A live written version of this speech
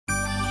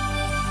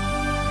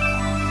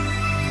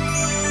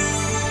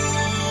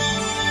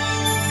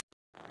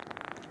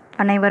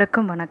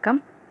அனைவருக்கும் வணக்கம்.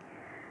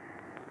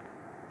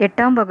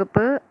 8ஆம்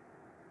வகுப்பு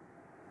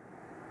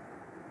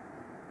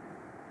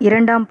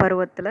 2ஆம்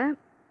பருவத்தில்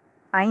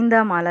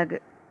 5ஆம் அலகு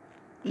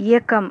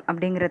இயக்கம்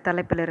அப்படிங்கிற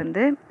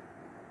தலைப்பிலிருந்து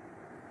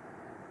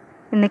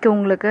இன்றைக்கி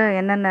உங்களுக்கு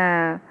என்னென்ன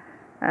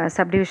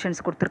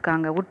சப்டிவிஷன்ஸ்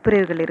கொடுத்துருக்காங்க,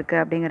 உட்பிரிவுகள்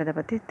இருக்குது அப்படிங்கிறத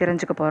பற்றி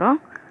தெரிஞ்சுக்க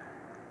போகிறோம்.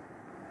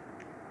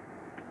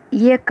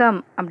 இயக்கம்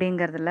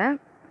அப்படிங்கிறதுல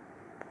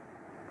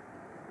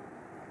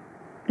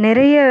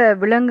நிறைய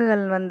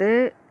விலங்குகள்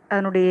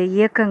அதனுடைய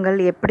இயக்கங்கள்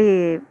எப்படி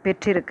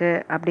பெற்றிருக்கு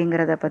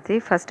அப்படிங்கிறத பற்றி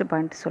ஃபஸ்ட்டு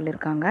பாயிண்ட்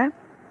சொல்லியிருக்காங்க.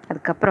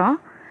 அதுக்கப்புறம்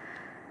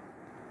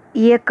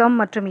இயக்கம்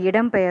மற்றும்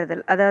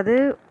இடம்பெயர்தல், அதாவது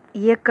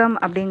இயக்கம்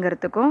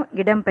அப்படிங்கிறதுக்கும்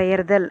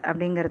இடம்பெயர்தல்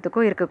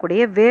அப்படிங்கிறதுக்கும்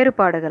இருக்கக்கூடிய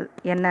வேறுபாடுகள்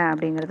என்ன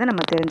அப்படிங்கிறத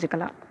நம்ம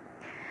தெரிஞ்சுக்கலாம்.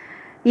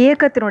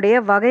 இயக்கத்தினுடைய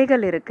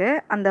வகைகள் இருக்குது,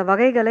 அந்த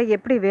வகைகளை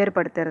எப்படி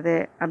வேறுபடுத்துறது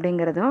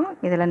அப்படிங்கிறதும்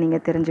இதில்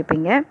நீங்கள்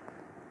தெரிஞ்சுப்பீங்க.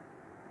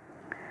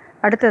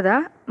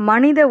 அடுத்ததாக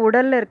மனித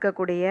உடலில்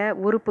இருக்கக்கூடிய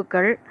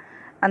உறுப்புகள்,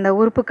 அந்த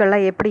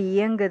உறுப்புக்கள்லாம் எப்படி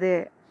இயங்குது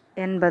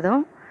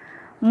என்பதும்,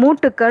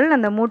 மூட்டுக்கள்,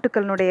 அந்த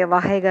மூட்டுக்களினுடைய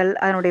வகைகள்,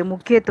 அதனுடைய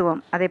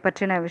முக்கியத்துவம், அதை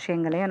பற்றின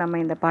விஷயங்களையும் நம்ம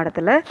இந்த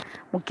பாடத்தில்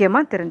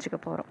முக்கியமாக தெரிஞ்சுக்க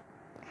போகிறோம்.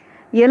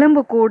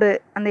 எலும்புக்கூடு,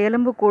 அந்த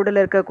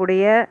எலும்புக்கூடில்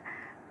இருக்கக்கூடிய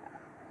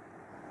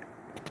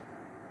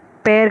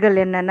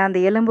பெயர்கள் என்னென்ன, அந்த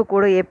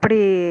எலும்புக்கூடு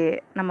எப்படி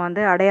நம்ம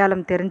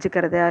அடையாளம்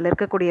தெரிஞ்சுக்கிறது, அதில்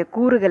இருக்கக்கூடிய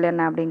கூறுகள்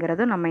என்ன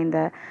அப்படிங்கிறதும் நம்ம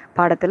இந்த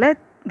பாடத்தில்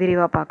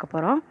விரிவாக பார்க்க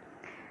போகிறோம்.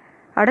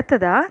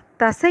 அடுத்ததாக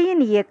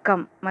தசையின்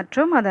இயக்கம்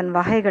மற்றும் அதன்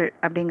வகைகள்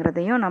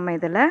அப்படிங்கிறதையும் நம்ம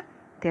இதில்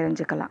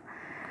தெரிஞ்சுக்கலாம்.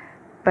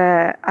 இப்போ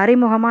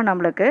அறிமுகமாக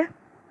நம்மளுக்கு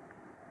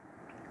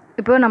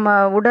இப்போ நம்ம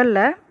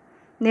உடலில்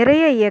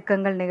நிறைய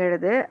இயக்கங்கள்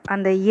நிகழுது.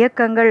 அந்த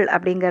இயக்கங்கள்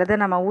அப்படிங்கிறத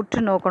நம்ம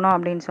உற்று நோக்கணும்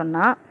அப்படின்னு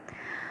சொன்னால்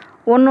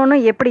ஒன்று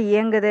எப்படி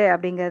இயங்குது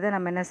அப்படிங்கிறத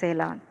நம்ம என்ன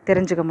செய்யலாம்,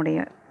 தெரிஞ்சுக்க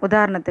முடியும்.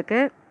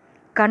 உதாரணத்துக்கு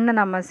கண்ணை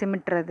நம்ம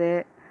சிமிட்டுறது,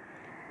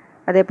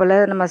 அதே போல்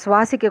நம்ம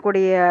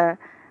சுவாசிக்கக்கூடிய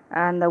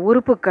அந்த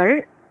உறுப்புக்கள்,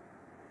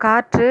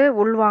 காற்று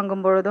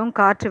உள்வாங்கும் பொழுதும்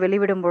காற்று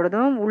வெளிவிடும்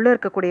பொழுதும் உள்ளே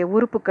இருக்கக்கூடிய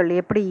உறுப்புகள்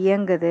எப்படி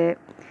இயங்குது.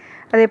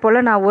 அதே போல்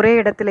நான் ஒரே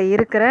இடத்துல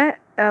இருக்கிறேன்,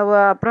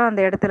 அப்புறம்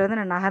அந்த இடத்துலேருந்து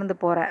நான் நகர்ந்து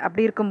போகிறேன்.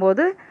 அப்படி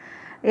இருக்கும்போது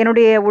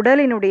என்னுடைய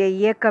உடலினுடைய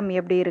இயக்கம்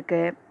எப்படி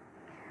இருக்குது,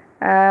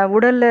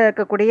 உடலில்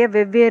இருக்கக்கூடிய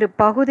வெவ்வேறு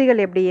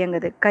பகுதிகள் எப்படி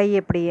இயங்குது, கை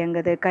எப்படி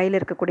இயங்குது, கையில்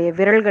இருக்கக்கூடிய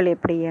விரல்கள்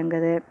எப்படி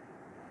இயங்குது,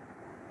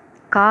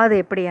 காது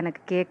எப்படி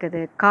எனக்கு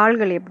கேட்குது,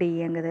 கால்கள் எப்படி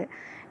இயங்குது,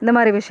 இந்த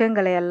மாதிரி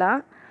விஷயங்களை எல்லாம்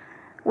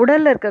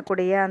உடலில்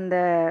இருக்கக்கூடிய அந்த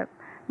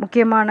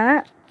முக்கியமான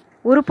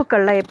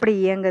உறுப்புக்கள்லாம் எப்படி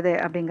இயங்குது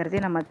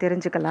அப்படிங்கிறதையும் நம்ம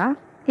தெரிஞ்சுக்கலாம்.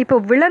 இப்போ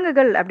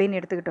விலங்குகள் அப்படின்னு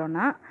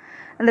எடுத்துக்கிட்டோன்னா,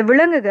 அந்த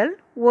விலங்குகள்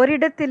ஒரு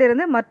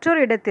இடத்திலிருந்து மற்றொரு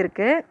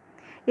இடத்திற்கு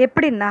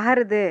எப்படி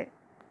நகருது,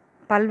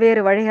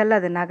 பல்வேறு வழிகளில்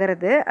அது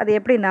நகருது, அது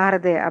எப்படி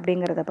நகருது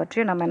அப்படிங்கிறத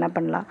பற்றி நம்ம என்ன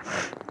பண்ணலாம்,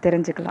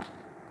 தெரிஞ்சுக்கலாம்.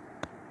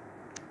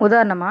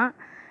 உதாரணமாக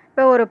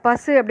இப்போ ஒரு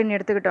பசு அப்படின்னு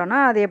எடுத்துக்கிட்டோன்னா,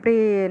 அது எப்படி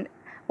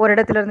ஒரு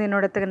இடத்துலேருந்து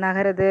இன்னொரு இடத்துக்கு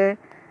நகருது,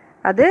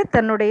 அது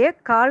தன்னுடைய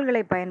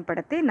கால்களை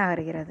பயன்படுத்தி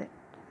நகருகிறது.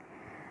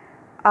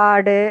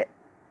 ஆடு,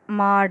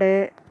 மாடு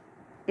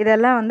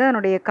இதெல்லாம்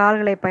அதனுடைய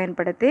கால்களை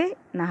பயன்படுத்தி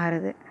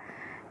நகருது.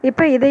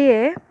 இப்போ இதையே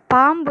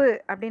பாம்பு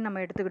அப்படின்னு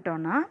நம்ம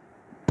எடுத்துக்கிட்டோன்னா,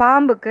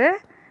 பாம்புக்கு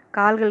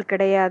கால்கள்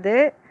கிடையாது.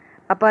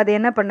 அப்போ அது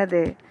என்ன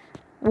பண்ணுது,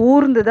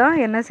 ஊர்ந்து தான்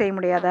என்ன செய்ய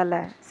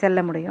முடியாதால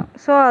செல்ல முடியும்.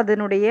 ஸோ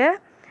அதனுடைய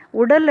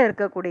உடலில்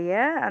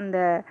இருக்கக்கூடிய அந்த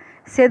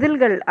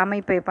செதில்கள்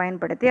அமைப்பை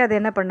பயன்படுத்தி அது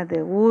என்ன பண்ணுது,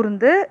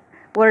 ஊர்ந்து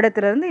ஒரு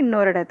இடத்துலேருந்து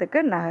இன்னொரு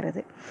இடத்துக்கு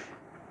நகருது.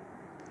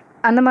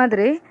 அந்த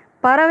மாதிரி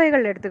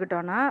பறவைகள்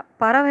எடுத்துக்கிட்டோன்னா,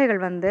 பறவைகள்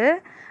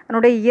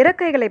அதனுடைய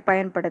இறக்கைகளை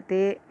பயன்படுத்தி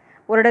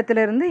ஒரு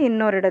இடத்துலேருந்து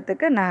இன்னொரு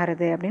இடத்துக்கு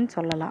நகருது அப்படின்னு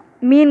சொல்லலாம்.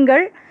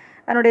 மீன்கள்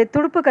அதனுடைய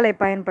துடுப்புகளை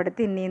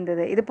பயன்படுத்தி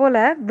நீந்துது. இதுபோல்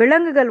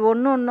விலங்குகள்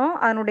ஒன்றும்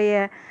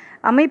அதனுடைய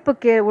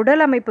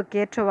உடல்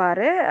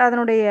அமைப்புக்கேற்றவாறு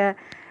அதனுடைய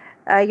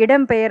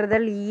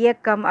இடம்பெயர்தல்,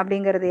 இயக்கம்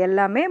அப்படிங்கிறது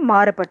எல்லாமே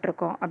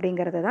மாறுபட்டிருக்கும்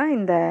அப்படிங்கிறது தான்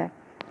இந்த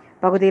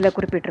பகுதியில்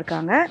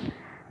குறிப்பிட்டிருக்காங்க.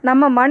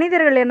 நம்ம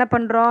மனிதர்கள் என்ன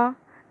பண்ணுறோம்,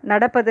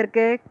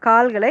 நடப்பதற்கு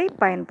கால்களை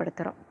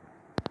பயன்படுத்துகிறோம்.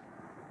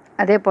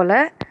 அதே போல்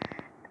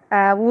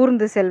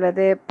ஊர்ந்து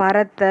செல்வது,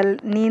 பறத்தல்,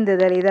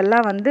 நீந்துதல்,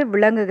 இதெல்லாம்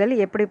விலங்குகள்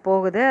எப்படி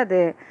போகுது, அது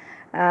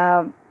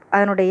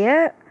அதனுடைய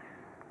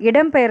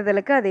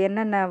இடம்பெயர்தலுக்கு அது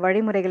என்னென்ன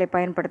வழிமுறைகளை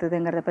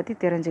பயன்படுத்துதுங்கிறத பற்றி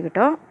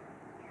தெரிஞ்சுக்கிட்டோம்.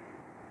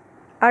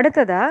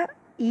 அடுத்ததாக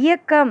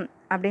இயக்கம்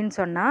அப்படின்னு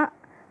சொன்னால்,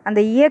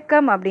 அந்த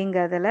இயக்கம்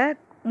அப்படிங்கிறதுல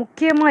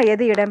முக்கியமாக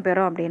எது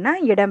இடம்பெறும் அப்படின்னா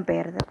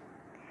இடம்பெயர்தல்.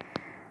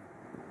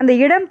 அந்த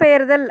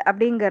இடம்பெயர்தல்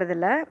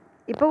அப்படிங்கிறதுல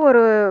இப்போ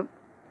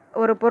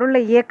ஒரு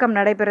பொருளில் இயக்கம்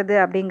நடைபெறுது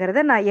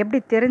அப்படிங்கிறத நான் எப்படி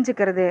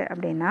தெரிஞ்சுக்கிறது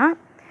அப்படின்னா,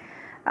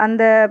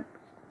 அந்த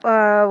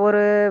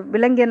ஒரு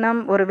விலங்கு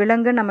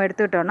நம்ம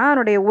எடுத்துக்கிட்டோன்னா,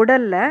 அதனுடைய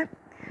உடலில்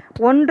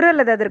ஒன்று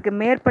அல்லது அதற்கு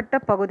மேற்பட்ட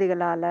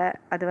பகுதிகளால்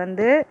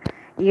அது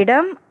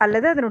இடம்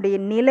அல்லது அதனுடைய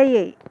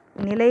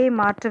நிலையை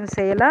மாற்றம்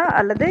செய்யலாம்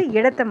அல்லது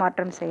இடத்தை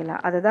மாற்றம்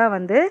செய்யலாம்.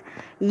 அதுதான்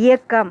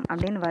இயக்கம்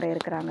அப்படின்னு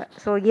வரையறுக்கிறாங்க.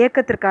 ஸோ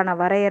இயக்கத்திற்கான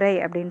வரையறை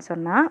அப்படின்னு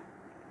சொன்னால்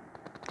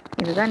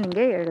இதுதான்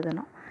நீங்கள்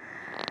எழுதணும்.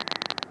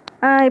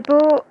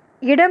 இப்போது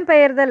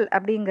இடம்பெயர்தல்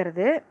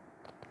அப்படிங்கிறது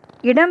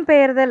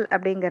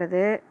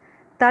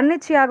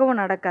தன்னிச்சையாகவும்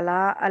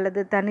நடக்கலாம்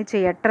அல்லது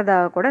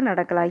தன்னிச்சையற்றதாக கூட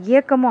நடக்கலாம்.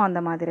 இயக்கமும் அந்த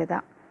மாதிரி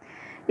தான்.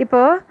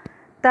 இப்போது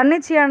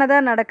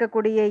தன்னிச்சையானதாக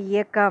நடக்கக்கூடிய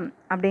இயக்கம்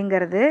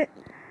அப்படிங்கிறது,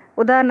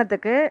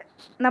 உதாரணத்துக்கு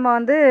நம்ம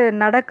வந்து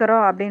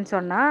நடக்கிறோம் அப்படின்னு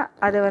சொன்னால்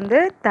அது வந்து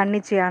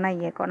தன்னிச்சையான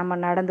இயக்கம், நம்ம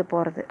நடந்து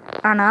போகிறது.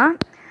 ஆனால்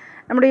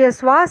நம்முடைய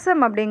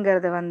சுவாசம்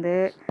அப்படிங்கிறது வந்து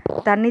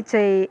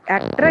தன்னிச்சை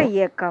அற்ற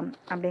இயக்கம்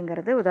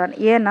அப்படிங்கிறது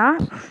உதாரணம். ஏன்னா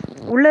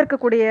உள்ளே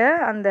இருக்கக்கூடிய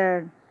அந்த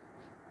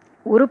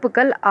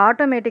உறுப்புகள்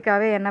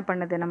ஆட்டோமேட்டிக்காகவே என்ன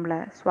பண்ணுது, நம்மளை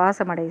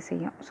சுவாசமடைய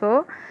செய்யும். ஸோ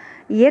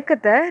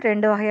இயக்கத்தை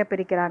 2 வகையாக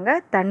பிரிக்கிறாங்க,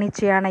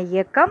 தன்னிச்சையான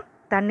இயக்கம்,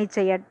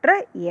 தன்னிச்சையற்ற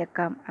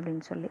இயக்கம்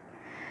அப்படின்னு சொல்லி.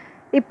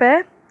 இப்போ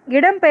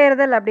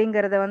இடம்பெயர்தல்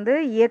அப்படிங்கிறத வந்து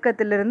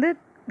இயக்கத்திலிருந்து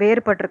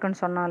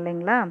வேறுபட்டிருக்குன்னு சொன்னோம்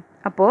இல்லைங்களா?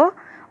 அப்போது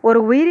ஒரு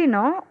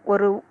உயிரினம்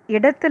ஒரு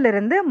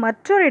இடத்திலிருந்து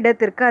மற்றொரு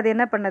இடத்திற்கு அது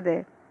என்ன பண்ணுது,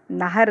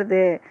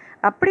 நகருது.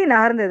 அப்படி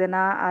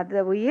நகர்ந்ததுன்னா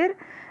அது உயிர்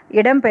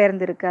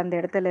இடம்பெயர்ந்திருக்கு அந்த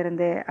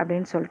இடத்துலேருந்து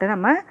அப்படின்னு சொல்லிட்டு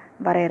நம்ம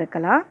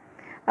வரையறுக்கலாம்.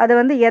 அது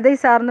வந்து எதை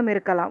சார்ந்தும்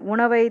இருக்கலாம்,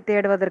 உணவை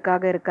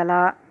தேடுவதற்காக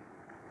இருக்கலாம்,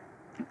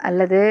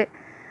 அல்லது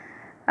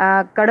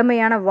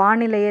கடுமையான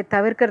வானிலையை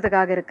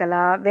தவிர்க்கிறதுக்காக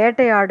இருக்கலாம்,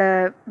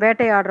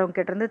 வேட்டையாடுறவங்க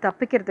கிட்டேருந்து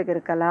தப்பிக்கிறதுக்கு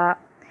இருக்கலாம்.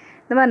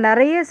 இந்த மாதிரி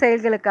நிறைய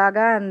செயல்களுக்காக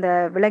அந்த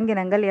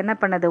விலங்கினங்கள் என்ன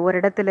பண்ணுது, ஒரு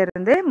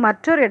இடத்துலேருந்து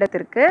மற்றொரு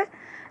இடத்திற்கு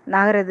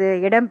நகருது,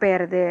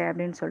 இடம்பெயருது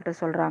அப்படின்னு சொல்லிட்டு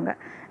சொல்கிறாங்க.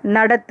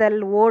 நடத்தல்,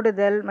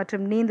 ஓடுதல்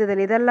மற்றும்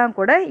நீந்துதல் இதெல்லாம்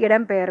கூட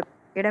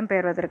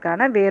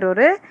இடம்பெயர்வதற்கான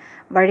வேறொரு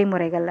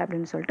வழிமுறைகள்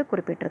அப்படின்னு சொல்லிட்டு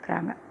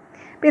குறிப்பிட்டிருக்கிறாங்க.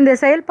 இந்த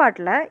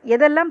செயல்பாட்டில்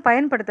எதெல்லாம்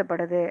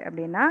பயன்படுத்தப்படுது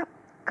அப்படின்னா,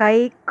 கை,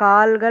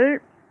 கால்கள்,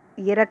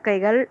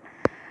 இறக்கைகள்,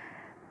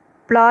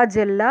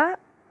 பிளாஜெல்லா,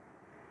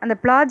 அந்த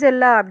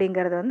பிளாஜெல்லா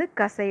அப்படிங்கிறது வந்து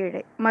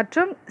கசையிழை,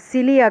 மற்றும்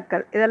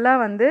சிலியாக்கள் இதெல்லாம்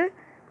வந்து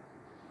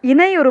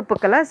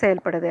இணையுறுப்புக்களாக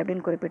செயல்படுது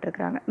அப்படின்னு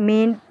குறிப்பிட்டிருக்கிறாங்க.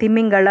 மீன்,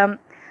 திமிங்கலம்,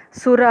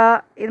 சுறா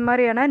இது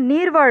மாதிரியான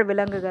நீர்வாழ்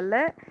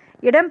விலங்குகளில்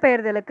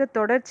இடம்பெயர்தலுக்கு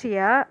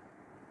தொடர்ச்சியாக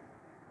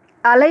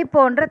அலை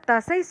போன்ற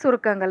தசை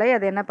சுருக்கங்களை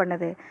அது என்ன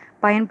பண்ணுது,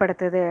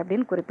 பயன்படுத்துது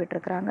அப்படின்னு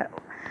குறிப்பிட்டிருக்கிறாங்க.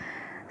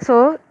 ஸோ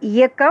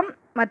இயக்கம்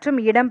மற்றும்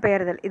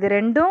இடம்பெயர்தல் இது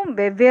ரெண்டும்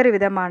வெவ்வேறு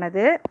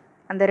விதமானது.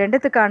 அந்த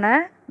ரெண்டுத்துக்கான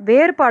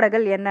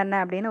வேறுபாடுகள் என்னென்ன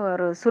அப்படின்னு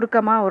ஒரு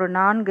சுருக்கமாக ஒரு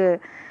 4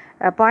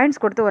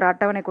 பாயிண்ட்ஸ் கொடுத்து ஒரு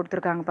அட்டவணை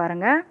கொடுத்துருக்காங்க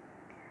பாருங்கள்.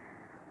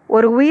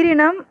 ஒரு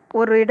உயிரினம்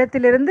ஒரு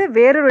இடத்திலிருந்து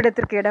வேறொரு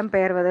இடத்திற்கு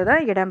இடம்பெயர்வது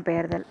தான்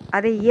இடம்பெயர்தல்.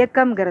 அது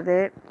இயக்கம்ங்கிறது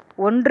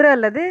ஒன்று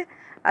அல்லது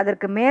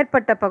அதற்கு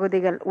மேற்பட்ட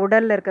பகுதிகள்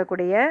உடலில்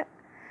இருக்கக்கூடிய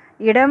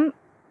இடம்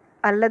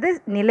அல்லது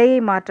நிலையை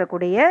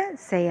மாற்றக்கூடிய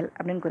செயல்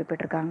அப்படின்னு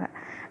குறிப்பிட்டிருக்காங்க.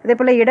 அதே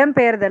போல்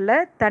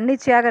இடம்பெயர்தலில்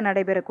தன்னிச்சையாக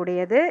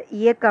நடைபெறக்கூடியது.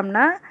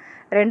 இயக்கம்னா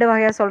 2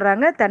 வகையாக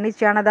சொல்கிறாங்க,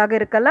 தன்னிச்சையானதாக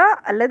இருக்கலாம்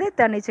அல்லது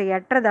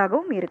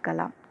தன்னிச்சையற்றதாகவும்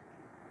இருக்கலாம்.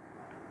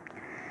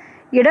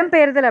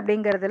 இடம்பெயர்தல்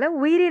அப்படிங்கிறதுல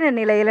உயிரின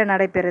நிலையில்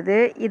நடைபெறுது,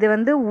 இது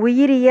வந்து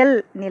உயிரியல்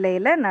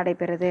நிலையில்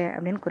நடைபெறுது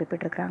அப்படின்னு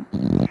குறிப்பிட்டிருக்கிறாங்க.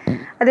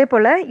 அதே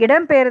போல்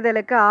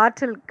இடம்பெயர்தலுக்கு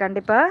ஆற்றல்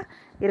கண்டிப்பாக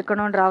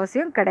இருக்கணுன்ற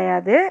அவசியம்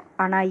கிடையாது.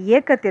 ஆனால்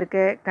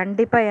இயக்கத்திற்கு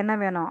கண்டிப்பாக என்ன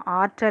வேணும்,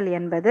 ஆற்றல்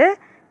என்பது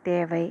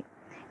தேவை.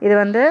 இது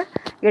வந்து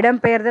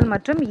இடம்பெயர்தல்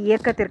மற்றும்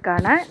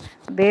இயக்கத்திற்கான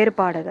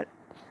வேறுபாடுகள்.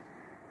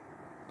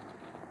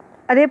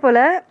 அதே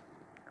போல்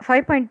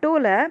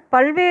 5.2ல்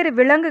பல்வேறு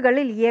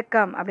விலங்குகளில்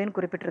இயக்கம் அப்படின்னு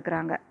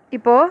குறிப்பிட்டிருக்கிறாங்க.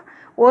 இப்போது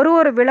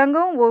ஒரு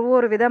விலங்கும்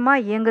ஒவ்வொரு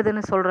விதமாக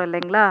இயங்குதுன்னு சொல்கிறோம்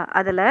இல்லைங்களா?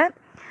 அதில்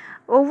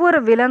ஒவ்வொரு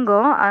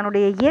விலங்கும்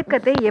அதனுடைய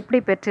இயக்கத்தை எப்படி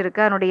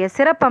பெற்றிருக்கு, அதனுடைய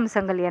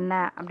சிறப்பம்சங்கள் என்ன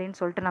அப்படின்னு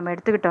சொல்லிட்டு நம்ம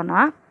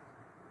எடுத்துக்கிட்டோன்னா,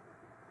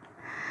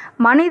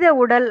 மனித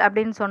உடல்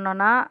அப்படின்னு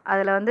சொன்னோன்னா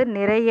அதில் வந்து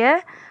நிறைய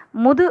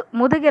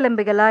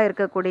முதுகெலும்புகளாக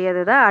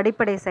இருக்கக்கூடியது தான்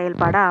அடிப்படை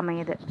செயல்பாடாக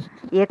அமையுது.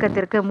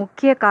 இயக்கத்திற்கு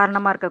முக்கிய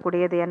காரணமாக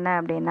இருக்கக்கூடியது என்ன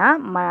அப்படின்னா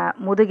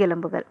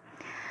முதுகெலும்புகள்.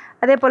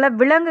 அதே போல்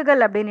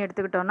விலங்குகள் அப்படின்னு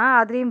எடுத்துக்கிட்டோன்னா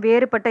அதுலேயும்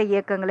வேறுபட்ட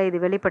இயக்கங்களை இது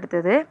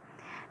வெளிப்படுத்துது.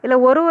 இல்லை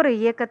ஒரு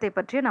இயக்கத்தை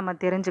பற்றி நம்ம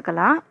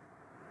தெரிஞ்சுக்கலாம்.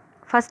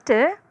 ஃபஸ்ட்டு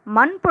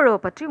மண்புழுவை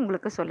பற்றி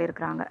உங்களுக்கு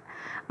சொல்லியிருக்கிறாங்க.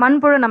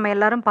 மண்புழு நம்ம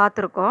எல்லாரும்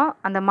பார்த்துருக்கோம்.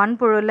 அந்த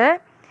மண்புழுவில்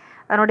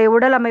அதனுடைய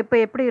உடல் அமைப்பு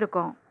எப்படி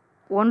இருக்கும்,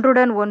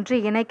 ஒன்றுடன் ஒன்று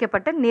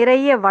இணைக்கப்பட்ட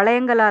நிறைய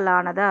வளையங்களால்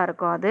ஆனதாக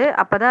இருக்கும். அது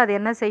அப்போ தான் அது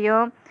என்ன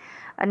செய்யும்,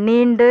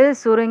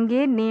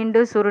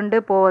 நீண்டு சுருண்டு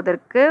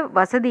போவதற்கு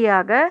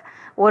வசதியாக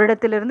ஒரு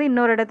இடத்திலிருந்து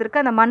இன்னொரு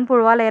இடத்திற்கு அந்த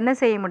மண்புழுவால் என்ன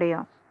செய்ய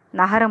முடியும்,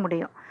 நகர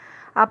முடியும்.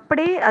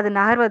 அப்படி அது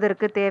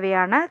நகர்வதற்கு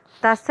தேவையான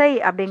தசை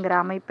அப்படிங்கிற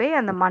அமைப்பை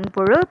அந்த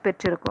மண்புழு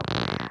பெற்றிருக்கும்.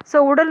 ஸோ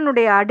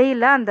உடலினுடைய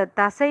அடியில் அந்த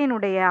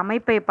தசையினுடைய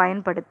அமைப்பை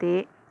பயன்படுத்தி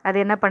அது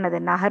என்ன பண்ணுது,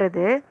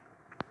 நகருது.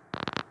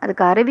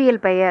 அதுக்கு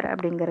அறிவியல் பெயர்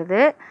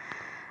அப்படிங்கிறது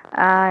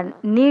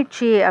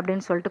நீட்சி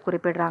அப்படின்னு சொல்லிட்டு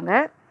குறிப்பிடுறாங்க.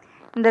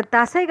 இந்த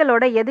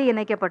தசைகளோட எது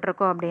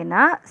இணைக்கப்பட்டிருக்கோம்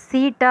அப்படின்னா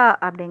சீட்டா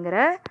அப்படிங்கிற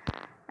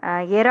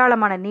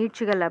ஏராளமான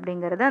நீட்சிகள்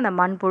அப்படிங்கிறத அந்த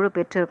மண்புழு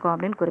பெற்றிருக்கோம்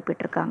அப்படின்னு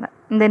குறிப்பிட்டிருக்காங்க.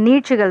 இந்த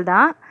நீட்சிகள்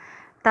தான்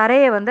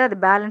தரையை வந்து அது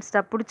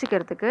பேலன்ஸ்டாக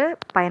பிடிச்சிக்கிறதுக்கு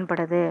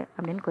பயன்படுது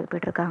அப்படின்னு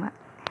குறிப்பிட்டிருக்காங்க.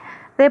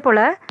 அதே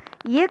போல்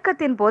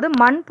இயக்கத்தின் போது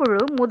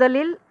மண்புழு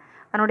முதலில்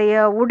அதனுடைய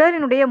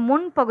உடலினுடைய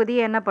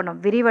முன்பகுதியை என்ன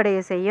பண்ணும், விரிவடைய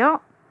செய்யும்.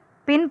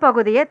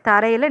 பின்பகுதியை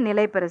தரையில்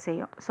நிலைபெற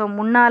செய்யும். ஸோ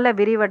முன்னால்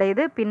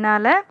விரிவடையுது,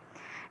 பின்னால்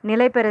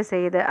நிலைபெற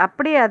செய்யுது.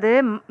 அப்படி அது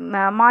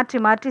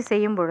மாற்றி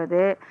செய்யும்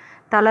பொழுது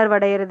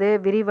தளர்வடைகிறது,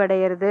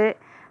 விரிவடைகிறது,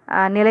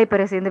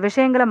 நிலைபெற செய்யும். இந்த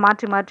விஷயங்களை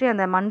மாற்றி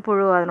அந்த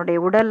மண்புழு அதனுடைய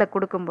உடலில்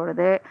கொடுக்கும்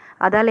பொழுது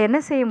அதால் என்ன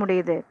செய்ய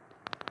முடியுது,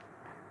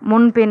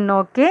 முன்பின்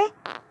நோக்கி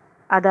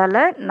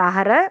அதால்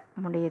நகர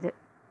முடியுது.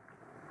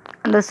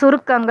 அந்த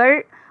சுருக்கங்கள்,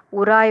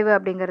 உராய்வு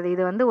அப்படிங்கிறது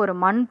இது வந்து ஒரு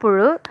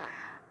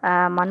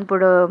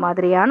மண்புழு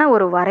மாதிரியான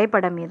ஒரு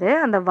வரைபடம் இது.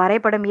 அந்த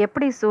வரைபடம்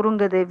எப்படி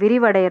சுருங்குது,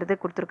 விரிவடைகிறது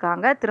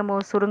கொடுத்துருக்காங்க,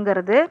 திரும்பவும்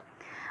சுருங்கிறது,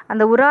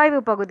 அந்த உராய்வு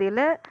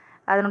பகுதியில்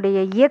அதனுடைய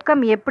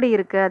இயக்கம் எப்படி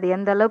இருக்குது, அது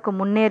எந்த அளவுக்கு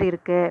முன்னேறி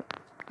இருக்குது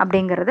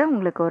அப்படிங்கிறத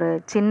உங்களுக்கு ஒரு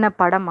சின்ன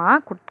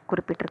படமாக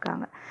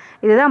குறிப்பிட்டிருக்காங்க.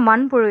 இதுதான்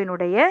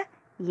மண்புழுவினுடைய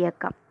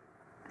இயக்கம்.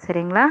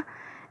 சரிங்களா?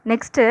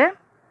 நெக்ஸ்ட்டு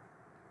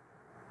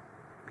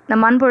இந்த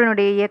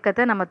மண்புழுவினுடைய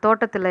இயக்கத்தை நம்ம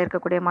தோட்டத்தில்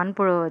இருக்கக்கூடிய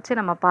மண்புழுவை வச்சு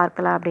நம்ம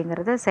பார்க்கலாம்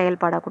அப்படிங்கிறத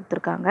செயல்பாடாக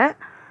கொடுத்துருக்காங்க.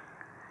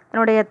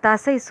 அதனுடைய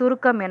தசை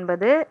சுருக்கம்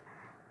என்பது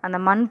அந்த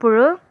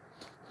மண்புழு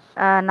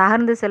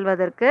நகர்ந்து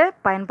செல்வதற்கு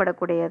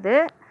பயன்படக்கூடியது.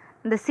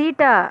 இந்த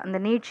சீட்டா, அந்த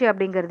நீட்சி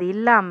அப்படிங்கிறது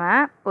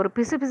இல்லாமல் ஒரு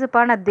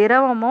பிசுபிசுப்பான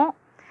திரவமும்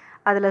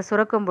அதில்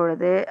சுரக்கும்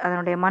பொழுது,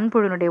 அதனுடைய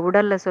மண்புழுவினுடைய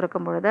உடலில்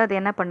சுரக்கும் பொழுது அது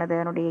என்ன பண்ணுது,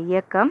 அதனுடைய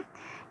இயக்கம்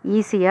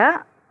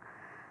ஈஸியாக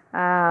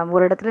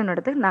ஒரு இடத்துல இன்னொரு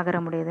இடத்துக்கு நகர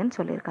முடியுதுன்னு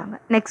சொல்லியிருக்காங்க.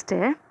 நெக்ஸ்ட்டு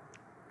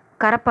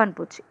கரப்பான்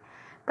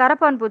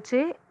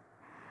பூச்சி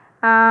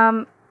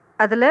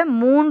அதில்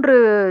 3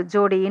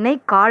 ஜோடி இணை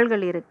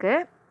கால்கள்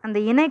இருக்குது. அந்த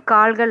இணை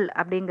கால்கள்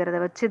அப்படிங்கிறத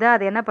வச்சு தான்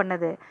அது என்ன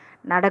பண்ணுது,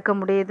 நடக்க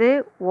முடியுது,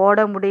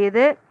 ஓட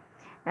முடியுது,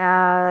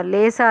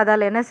 லேசாக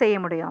அதால் என்ன செய்ய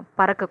முடியும்,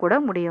 பறக்கக்கூட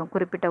முடியும்.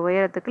 குறிப்பிட்ட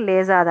உயரத்துக்கு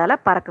லேசாக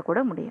அதால்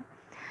பறக்கக்கூட முடியும்.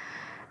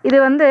 இது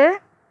வந்து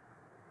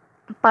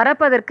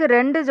பறப்பதற்கு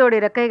 2 ஜோடி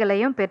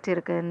ரெக்கைகளையும்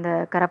பெற்றிருக்கு இந்த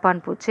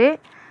கரப்பான் பூச்சி.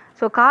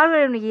 ஸோ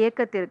கால்களின்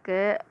இயக்கத்திற்கு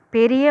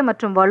பெரிய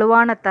மற்றும்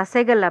வலுவான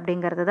தசைகள்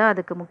அப்படிங்கிறது தான்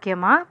அதுக்கு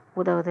முக்கியமாக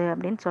உதவுது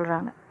அப்படின்னு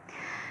சொல்கிறாங்க.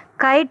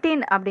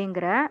 கைட்டின்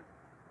அப்படிங்கிற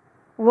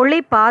ஒளி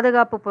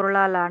பாதுகாப்பு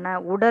பொருளாலான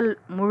உடல்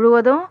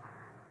முழுவதும்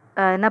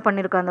என்ன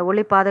பண்ணியிருக்கோம், அந்த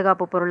ஒளி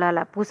பாதுகாப்பு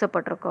பொருளால்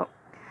பூசப்பட்டிருக்கோம்.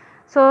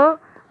 ஸோ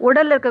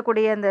உடலில்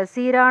இருக்கக்கூடிய அந்த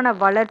சீரான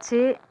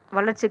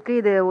வளர்ச்சிக்கு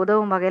இது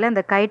உதவும் வகையில்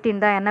இந்த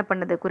கைட்டின் தான் என்ன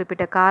பண்ணுது,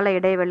 குறிப்பிட்ட கால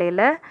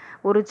இடைவெளியில்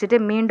உரிச்சிட்டு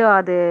மீண்டும்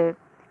அது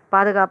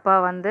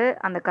பாதுகாப்பாக வந்து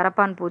அந்த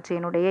கரப்பான்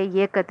பூச்சியினுடைய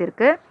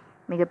இயக்கத்திற்கு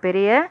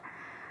மிகப்பெரிய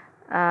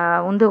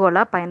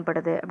உந்துகோலாக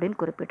பயன்படுது அப்படின்னு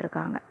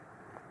குறிப்பிட்டிருக்காங்க.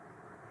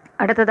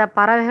 அடுத்ததாக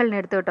பறவைகள்னு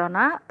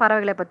எடுத்துக்கிட்டோன்னா,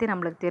 பறவைகளை பற்றி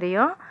நம்மளுக்கு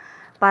தெரியும்.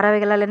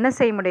 பறவைகளால் என்ன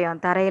செய்ய முடியும்,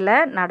 தரையில்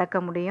நடக்க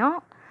முடியும்,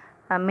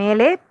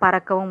 மேலே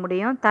பறக்கவும்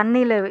முடியும்,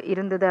 தண்ணியில்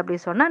இருந்தது அப்படி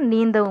சொன்னால்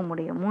நீந்தவும்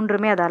முடியும்.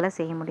 3மே அதால்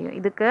செய்ய முடியும்.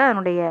 இதுக்கு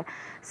அதனுடைய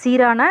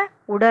சீரான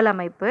உடல்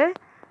அமைப்பு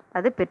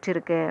அது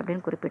பெற்றிருக்கு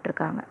அப்படின்னு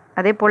குறிப்பிட்டிருக்காங்க.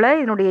 அதே போல்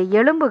இதனுடைய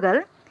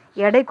எலும்புகள்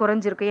எடை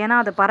குறைஞ்சிருக்கு. ஏன்னா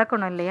அது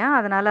பறக்கணும் இல்லையா,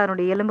 அதனால்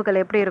அதனுடைய எலும்புகள்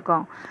எப்படி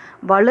இருக்கும்,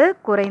 வலு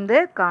குறைந்து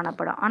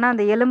காணப்படும். ஆனால்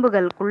அந்த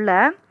எலும்புகளுக்குள்ள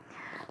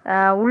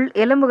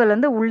எலும்புகள்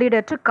வந்து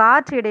உள்ளிடற்று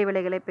காற்று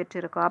இடைவெளிகளை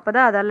பெற்றிருக்கும். அப்போ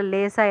தான் அதால்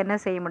லேசாக என்ன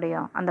செய்ய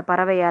முடியும், அந்த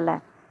பறவையால்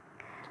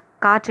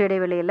காற்று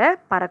இடைவெளியில்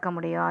பறக்க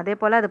முடியும். அதே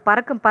போல் அது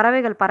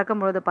பறவைகள்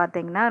பறக்கும் பொழுது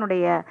பார்த்திங்கன்னா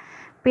அதனுடைய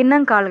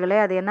பின்னங்கால்களை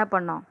அது என்ன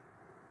பண்ணும்,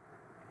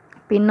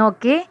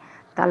 பின்னோக்கி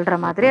தள்ளுற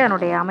மாதிரி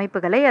அதனுடைய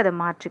அமைப்புகளை அதை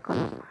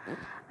மாற்றிக்கணும்.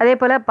 அதே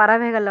போல்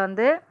பறவைகள்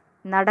வந்து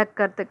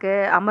நடக்கிறதுக்கு,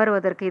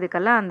 அமர்வதற்கு,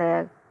 இதுக்கெல்லாம் அந்த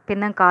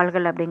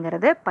பின்னங்கால்கள்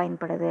அப்படிங்கிறது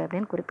பயன்படுது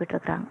அப்படின்னு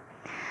குறிப்பிட்டிருக்கிறாங்க.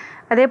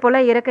 அதே போல்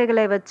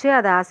இறக்கைகளை வச்சு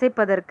அதை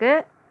அசைப்பதற்கு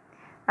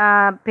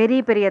பெரிய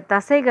பெரிய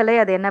தசைகளை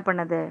அது என்ன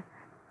பண்ணுது,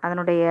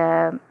 அதனுடைய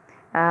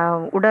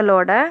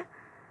உடலோட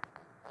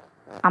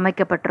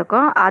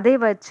அமைக்கப்பட்டிருக்கும். அதை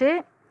வச்சு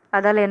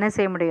அதால் என்ன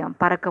செய்ய முடியும்,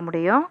 பறக்க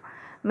முடியும்.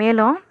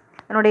 மேலும்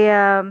அதனுடைய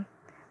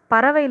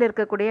பறவையில்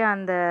இருக்கக்கூடிய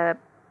அந்த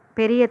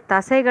பெரிய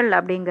தசைகள்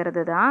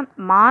அப்படிங்கிறது தான்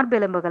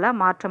மார்பெலும்புகளாக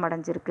மாற்றம்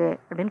அடைஞ்சிருக்கு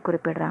அப்படின்னு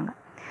குறிப்பிடுறாங்க.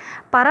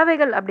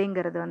 பறவைகள்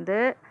அப்படிங்கிறது வந்து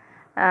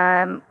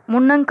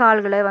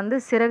முன்னங்கால்களை வந்து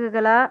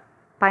சிறகுகளாக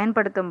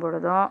பயன்படுத்தும்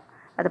பொழுதும்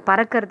அது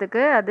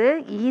பறக்கிறதுக்கு அது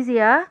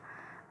ஈஸியாக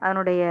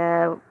அதனுடைய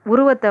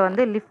உருவத்தை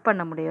வந்து லிஃப்ட்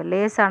பண்ண முடியும்,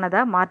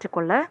 லேசானதாக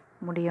மாற்றிக்கொள்ள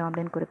முடியும்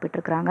அப்படின்னு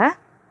குறிப்பிட்டிருக்கிறாங்க.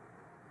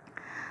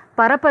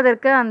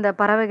 பறப்பதற்கு அந்த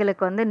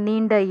பறவைகளுக்கு வந்து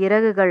நீண்ட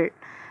இறகுகள்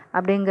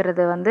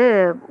அப்படிங்கிறது வந்து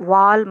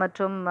வால்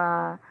மற்றும்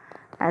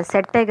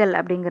செட்டைகள்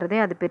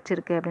அப்படிங்கிறதையும் அது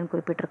பெற்றிருக்கு அப்படின்னு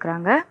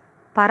குறிப்பிட்டிருக்கிறாங்க.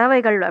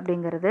 பறவைகள்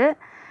அப்படிங்கிறது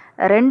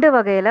 2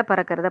 வகையில்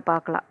பறக்கிறத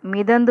பார்க்கலாம்.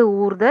 மிதந்து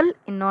ஊர்தல்,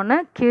 இன்னொன்று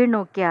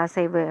கீழ்நோக்கிய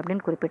அசைவு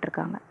அப்படின்னு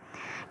குறிப்பிட்டிருக்காங்க.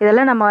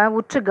 இதெல்லாம் நம்ம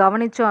உற்று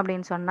கவனித்தோம்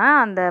அப்படின்னு சொன்னால்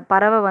அந்த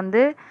பறவை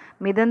வந்து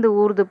மிதந்து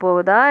ஊர்ந்து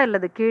போகுதா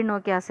இல்லது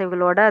கீழ்நோக்கிய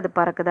அசைவுகளோடு அது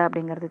பறக்குதா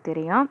அப்படிங்கிறது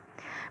தெரியும்.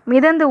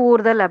 மிதந்து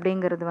ஊர்தல்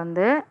அப்படிங்கிறது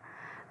வந்து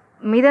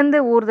மிதந்து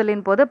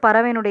ஊர்தலின் போது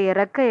பறவையினுடைய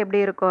ரெக்கை எப்படி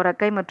இருக்கும்,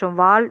 ரெக்கை மற்றும்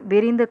வால்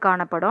விரிந்து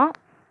காணப்படும்.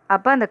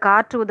 அப்போ அந்த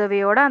காற்று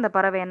உதவியோடு அந்த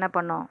பறவை என்ன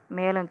பண்ணும்,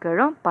 மேலும்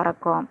கீழும்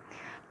பறக்கும்.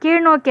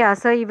 கீழ்நோக்கிய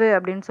அசைவு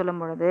அப்படின்னு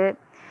சொல்லும் பொழுது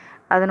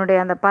அதனுடைய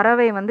அந்த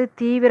பறவை வந்து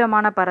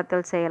தீவிரமான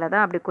பறத்தல் செயலை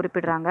தான் அப்படி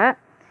குறிப்பிடுறாங்க.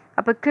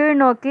 அப்போ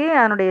கீழ்நோக்கி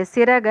அதனுடைய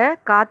சிறகை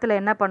காற்றுல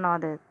என்ன பண்ணும்,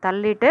 அது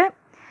தள்ளிட்டு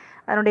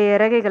அதனுடைய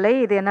இறகைகளை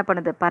இது என்ன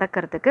பண்ணுது,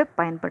 பறக்கிறதுக்கு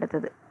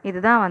பயன்படுத்துது.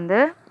 இதுதான் வந்து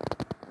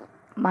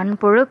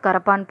மண்புழு,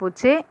 கரப்பான்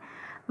பூச்சி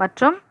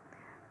மற்றும்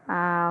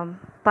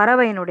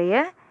பறவையினுடைய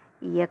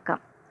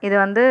இயக்கம். இது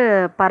வந்து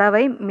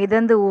பறவை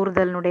மிதந்து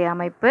ஊர்தலினுடைய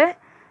அமைப்பு.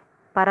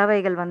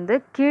 பறவைகள் வந்து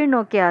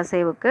கீழ்நோக்கிய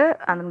அசைவுக்கு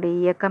அதனுடைய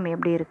இயக்கம்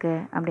எப்படி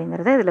இருக்குது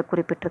அப்படிங்கிறத இதில்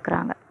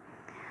குறிப்பிட்டிருக்கிறாங்க.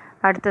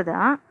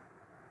 அடுத்ததான்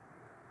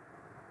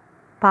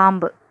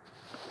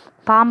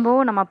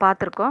பாம்பும் நம்ம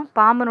பார்த்துருக்கோம்.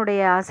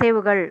 பாம்பினுடைய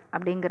அசைவுகள்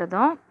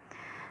அப்படிங்கிறதும்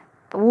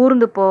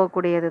ஊர்ந்து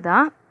போகக்கூடியது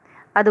தான்.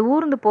 அது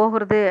ஊர்ந்து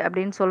போகிறது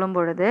அப்படின்னு சொல்லும்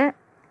பொழுது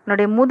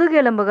என்னுடைய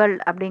முதுகெலும்புகள்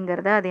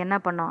அப்படிங்கிறத அது என்ன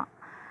பண்ணும்,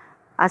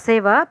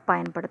 அசைவாக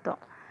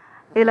பயன்படுத்தும்.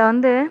 இதில்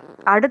வந்து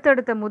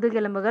அடுத்தடுத்த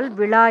முதுகெலும்புகள்,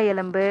 விலா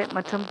எலும்பு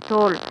மற்றும்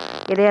தோல்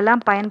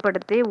இதையெல்லாம்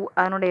பயன்படுத்தி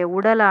அதனுடைய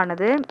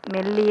உடலானது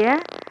மெல்லிய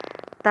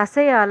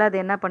தசையால் அது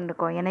என்ன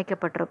பண்ணிருக்கோம்,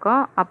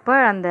 இணைக்கப்பட்டிருக்கோம். அப்போ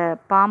அந்த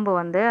பாம்பு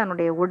வந்து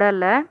அதனுடைய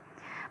உடலில்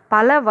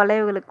பல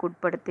வளைவுகளுக்கு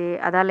உட்படுத்தி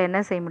அதால் என்ன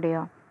செய்ய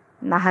முடியும்,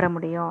 நகர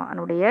முடியும்,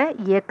 அதனுடைய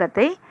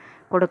இயக்கத்தை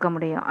கொடுக்க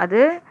முடியும்.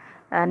 அது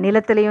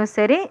நிலத்துலேயும்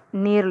சரி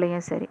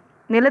நீர்லேயும் சரி.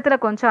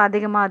 நிலத்தில் கொஞ்சம்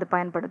அதிகமாக அது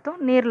பயன்படுத்தும்,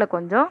 நீரில்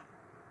கொஞ்சம்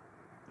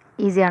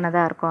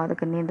ஈஸியானதாக இருக்கும்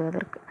அதுக்கு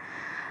நீந்துவதற்கு.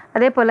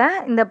 அதே போல்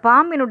இந்த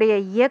பாம்பினுடைய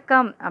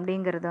இயக்கம்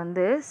அப்படிங்கிறது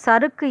வந்து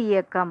சறுக்கு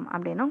இயக்கம்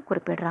அப்படின்னும்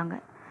குறிப்பிடுறாங்க.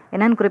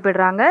 என்னன்னு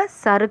குறிப்பிடுறாங்க,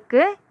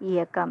 சறுக்கு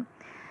இயக்கம்.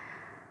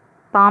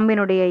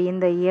 பாம்பினுடைய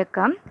இந்த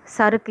இயக்கம்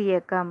சறுக்கு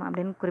இயக்கம்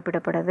அப்படின்னு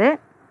குறிப்பிடப்படுது.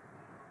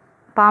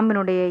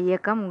 பாம்பினுடைய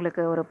இயக்கம்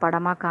உங்களுக்கு ஒரு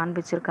படமாக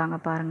காண்பிச்சிருக்காங்க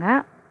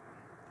பாருங்கள்.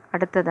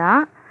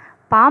 அடுத்ததாக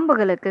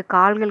பாம்புகளுக்கு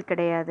கால்கள்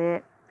கிடையாது,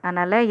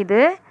 அதனால்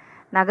இது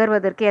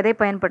நகர்வதற்கு எதை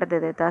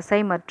பயன்படுத்துது, தசை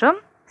மற்றும்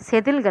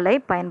செதில்களை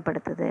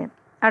பயன்படுத்துது.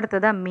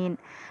 அடுத்ததாக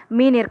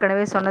மீன்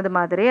ஏற்கனவே சொன்னது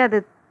மாதிரி அது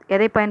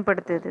எதை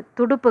பயன்படுத்துது,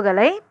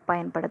 துடுப்புகளை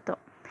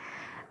பயன்படுத்தும்.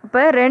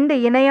 இப்போ 2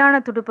 இணையான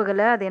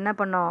துடுப்புகளை அது என்ன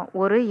பண்ணும்,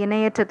 ஒரு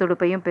இணையற்ற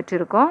துடுப்பையும்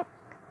பெற்றிருக்கும்.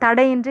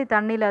 தடையின்றி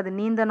தண்ணியில் அது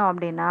நீந்தணும்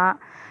அப்படின்னா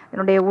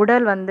என்னுடைய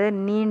உடல் வந்து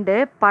நீண்டு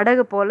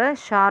படகு போல்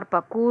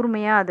ஷார்ப்பாக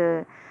கூர்மையாக அது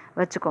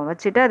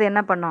வச்சுட்டு அது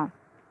என்ன பண்ணும்,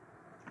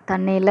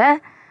 தண்ணியில்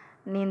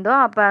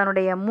நீந்தும். அப்போ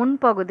அதனுடைய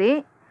முன்பகுதி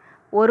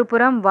ஒரு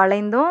புறம்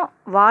வளைந்தும்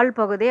வால்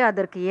பகுதி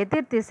அதற்கு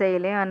எதிர்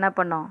திசையிலையும் என்ன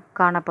பண்ணும்,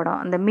 காணப்படும்.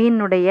 அந்த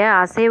மீனுடைய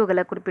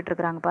அசைவுகளை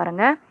குறிப்பிட்டிருக்கிறாங்க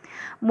பாருங்கள்.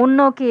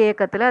 முன்னோக்கி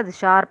இயக்கத்தில் அது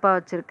ஷார்ப்பாக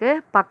வச்சுருக்கு,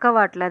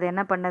 பக்கவாட்டில் அது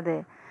என்ன பண்ணுது,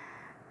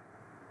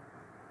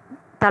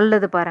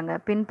 தள்ளுது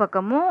பாருங்கள்.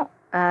 பின்பக்கமும்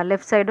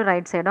லெஃப்ட் சைடும்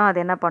ரைட் சைடும் அது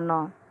என்ன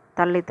பண்ணும்,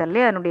 தள்ளி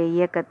அதனுடைய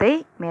இயக்கத்தை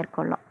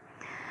மேற்கொள்ளும்.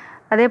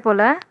 அதே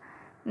போல்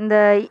இந்த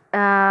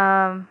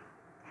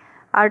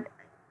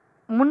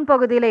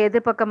முன்பகுதியில்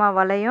எதிர்பக்கமாக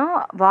வளையும்,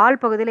 வால்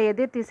பகுதியில்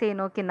எதிர் திசையை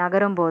நோக்கி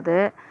நகரும்போது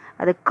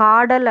அது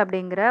காடல்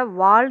அப்படிங்கிற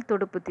வால்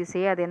துடுப்பு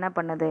திசையை அது என்ன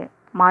பண்ணுது,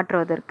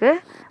 மாற்றுவதற்கு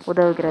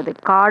உதவுகிறது.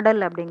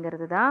 காடல்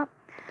அப்படிங்கிறது தான்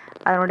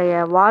அதனுடைய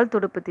வால்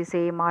துடுப்பு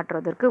திசையை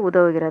மாற்றுவதற்கு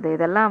உதவுகிறது.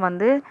 இதெல்லாம்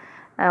வந்து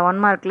 1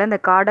 மார்க்கில் இந்த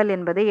காடல்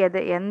என்பது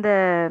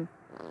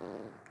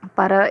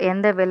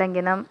எந்த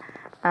விலங்கினம்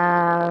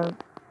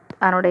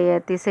அதனுடைய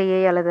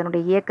திசையை அல்லது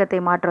அதனுடைய இயக்கத்தை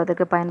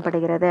மாற்றுவதற்கு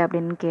பயன்படுகிறது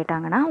அப்படின்னு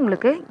கேட்டாங்கன்னா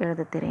உங்களுக்கு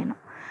எழுத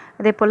தெரியணும்.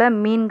 அதே போல்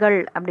மீன்கள்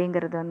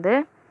அப்படிங்கிறது வந்து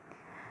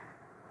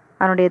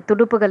அதனுடைய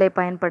துடுப்புகளை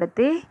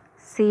பயன்படுத்தி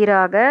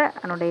சீராக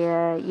அதனுடைய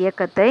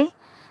இயக்கத்தை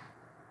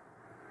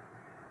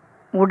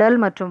உடல்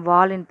மற்றும்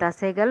வாலின்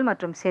தசைகள்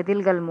மற்றும்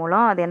செதில்கள்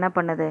மூலம் அது என்ன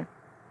பண்ணுது,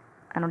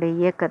 அதனுடைய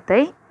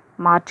இயக்கத்தை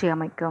மாற்றி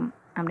அமைக்கும்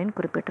அப்படின்னு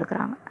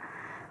குறிப்பிட்டிருக்கிறாங்க.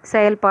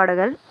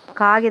 செயல்பாடுகள்,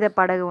 காகித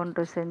படகு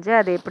ஒன்று செஞ்சு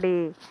அது எப்படி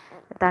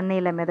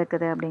தண்ணியில்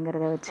மிதக்குது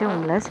அப்படிங்கிறத வச்சு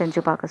உங்களை செஞ்சு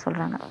பார்க்க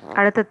சொல்கிறாங்க.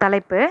 அடுத்த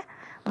தலைப்பு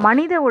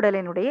மனித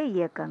உடலினுடைய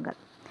இயக்கங்கள்.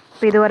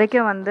 இப்போ இது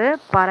வரைக்கும் வந்து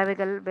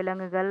பறவைகள்,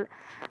 விலங்குகள்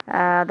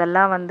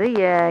அதெல்லாம் வந்து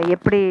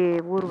எப்படி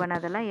ஊர்வன,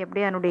 அதெல்லாம்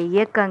எப்படி அதனுடைய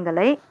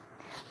இயக்கங்களை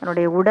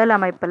அதனுடைய உடல்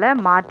அமைப்பில்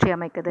மாற்றி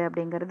அமைக்குது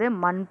அப்படிங்கிறது,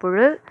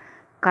 மண்புழு,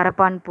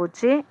 கரப்பான்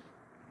பூச்சி,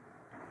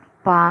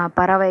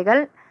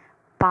 பறவைகள்,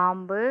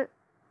 பாம்பு,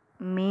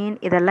 மீன்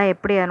இதெல்லாம்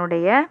எப்படி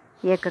அதனுடைய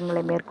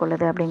இயக்கங்களை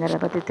மேற்கொள்ளுது அப்படிங்கிறத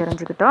பற்றி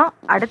தெரிஞ்சுக்கிட்டோம்.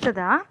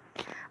 அடுத்ததான்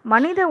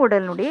மனித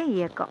உடலினுடைய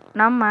இயக்கம்.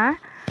 நம்ம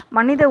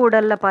மனித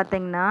உடலில்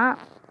பார்த்திங்கன்னா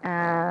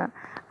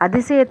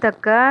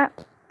அதிசயத்தக்க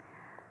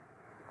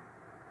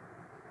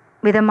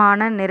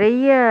விதமான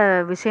நிறைய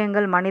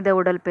விஷயங்கள் மனித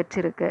உடல்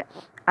பெற்றிருக்கு.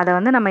 அதை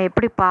வந்து நம்ம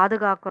எப்படி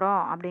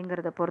பாதுகாக்கிறோம்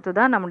அப்படிங்கிறத பொறுத்து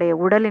தான் நம்முடைய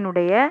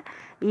உடலினுடைய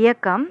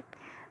இயக்கம்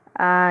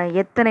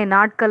எத்தனை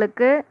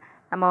நாட்களுக்கு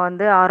நம்ம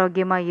வந்து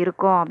ஆரோக்கியமாக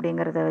இருக்கோம்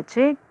அப்படிங்கிறத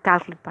வச்சு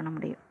கால்குலேட் பண்ண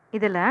முடியும்.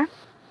 இதில்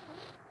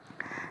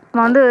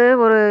நம்ம வந்து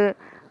ஒரு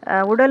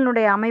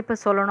உடலினுடைய அமைப்பை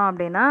சொல்லணும்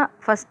அப்படின்னா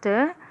ஃபஸ்ட்டு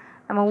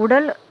நம்ம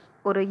உடல்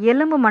ஒரு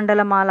எலும்பு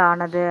மண்டலமால்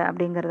ஆனது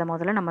அப்படிங்கிறத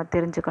முதல்ல நம்ம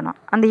தெரிஞ்சுக்கணும்.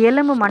 அந்த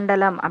எலும்பு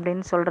மண்டலம்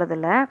அப்படின்னு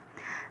சொல்கிறதுல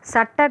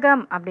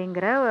சட்டகம்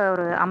அப்படிங்கிற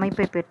ஒரு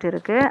அமைப்பை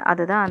பெற்றிருக்கு.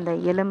 அதுதான் அந்த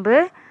எலும்பு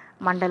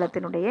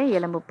மண்டலத்தினுடைய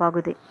எலும்பு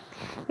பகுதி.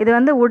 இது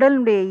வந்து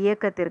உடலுடைய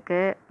இயக்கத்திற்கு,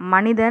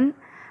 மனிதன்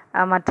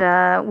மற்ற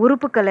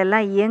உறுப்புகள்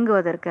எல்லாம்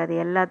இயங்குவதற்கு அது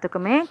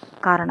எல்லாத்துக்குமே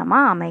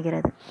காரணமாக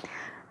அமைகிறது.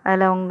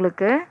 அதில்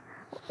உங்களுக்கு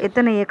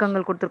எத்தனை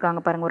இயக்கங்கள்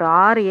கொடுத்துருக்காங்க பாருங்கள், ஒரு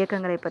 6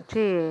 இயக்கங்களை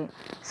பற்றி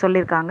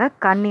சொல்லியிருக்காங்க.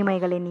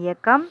 கண்ணிமைகளின்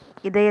இயக்கம்,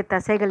 இதய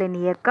தசைகளின்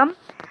இயக்கம்,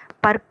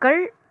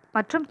 பற்கள்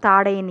மற்றும்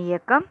தாடையின்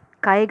இயக்கம்,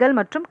 கைகள்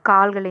மற்றும்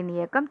கால்களின்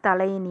இயக்கம்,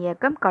 தலையின்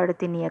இயக்கம்,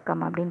 கழுத்தின்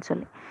இயக்கம் அப்படின்னு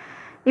சொல்லி.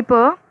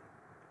 இப்போது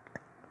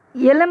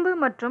எலும்பு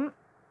மற்றும்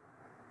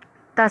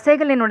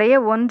தசைகளினுடைய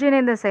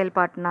ஒன்றிணைந்த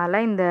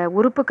செயல்பாட்டினால இந்த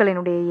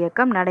உறுப்புகளினுடைய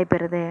இயக்கம்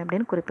நடைபெறுது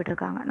அப்படின்னு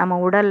குறிப்பிட்டிருக்காங்க. நம்ம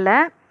உடலில்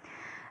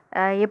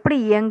எப்படி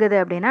இயங்குது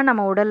அப்படின்னா,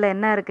 நம்ம உடலில்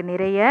என்ன இருக்குது,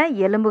 நிறைய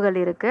எலும்புகள்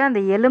இருக்குது. அந்த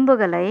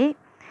எலும்புகளை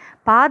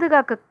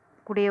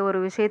பாதுகாக்கக்கூடிய ஒரு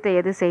விஷயத்தை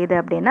எது செய்யுது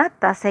அப்படின்னா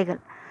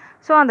தசைகள்.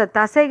 ஸோ அந்த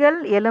தசைகள்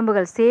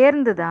எலும்புகள்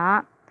சேர்ந்து தான்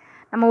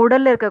நம்ம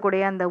உடலில்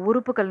இருக்கக்கூடிய அந்த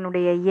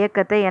உறுப்புகளினுடைய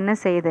இயக்கத்தை என்ன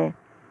செய்யுது,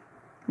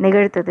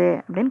 நிகழ்த்துது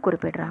அப்படின்னு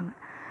குறிப்பிடுறாங்க.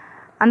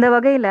 அந்த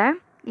வகையில்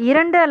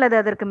 2 அல்லது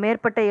அதற்கு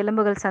மேற்பட்ட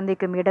எலும்புகள்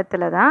சந்திக்கும்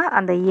இடத்துல தான்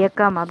அந்த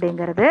இயக்கம்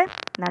அப்படிங்கிறது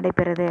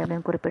நடைபெறுது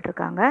அப்படின்னு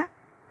குறிப்பிட்டிருக்காங்க.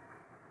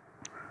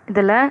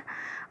 இதில்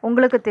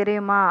உங்களுக்கு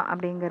தெரியுமா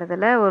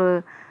அப்படிங்கிறதுல ஒரு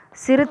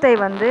சிறுத்தை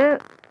வந்து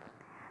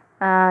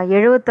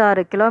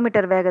 76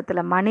 கிலோமீட்டர்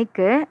வேகத்தில்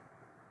மணிக்கு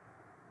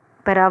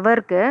பெர்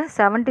ஹவருக்கு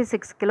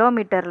 76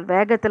 கிலோமீட்டர்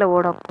வேகத்தில்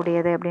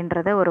ஓடக்கூடியது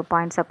அப்படின்றத ஒரு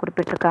பாயிண்ட்ஸாக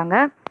குறிப்பிட்டிருக்காங்க.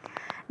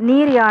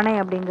 நீர் யானை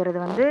அப்படிங்கிறது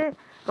வந்து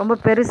ரொம்ப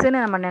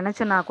பெருசுன்னு நம்ம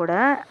நினச்சோன்னா கூட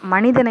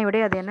மனிதனை விட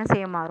அது என்ன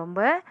செய்யுமா,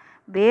 ரொம்ப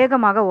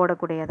வேகமாக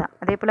ஓடக்கூடியதான்.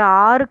 அதே போல்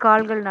 6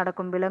 கால்கள்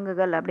நடக்கும்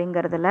விலங்குகள்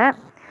அப்படிங்கிறதுல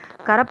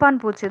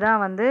கரப்பான் பூச்சி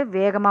தான் வந்து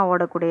வேகமாக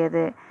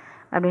ஓடக்கூடியது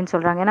அப்படின்னு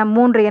சொல்கிறாங்க. ஏன்னா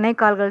 3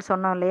 இணைக்கால்கள்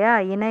சொன்னோம் இல்லையா,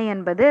 இணை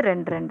என்பது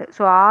 2.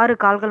 ஸோ 6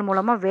 கால்கள்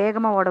மூலமாக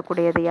வேகமாக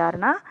ஓடக்கூடியது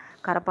யாருன்னா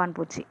கரப்பான்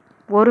பூச்சி.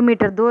 1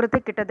 மீட்டர்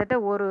தூரத்துக்கு கிட்டத்தட்ட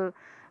ஒரு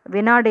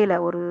வினாடியில்,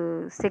 ஒரு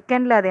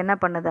செகண்டில் அது என்ன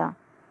பண்ணுதா,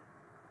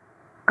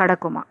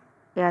 கடக்குமா,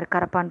 யார்,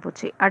 கரப்பான்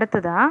பூச்சி.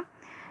 அடுத்ததான்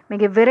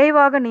மிக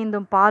விரைவாக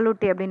நீந்தும்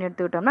பாலூட்டி அப்படின்னு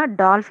எடுத்துக்கிட்டோம்னா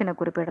டால்ஃபினை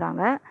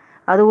குறிப்பிடுறாங்க.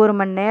 அது 1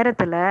 மணி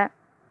நேரத்தில்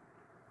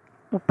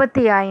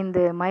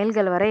 35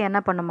 மைல்கள் வரை என்ன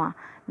பண்ணுமா,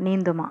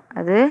 நீந்துமா.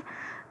 அது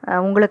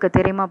உங்களுக்கு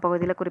தெரியுமா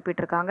பகுதியில்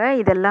குறிப்பிட்டிருக்காங்க.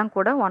 இதெல்லாம்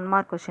கூட 1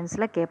 மார்க்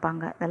கொஷின்ஸில்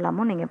கேட்பாங்க.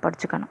 இதெல்லாமும் நீங்கள்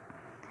படிச்சுக்கணும்.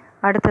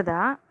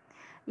 அடுத்ததாக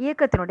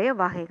இயக்கத்தினுடைய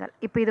வகைகள்.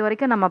 இப்போ இது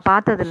வரைக்கும் நம்ம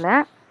பார்த்ததில்ல,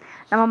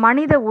 நம்ம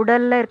மனித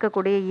உடலில்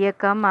இருக்கக்கூடிய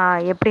இயக்கம்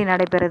எப்படி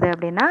நடைபெறுது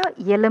அப்படின்னா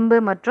எலும்பு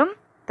மற்றும்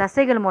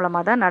தசைகள்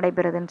மூலமாக தான்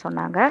நடைபெறுதுன்னு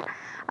சொன்னாங்க.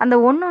 அந்த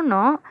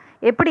ஒன்றும்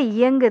எப்படி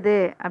இயங்குது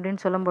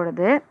அப்படின்னு சொல்லும்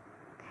பொழுது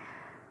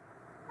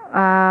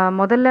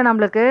முதல்ல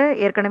நம்மளுக்கு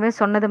ஏற்கனவே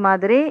சொன்னது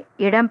மாதிரி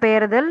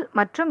இடம்பெயர்தல்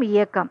மற்றும்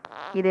இயக்கம்,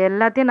 இது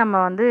எல்லாத்தையும் நம்ம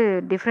வந்து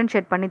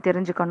டிஃப்ரென்ஷியேட் பண்ணி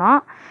தெரிஞ்சுக்கணும்.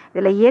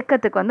 இதில்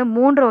இயக்கத்துக்கு வந்து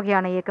 3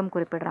 வகையான இயக்கம்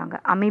குறிப்பிடுறாங்க.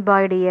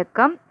 அமீபாய்டு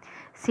இயக்கம்,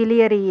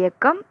 சிலியரி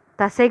இயக்கம்,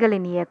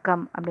 தசைகளின்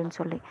இயக்கம் அப்படின்னு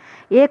சொல்லி.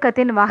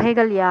 இயக்கத்தின்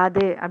வகைகள்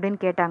யாது அப்படின்னு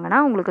கேட்டாங்கன்னா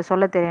உங்களுக்கு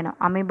சொல்ல தெரியணும்.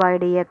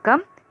 அமீபாய்டு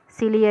இயக்கம்,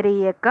 சிலியரி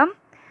இயக்கம்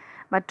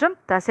மற்றும்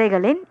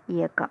தசைகளின்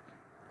இயக்கம்.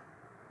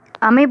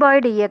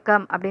 அமீபாய்டு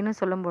இயக்கம் அப்படின்னு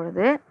சொல்லும்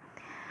பொழுது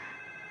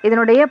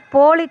இதனுடைய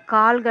போலி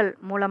கால்கள்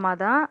மூலமாக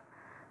தான்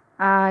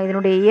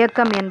இதனுடைய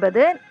இயக்கம்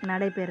என்பது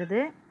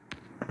நடைபெறுது.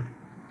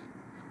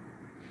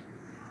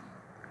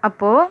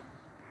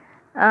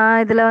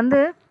 அப்போது இதில் வந்து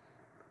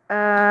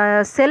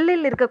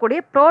செல்லில் இருக்கக்கூடிய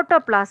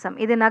புரோட்டோபிளாசம்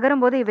இது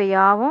நகரும்போது இவை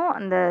யாவும்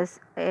அந்த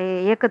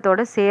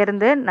இயக்கத்தோடு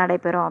சேர்ந்து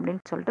நடைபெறும்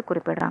அப்படின்னு சொல்லிட்டு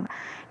குறிப்பிடுறாங்க.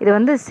 இது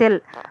வந்து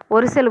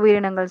ஒரு செல்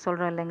உயிரினங்கள்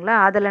சொல்கிறோம் இல்லைங்களா,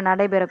 அதில்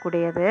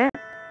நடைபெறக்கூடியது.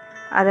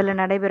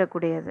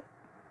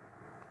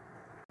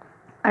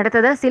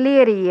 அடுத்ததாக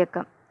சிலியரி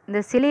இயக்கம். இந்த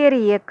சிலியரி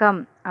இயக்கம்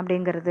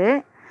அப்படிங்கிறது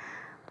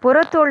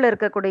புறத்தோளில்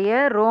இருக்கக்கூடிய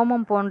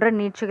ரோமம் போன்ற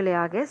நீட்சிகளை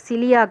ஆகிய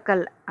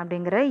சிலியாக்கள்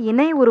அப்படிங்கிற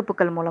இணை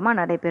உறுப்புகள் மூலமாக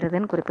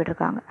நடைபெறுதுன்னு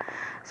குறிப்பிட்டிருக்காங்க.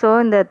 ஸோ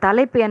இந்த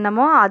தலைப்பு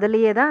என்னமோ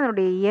அதுலேயே தான்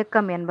அதனுடைய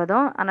இயக்கம்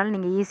என்பதும், அதனால்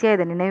நீங்கள் ஈஸியாக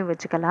இதை நினைவு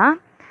வச்சுக்கலாம்.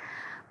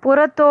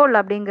 புறத்தோல்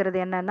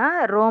அப்படிங்கிறது என்னென்னா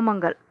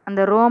ரோமங்கள்,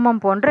 அந்த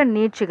ரோமம் போன்ற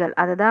நீட்சிகள்,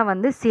 அதுதான்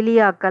வந்து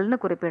சிலியாக்கள்னு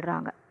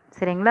குறிப்பிடுறாங்க.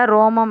 சரிங்களா.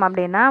 ரோமம்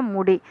அப்படின்னா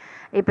முடி.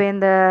 இப்போ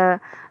இந்த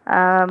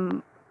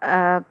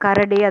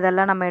கரடி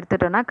அதெல்லாம் நம்ம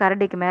எடுத்துட்டோம்னா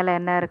கரடிக்கு மேலே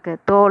என்ன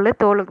இருக்குது,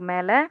 தோலுக்கு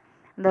மேலே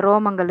இந்த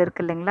ரோமங்கள்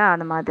இருக்குது இல்லைங்களா,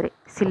 அந்த மாதிரி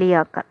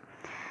சிலியாக்கள்.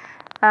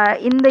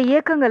 இந்த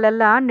இயக்கங்கள்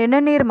எல்லாம்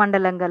நிணநீர்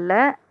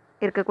மண்டலங்களில்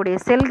இருக்கக்கூடிய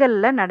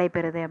செல்களில்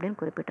நடைபெறுது அப்படின்னு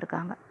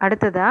குறிப்பிட்டிருக்காங்க.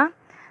 அடுத்ததாக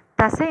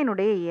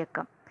தசையினுடைய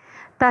இயக்கம்.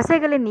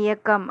 தசைகளின்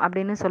இயக்கம்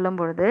அப்படின்னு சொல்லும்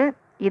பொழுது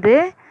இது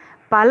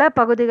பல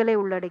பகுதிகளை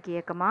உள்ளடக்கிய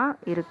இயக்கமாக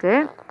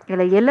இருக்குது.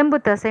 இதில் எலும்பு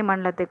தசை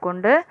மண்டலத்தை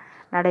கொண்டு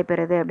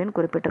நடைபெறுது அப்படின்னு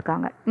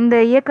குறிப்பிட்டிருக்காங்க. இந்த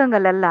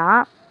இயக்கங்கள் எல்லாம்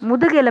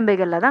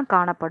முதுகெலும்புகளில் தான்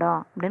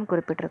காணப்படும் அப்படின்னு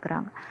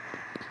குறிப்பிட்டிருக்கிறாங்க.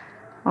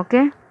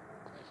 ஓகே.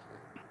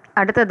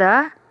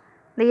 அடுத்ததாக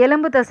இந்த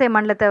எலும்பு தசை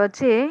மண்டலத்தை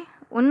வச்சு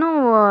இன்னும்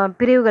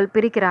பிரிவுகள்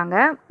பிரிக்கிறாங்க.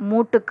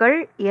 மூட்டுக்கள்,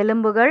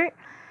 எலும்புகள்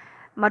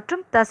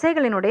மற்றும்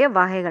தசைகளினுடைய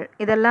வகைகள்.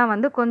 இதெல்லாம்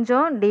வந்து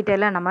கொஞ்சம்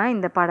டீட்டெயிலாக நம்ம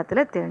இந்த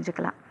பாடத்தில்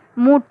தெரிஞ்சுக்கலாம்.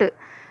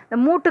 இந்த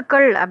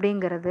மூட்டுக்கள்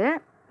அப்படிங்கிறது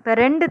இப்போ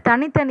 2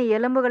 தனித்தனி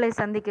எலும்புகளை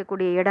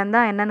சந்திக்கக்கூடிய இடம்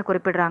தான் என்னன்னு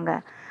குறிப்பிடுறாங்க,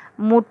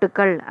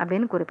 மூட்டுக்கள்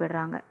அப்படின்னு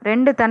குறிப்பிடுறாங்க.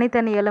 2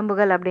 தனித்தனி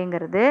எலும்புகள்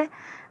அப்படிங்கிறது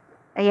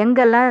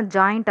எங்கெல்லாம்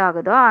ஜாயிண்ட்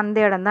ஆகுதோ அந்த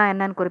இடம் தான்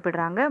என்னன்னு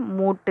குறிப்பிடுறாங்க,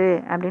 மூட்டு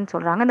அப்படின்னு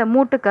சொல்கிறாங்க. இந்த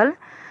மூட்டுக்கள்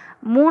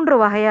 3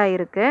 வகையாக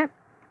இருக்குது.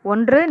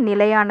 ஒன்று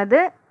நிலையானது,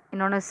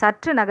 இன்னொன்று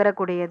சற்று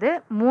நகரக்கூடியது,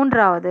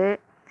 3வது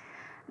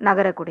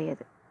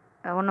நகரக்கூடியது.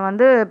 ஒன்று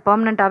வந்து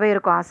பெர்மனண்ட்டாகவே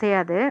இருக்கும்,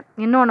 அசையாது.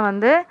 இன்னொன்று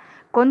வந்து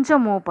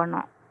கொஞ்சம் மூவ்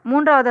பண்ணும்.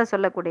 3வதாக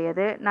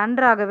சொல்லக்கூடியது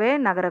நன்றாகவே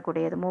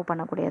நகரக்கூடியது, மூவ்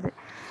பண்ணக்கூடியது.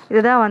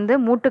 இதுதான் வந்து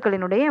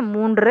மூட்டுக்களினுடைய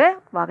 3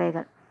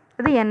 வகைகள்.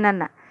 இது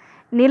என்னென்ன?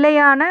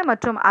 நிலையான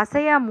மற்றும்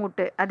அசையா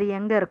மூட்டு அது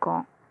எங்கே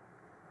இருக்கும்,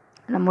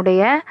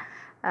 நம்முடைய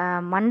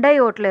மண்டை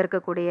ஓட்டில்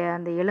இருக்கக்கூடிய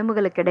அந்த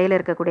எலும்புகளுக்கு இடையில்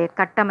இருக்கக்கூடிய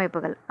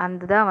கட்டமைப்புகள்,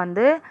 அந்த தான்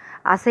வந்து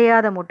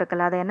அசையாத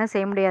மூட்டுக்கள். அதை என்ன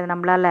செய்ய முடியாது,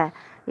 நம்மளால்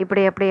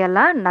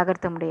எப்படியெல்லாம்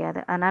நகர்த்த முடியாது.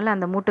 அதனால்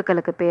அந்த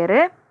மூட்டுக்களுக்கு பேர்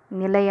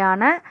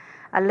நிலையான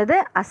அல்லது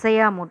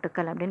அசையா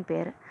மூட்டுக்கள் அப்படின்னு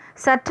பேர்.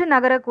 சற்று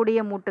நகரக்கூடிய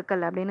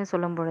மூட்டுக்கள் அப்படின்னு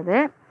சொல்லும் பொழுது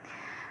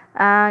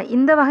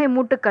இந்த வகை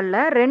மூட்டுக்களில்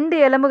 2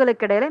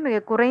 எலும்புகளுக்கு இடையில மிக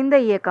குறைந்த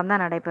இயக்கம்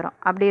தான் நடைபெறும்.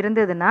 அப்படி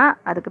இருந்ததுன்னா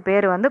அதுக்கு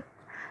பேர் வந்து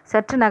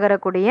சற்று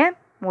நகரக்கூடிய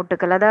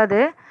மூட்டுக்கள். அதாவது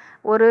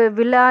ஒரு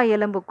விலா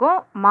எலும்புக்கும்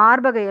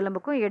மார்பக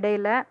எலும்புக்கும்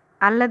இடையில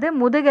அல்லது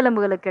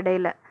முதுகெலும்புகளுக்கு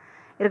இடையில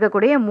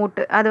இருக்கக்கூடிய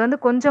மூட்டு. அது வந்து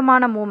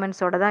கொஞ்சமான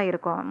மூமெண்ட்ஸோட தான்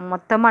இருக்கும்,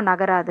 மொத்தமாக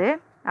நகராது.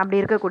 அப்படி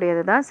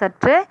இருக்கக்கூடியது தான்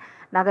சற்று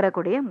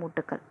நகரக்கூடிய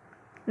மூட்டுக்கள்.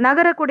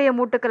 நகரக்கூடிய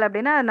மூட்டுக்கள்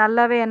அப்படின்னா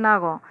நல்லாவே என்ன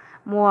ஆகும்,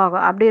 மூவ்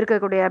ஆகும். அப்படி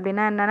இருக்கக்கூடிய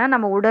அப்படின்னா என்னென்னா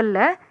நம்ம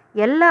உடலில்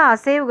எல்லா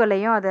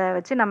அசைவுகளையும் அதை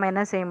வச்சு நம்ம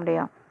என்ன செய்ய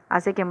முடியும்,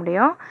 அசைக்க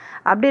முடியும்.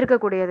 அப்படி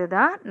இருக்கக்கூடியது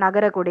தான்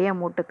நகரக்கூடிய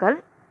மூட்டுக்கள்.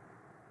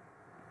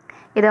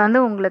 இதை வந்து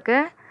உங்களுக்கு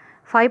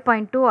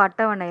 5.2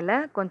 அட்டவணையில்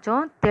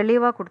கொஞ்சம்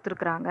தெளிவாக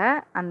கொடுத்துருக்குறாங்க.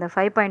 அந்த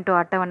 5.2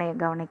 அட்டவணையை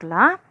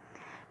கவனிக்கலாம்.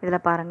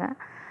 இதில் பாருங்கள்,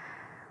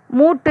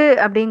 மூட்டு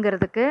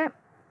அப்படிங்கிறதுக்கு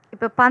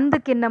இப்போ பந்து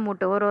கிண்ண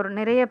மூட்டு ஒரு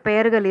நிறைய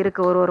பெயர்கள்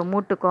இருக்குது ஒரு ஒரு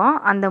மூட்டுக்கும்.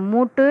 அந்த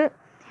மூட்டு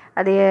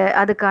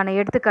அதுக்கான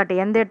எடுத்துக்காட்டு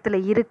எந்த இடத்துல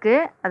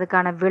இருக்குது,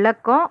 அதுக்கான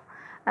விளக்கம்,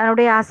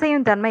 அதனுடைய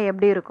அசையும் தன்மை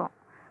எப்படி இருக்கும்,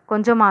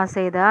 கொஞ்சமாக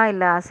அசையுதா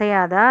இல்லை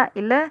அசையாதா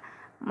இல்லை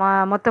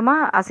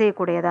மொத்தமாக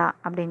அசையக்கூடியதா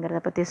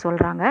அப்படிங்கிறத பற்றி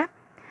சொல்கிறாங்க.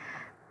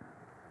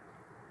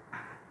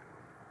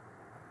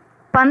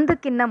 பந்து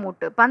கிண்ண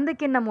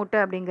மூட்டு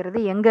அப்படிங்கிறது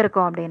எங்கே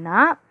இருக்கும் அப்படின்னா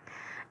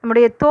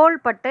நம்முடைய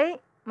தோள்பட்டை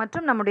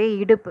மற்றும் நம்முடைய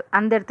இடுப்பு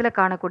அந்த இடத்துல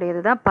காணக்கூடியது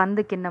தான்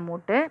பந்து கிண்ண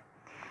மூட்டு.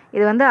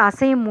 இது வந்து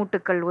அசையும்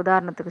மூட்டுக்கள்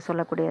உதாரணத்துக்கு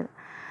சொல்லக்கூடியது.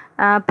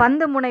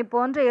 பந்து முனை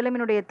போன்ற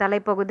எலும்பினுடைய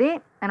தலைப்பகுதி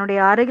அதனுடைய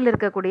அருகில்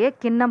இருக்கக்கூடிய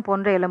கிண்ணம்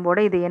போன்ற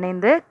எலும்போடு இது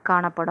இணைந்து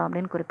காணப்படும்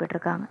அப்படின்னு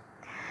குறிப்பிட்டிருக்காங்க.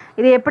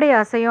 இது எப்படி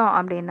அசையும்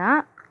அப்படின்னா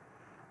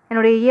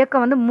என்னுடைய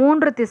இயக்கம் வந்து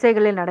 3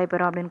 திசைகளில்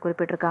நடைபெறும் அப்படின்னு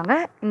குறிப்பிட்டிருக்காங்க.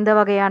 இந்த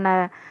வகையான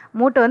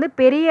மூட்டை வந்து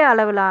பெரிய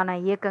அளவிலான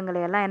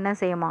இயக்கங்களை எல்லாம் என்ன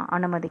செய்யுமா,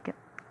 அனுமதிக்கும்.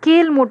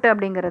 கீழ் மூட்டு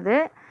அப்படிங்கிறது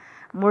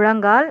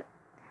முழங்கால்,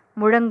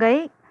 முழங்கை,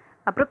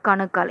 அப்புறம்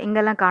கணுக்கால்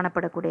இங்கெல்லாம்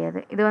காணப்படக்கூடியது.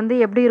 இது வந்து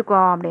எப்படி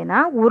இருக்கும் அப்படின்னா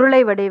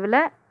உருளை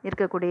வடிவில்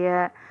இருக்கக்கூடிய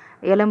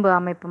எலும்பு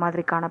அமைப்பு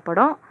மாதிரி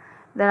காணப்படும்.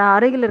 இதன்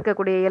அருகில்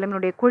இருக்கக்கூடிய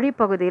எலும்பினுடைய குழி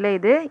பகுதியில்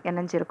இது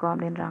இணைஞ்சிருக்கும்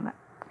அப்படின்றாங்க.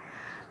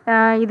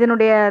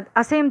 இதனுடைய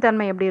அசையும்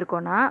தன்மை எப்படி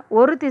இருக்கும்னா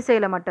ஒரு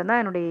திசையில் மட்டும்தான்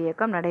என்னுடைய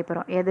இயக்கம்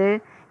நடைபெறும். எது,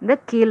 இந்த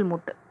கீழ்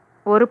மூட்டு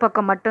ஒரு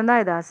பக்கம்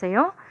மட்டும்தான் இது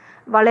அசையும்.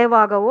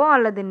 வளைவாகவோ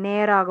அல்லது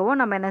நேராகவோ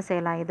நம்ம என்ன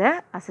செய்யலாம், இதை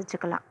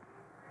அசைச்சுக்கலாம்.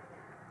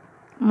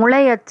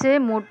 முளையச்சு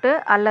மூட்டு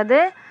அல்லது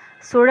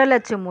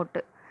சுழலச்சு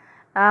மூட்டு,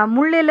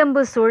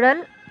 முள்ளெலும்பு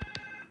சுழல்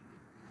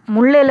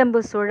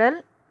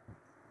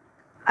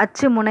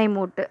அச்சு முனை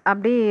மூட்டு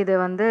அப்படி இது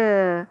வந்து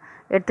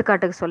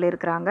எடுத்துக்காட்டுக்கு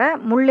சொல்லியிருக்கிறாங்க.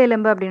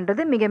 முள்ளெலும்பு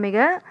அப்படின்றது மிக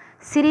மிக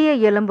சிறிய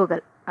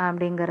எலும்புகள்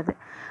அப்படிங்கிறது.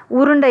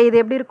 உருண்டை இது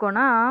எப்படி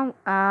இருக்கும்னா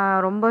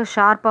ரொம்ப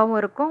ஷார்ப்பாகவும்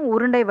இருக்கும்,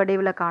 உருண்டை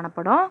வடிவில்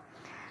காணப்படும்.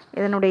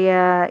 இதனுடைய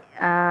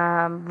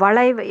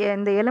வளைவு,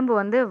 இந்த எலும்பு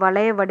வந்து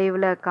வளைய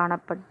வடிவில்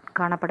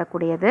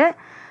காணப்படக்கூடியது.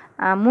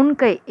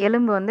 முன்கை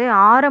எலும்பு வந்து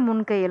ஆற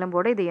முன்கை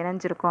எலும்போடு இது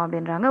இணைஞ்சிருக்கும்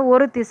அப்படின்றாங்க.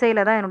 ஒரு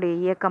திசையில் தான் என்னுடைய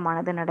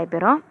இயக்கமானது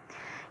நடைபெறும்.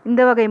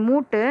 இந்த வகை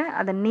மூட்டு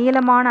அதன்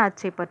நீளமான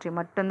அச்சை பற்றி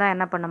மட்டும்தான்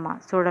என்ன பண்ணுமா,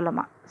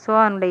 சுழலுமா. ஸோ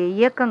அதனுடைய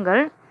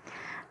இயக்கங்கள்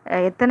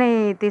எத்தனை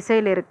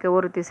திசையில் இருக்குது,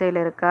 ஒரு திசையில்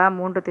இருக்கா,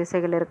 3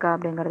 திசைகள் இருக்கா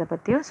அப்படிங்கிறத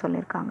பற்றியும்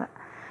சொல்லியிருக்காங்க.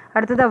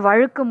 அடுத்ததாக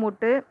வழுக்கு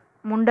மூட்டு,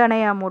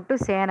 முண்டனையா மூட்டு,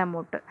 சேன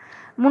மூட்டு.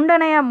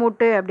 முண்டனையா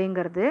மூட்டு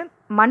அப்படிங்கிறது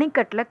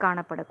மணிக்கட்டில்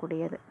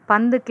காணப்படக்கூடியது.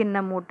 பந்து கிண்ண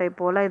மூட்டை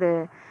போல் இது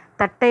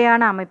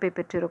தட்டையான அமைப்பை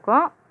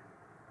பெற்றிருக்கும்.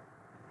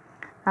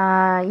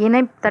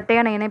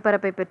 தட்டையான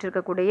இணைப்பரப்பை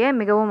பெற்றிருக்கக்கூடிய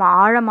மிகவும்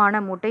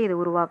ஆழமான மூட்டை இது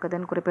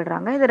உருவாக்குதுன்னு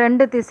குறிப்பிடுறாங்க. இது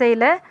 2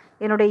 திசையில்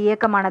என்னுடைய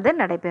இயக்கமானது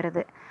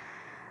நடைபெறுது.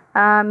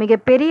 மிக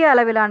பெரிய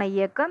அளவிலான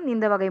இயக்கம்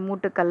இந்த வகை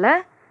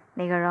மூட்டுக்களில்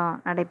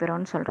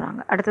நடைபெறும்னு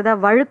சொல்கிறாங்க.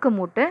 அடுத்ததாக வழுக்கு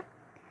மூட்டு,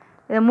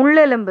 இது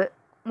முள்ளெலும்பு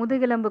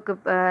முதுகெலும்புக்கு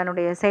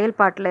என்னுடைய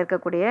செயல்பாட்டில்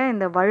இருக்கக்கூடிய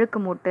இந்த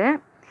வழுக்கு மூட்டு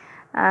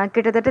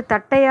கிட்டத்தட்ட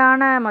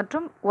தட்டையான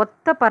மற்றும்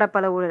ஒத்த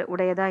பரப்பளவு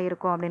உடையதாக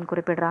இருக்கும் அப்படின்னு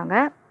குறிப்பிடுறாங்க.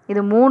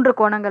 இது 3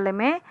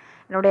 கோணங்கள்லையுமே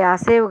என்னுடைய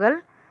அசைவுகள்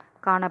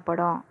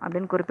காணப்படும்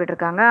அப்படின்னு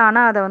குறிப்பிட்டிருக்காங்க.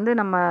 ஆனால் அதை வந்து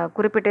நம்ம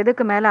குறிப்பிட்ட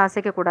இதுக்கு மேலே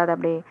அசைக்கக்கூடாது,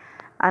 அப்படி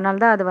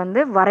அதனால தான் அது வந்து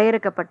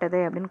வரையறுக்கப்பட்டது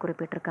அப்படின்னு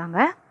குறிப்பிட்டிருக்காங்க.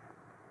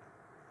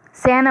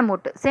 சேன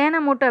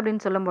மூட்டு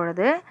அப்படின்னு சொல்லும்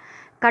பொழுது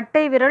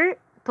கட்டை விரல்,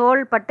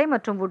 தோள்பட்டை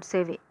மற்றும்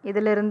உட்சேவி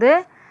இதிலிருந்து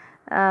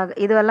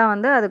இதுவெல்லாம்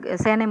வந்து அதுக்கு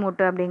சேனை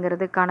மூட்டு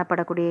அப்படிங்கிறது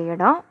காணப்படக்கூடிய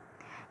இடம்.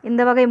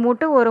 இந்த வகை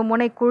மூட்டு ஒரு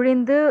முனை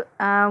குழிந்து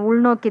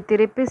உள்நோக்கி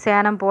திருப்பி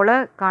சேனம் போல்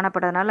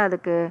காணப்படுறதுனால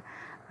அதுக்கு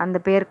அந்த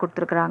பேர்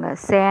கொடுத்துருக்குறாங்க,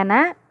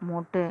 சேன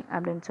மூட்டு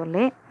அப்படின்னு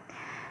சொல்லி.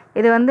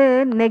 இது வந்து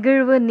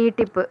நெகிழ்வு,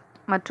 நீட்டிப்பு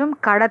மற்றும்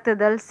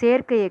கடத்துதல்,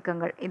 சேர்க்கை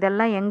இயக்கங்கள்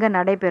இதெல்லாம் எங்கே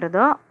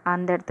நடைபெறுதோ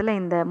அந்த இடத்துல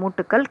இந்த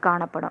மூட்டுக்கள்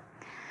காணப்படும்.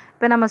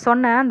 இப்போ நம்ம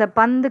சொன்ன அந்த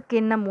பந்து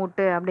கிண்ண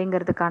மூட்டு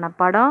அப்படிங்கிறதுக்கான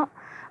படம்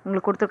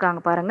உங்களுக்கு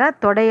கொடுத்துருக்காங்க பாருங்கள்.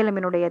 தொடை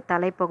எலும்பினுடைய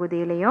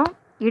தலைப்பகுதியிலையும்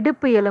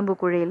இடுப்பு எலும்பு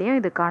குழியிலையும்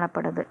இது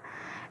காணப்படுது.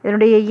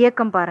 இதனுடைய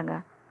இயக்கம்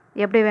பாருங்கள்,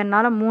 எப்படி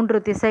வேணாலும்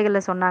 3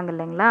 திசைகளில் சொன்னாங்க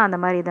இல்லைங்களா, அந்த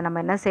மாதிரி இதை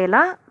நம்ம என்ன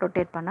செய்யலாம்,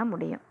 ரொட்டேட் பண்ண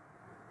முடியும்.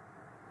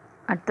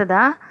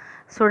 அடுத்ததாக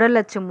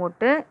சுழலச்சு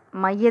மூட்டு,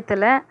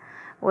 மையத்தில்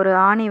ஒரு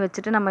ஆணி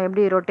வச்சுட்டு நம்ம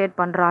எப்படி ரொட்டேட்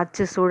பண்ணுறோம்,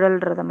 அச்சு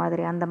சுழல்றது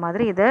மாதிரி, அந்த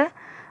மாதிரி இதை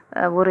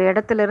ஒரு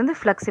இடத்துலேருந்து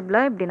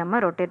ஃப்ளெக்சிபிளாக இப்படி நம்ம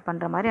ரொட்டேட்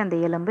பண்ணுற மாதிரி அந்த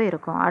எலும்பு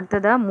இருக்கும்.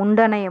 அடுத்ததாக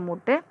முண்டனைய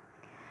மூட்டு.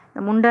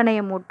 இந்த முண்டனைய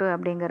மூட்டு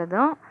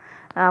அப்படிங்கிறதும்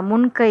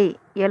முன்கை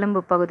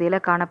எலும்பு பகுதியில்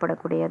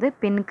காணப்படக்கூடியது,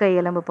 பின்கை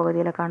எலும்பு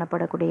பகுதியில்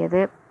காணப்படக்கூடியது,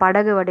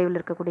 படகு வடிவில்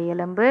இருக்கக்கூடிய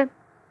எலும்பு,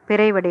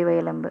 பிறை வடிவ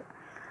எலும்பு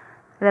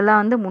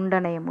இதெல்லாம் வந்து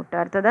முண்டனைய மூட்டு.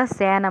 அடுத்ததாக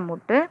சேன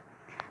மூட்டு.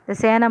 இந்த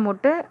சேன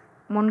மூட்டு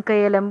முன்கை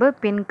எலும்பு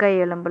பின்கை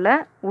எலும்பில்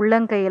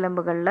உள்ளங்கை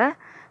எலும்புகளில்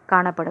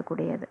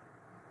காணப்படக்கூடியது,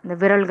 இந்த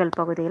விரல்கள்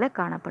பகுதியில்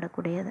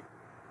காணப்படக்கூடியது.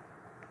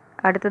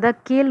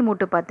 அடுத்ததாக கீழ்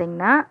மூட்டு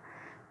பார்த்திங்கன்னா,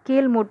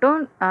 கீழ் மூட்டும்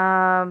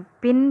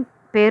பின்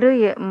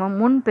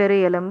முன் பெரு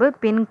எலும்பு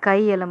பின் கை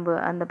எலும்பு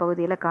அந்த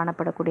பகுதியில்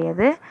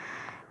காணப்படக்கூடியது.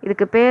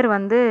 இதுக்கு பேர்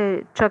வந்து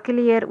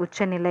ட்ரொக்கிலியர்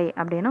உச்சநிலை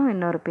அப்படின்னும்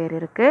இன்னொரு பேர்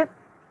இருக்குது.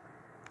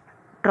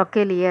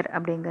 ட்ரொக்கேலியர்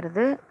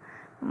அப்படிங்கிறது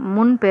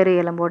முன் பெரு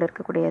எலும்போடு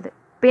இருக்கக்கூடியது.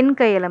 பின்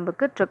கை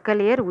எலும்புக்கு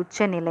ட்ரொக்கலியர்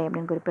உச்சநிலை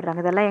அப்படின்னு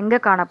குறிப்பிடுறாங்க. இதெல்லாம் எங்கே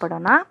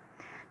காணப்படும்னா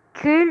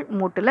கீழ்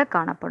மூட்டில்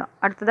காணப்படும்.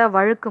 அடுத்ததாக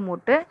வழுக்கு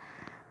மூட்டு.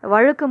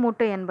 வழுக்கு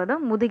மூட்டு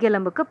என்பதும்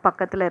முதுகெலும்புக்கு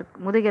பக்கத்தில்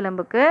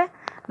முதுகெலும்புக்கு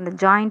அந்த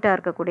ஜாயிண்ட்டாக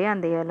இருக்கக்கூடிய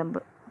அந்த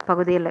எலும்பு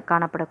பகுதியில்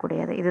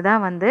காணப்படக்கூடியது.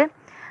 இதுதான் வந்து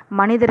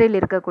மனிதரில்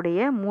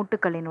இருக்கக்கூடிய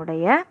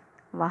மூட்டுக்களினுடைய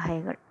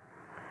வகைகள்.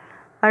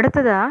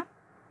 அடுத்ததாக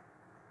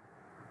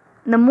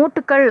இந்த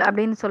மூட்டுக்கள்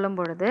அப்படின்னு சொல்லும்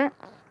பொழுது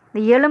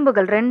இந்த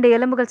எலும்புகள் 2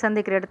 எலும்புகள்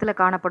சந்திக்கிற இடத்துல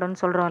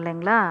காணப்படும்னு சொல்கிறோம்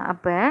இல்லைங்களா.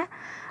 அப்போ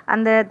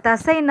அந்த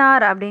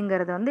தசைநார்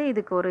அப்படிங்கிறது வந்து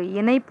இதுக்கு ஒரு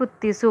இணைப்பு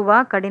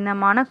திசுவாக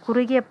கடினமான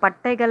குறுகிய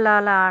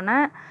பட்டைகளாலான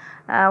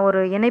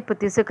ஒரு இணைப்பு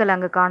திசுக்கள்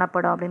அங்கே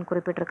காணப்படும் அப்படின்னு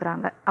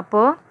குறிப்பிட்டிருக்கிறாங்க.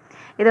 அப்போது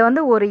இதை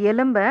வந்து ஒரு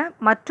எலும்பை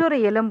மற்றொரு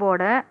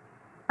எலும்போட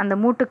அந்த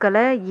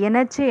மூட்டுக்களை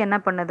இணைச்சி என்ன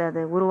பண்ணுது,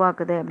 அது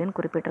உருவாக்குது அப்படின்னு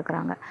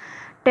குறிப்பிட்டிருக்கிறாங்க.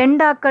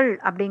 டெண்டாக்கள்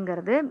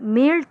அப்படிங்கிறது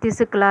மீள்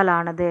திசுக்களால்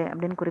ஆனது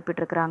அப்படின்னு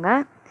குறிப்பிட்டிருக்கிறாங்க.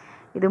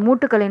 இது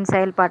மூட்டுக்களின்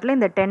செயல்பாட்டில்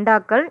இந்த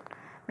டெண்டாக்கள்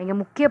மிக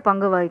முக்கிய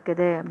பங்கு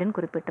வகிக்குது அப்படின்னு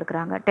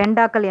குறிப்பிட்டிருக்கிறாங்க.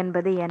 டெண்டாக்கள்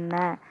என்பது என்ன,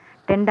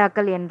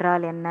 டெண்டாக்கள்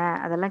என்றால் என்ன,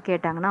 அதெல்லாம்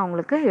கேட்டாங்கன்னா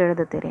அவங்களுக்கு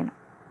எழுத தெரியணும்.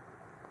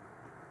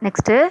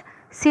 நெக்ஸ்ட்டு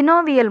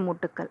சினோவியல்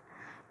மூட்டுக்கள்.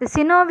 இந்த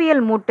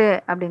சினோவியல் மூட்டு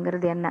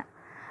அப்படிங்கிறது என்ன,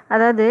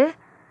 அதாவது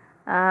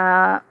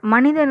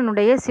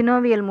மனிதனுடைய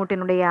சினோவியல்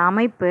மூட்டினுடைய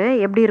அமைப்பு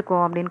எப்படி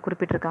இருக்கும் அப்படின்னு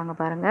குறிப்பிட்டிருக்காங்க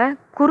பாருங்கள்.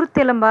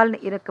 குருத்தெலும்பால்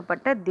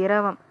இறக்கப்பட்ட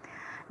திரவம்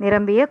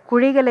நிரம்பிய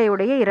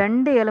குழிகளையுடைய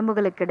 2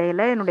 எலும்புகளுக்கு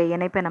இடையில் என்னுடைய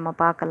இணைப்பை நம்ம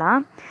பார்க்கலாம்.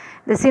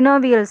 இந்த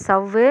சினோவியல்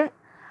சவ்வு,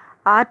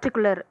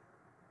 ஆர்டிகுலர்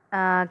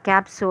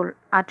கேப்சூல்,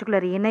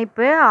 ஆர்டிகுலர்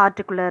இணைப்பு,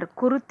 ஆர்டிகுலர்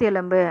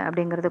குருத்தெலும்பு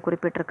அப்படிங்கிறது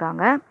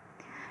குறிப்பிட்டிருக்காங்க.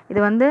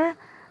 இது வந்து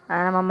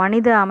நம்ம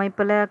மனித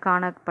அமைப்பில்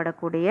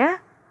காணப்படக்கூடிய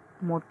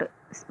மூட்டு,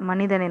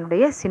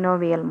 மனிதனினுடைய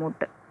சினோவியல்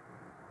மூட்டு.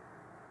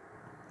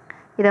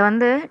 இதை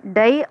வந்து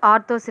டை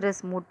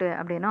ஆர்த்தோசிரஸ் மூட்டு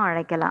அப்படின்னும்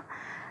அழைக்கலாம்.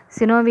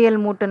 சினோவியல்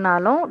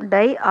மூட்டுனாலும்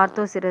டை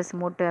ஆர்த்தோசிரஸ்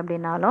மூட்டு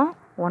அப்படின்னாலும்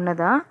ஒன்று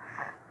தான்.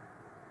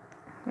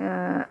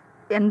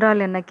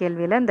 என்றால் என்ன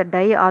கேள்வியில் இந்த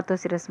டை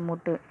ஆர்த்தோசிரஸ்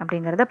மூட்டு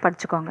அப்படிங்கிறத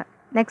படிச்சுக்கோங்க.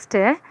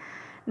 நெக்ஸ்ட்டு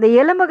இந்த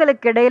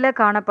எலும்புகளுக்கு இடையில்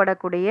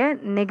காணப்படக்கூடிய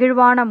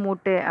நெகிழ்வான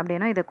மூட்டு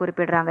அப்படின்னும் இதை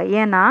குறிப்பிடுறாங்க.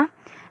 ஏன்னா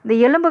இந்த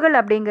எலும்புகள்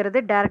அப்படிங்கிறது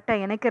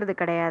டைரெக்டாக இணைக்கிறது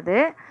கிடையாது.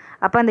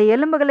 அப்போ அந்த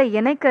எலும்புகளை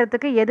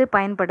இணைக்கிறதுக்கு எது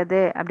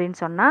பயன்படுது அப்படின்னு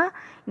சொன்னால்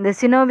இந்த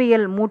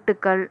சினோவியல்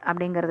மூட்டுக்கள்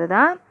அப்படிங்கிறது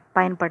தான்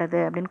பயன்படுது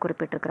அப்படின்னு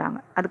குறிப்பிட்டிருக்கிறாங்க.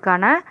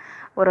 அதுக்கான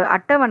ஒரு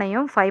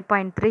அட்டவணையும்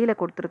 5.3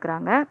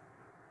 கொடுத்துருக்குறாங்க.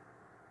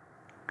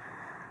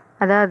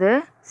 அதாவது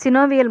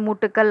சினோவியல்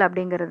மூட்டுக்கள்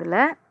அப்படிங்கிறதுல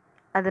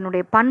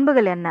அதனுடைய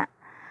பண்புகள் என்ன,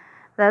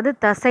 அதாவது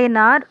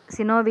தசைநார்,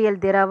 சினோவியல்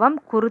திரவம்,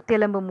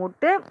 குருத்தெலும்பு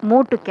மூட்டு,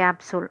 மூட்டு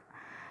கேப்சூல்.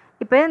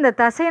 இப்போ இந்த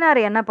தசைநார்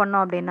என்ன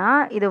பண்ணோம் அப்படின்னா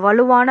இது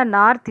வலுவான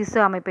நார் திசு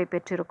அமைப்பை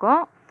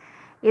பெற்றிருக்கும்.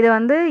 இது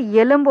வந்து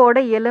எலும்போட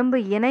எலும்பு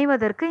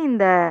இணைவதற்கு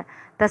இந்த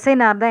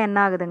தசைநார் தான் என்ன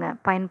ஆகுதுங்க,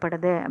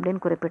 பயன்படுது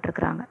அப்படின்னு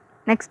குறிப்பிட்டிருக்கிறாங்க.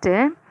 நெக்ஸ்ட்டு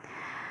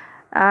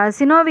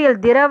சினோவியல்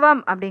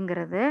திரவம்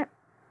அப்படிங்கிறது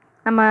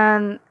நம்ம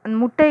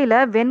முட்டையில்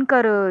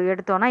வெண்கரு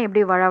எடுத்தோன்னா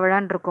எப்படி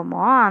வழவழன்னு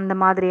இருக்குமோ அந்த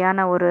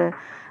மாதிரியான ஒரு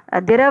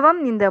திரவம்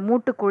இந்த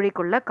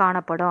மூட்டுக்குழிக்குள்ளே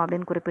காணப்படும்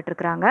அப்படின்னு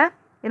குறிப்பிட்டிருக்கிறாங்க.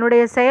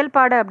 இதனுடைய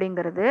செயல்பாடு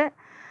அப்படிங்கிறது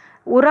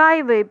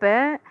உராய்வு. இப்போ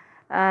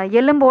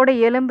எலும்போடு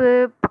எலும்பு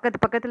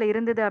பக்கத்தில்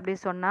இருந்தது அப்படி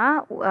சொன்னால்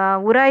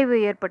உராய்வு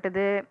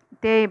ஏற்பட்டது.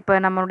 இப்போ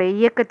நம்மளுடைய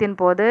இயக்கத்தின்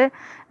போது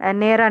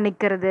நேராக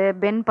நிற்கிறது,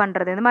 பெண்ட்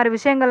பண்ணுறது, இந்த மாதிரி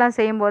விஷயங்கள்லாம்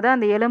செய்யும்போது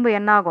அந்த எலும்பு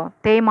என்னாகும்,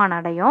 தேய்மானம்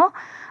அடையும்.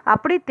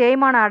 அப்படி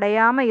தேய்மானம்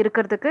அடையாமல்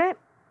இருக்கிறதுக்கு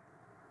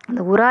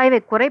அந்த உராய்வை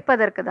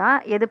குறைப்பதற்கு தான்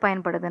எது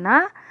பயன்படுதுன்னா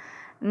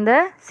இந்த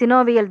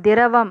சினோவியல்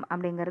திரவம்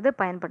அப்படிங்கிறது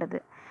பயன்படுது.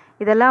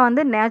 இதெல்லாம்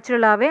வந்து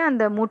நேச்சுரலாகவே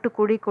அந்த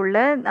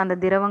மூட்டுக்குழிக்குள்ளே அந்த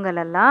திரவங்கள்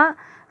எல்லாம்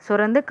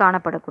சுரந்து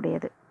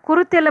காணப்படக்கூடியது.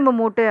 குருத்தெலும்பு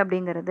மூட்டு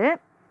அப்படிங்கிறது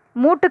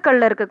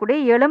மூட்டுக்களில் இருக்கக்கூடிய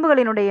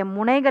எலும்புகளினுடைய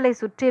முனைகளை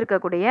சுற்றி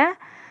இருக்கக்கூடிய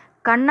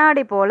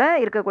கண்ணாடி போல்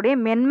இருக்கக்கூடிய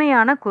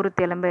மென்மையான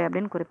குருத்தெலும்பு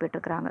அப்படின்னு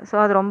குறிப்பிட்டிருக்கிறாங்க. ஸோ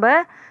அது ரொம்ப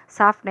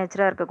சாஃப்ட்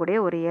நேச்சராக இருக்கக்கூடிய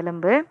ஒரு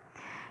எலும்பு.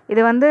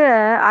 இது வந்து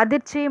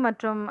அதிர்ச்சி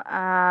மற்றும்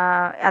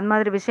அது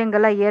மாதிரி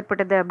விஷயங்கள்லாம்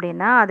ஏற்பட்டது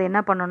அப்படின்னா அது என்ன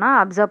பண்ணுன்னா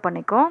அப்சர்வ்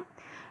பண்ணிக்கும்.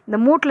 இந்த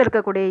மூட்டில்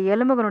இருக்கக்கூடிய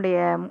எலும்புகளுடைய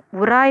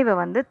உராய்வை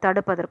வந்து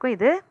தடுப்பதற்கும்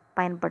இது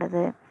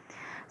பயன்படுது.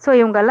 ஸோ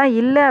இவங்கெல்லாம்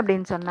இல்லை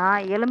அப்படின்னு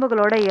சொன்னால்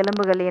எலும்புகளோட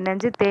எலும்புகள்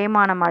இணைஞ்சு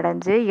தேய்மானம்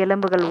அடைஞ்சு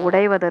எலும்புகள்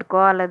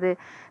உடைவதற்கோ அல்லது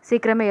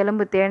சீக்கிரமே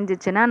எலும்பு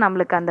தேய்ஞ்சிச்சுன்னா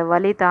நம்மளுக்கு அந்த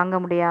வலி தாங்க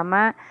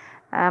முடியாமல்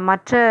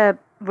மற்ற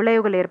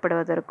விளைவுகள்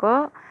ஏற்படுவதற்கோ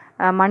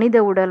மனித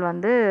உடல்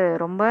வந்து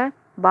ரொம்ப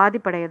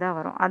பாதிப்படையதாக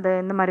வரும். அது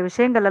இந்த மாதிரி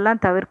விஷயங்கள்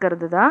எல்லாம்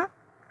தவிர்க்கிறது தான்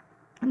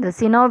இந்த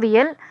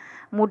சினோவியல்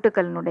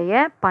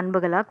மூட்டுக்களினுடைய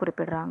பண்புகளாக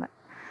குறிப்பிடுறாங்க.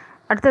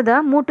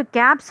 அடுத்ததாக மூட்டு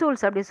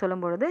கேப்சூல்ஸ் அப்படி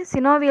சொல்லும்பொழுது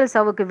சினோவியல்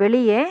சவ்வுக்கு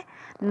வெளியே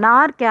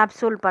நார்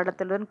கேப்சூல்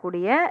படத்துடன்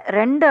கூடிய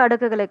 2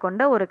 அடுக்குகளை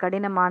கொண்ட ஒரு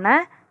கடினமான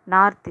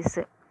நார்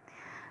திசு.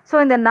 ஸோ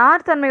இந்த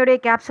நார் தன்மையுடைய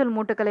கேப்சூல்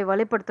மூட்டுக்களை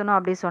வலுப்படுத்தணும்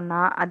அப்படி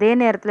சொன்னால் அதே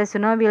நேரத்தில்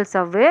சினோவியல்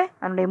சவ்வு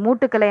அதனுடைய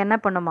மூட்டுக்களை என்ன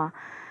பண்ணுமா,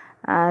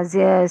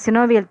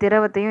 சினோவியல்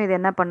திரவத்தையும் இது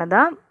என்ன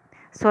பண்ணுதா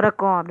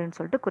சுரக்கும் அப்படின்னு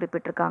சொல்லிட்டு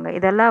குறிப்பிட்டிருக்காங்க.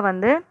 இதெல்லாம்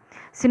வந்து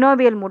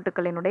சினோவியல்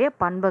மூட்டுக்களினுடைய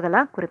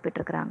பண்புகளாக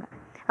குறிப்பிட்டிருக்கிறாங்க.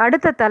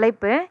 அடுத்த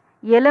தலைப்பு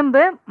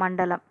எலும்பு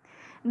மண்டலம்.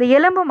 இந்த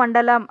எலும்பு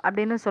மண்டலம்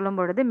அப்படின்னு சொல்லும்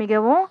பொழுது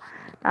மிகவும்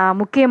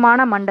முக்கியமான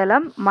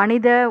மண்டலம்,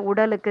 மனித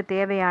உடலுக்கு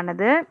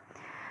தேவையானது.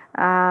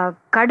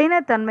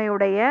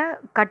 கடினத்தன்மையுடைய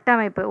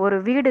கட்டமைப்பு, ஒரு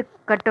வீடு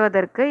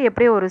கட்டுவதற்கு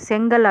எப்படி ஒரு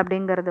செங்கல்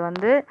அப்படிங்கிறது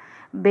வந்து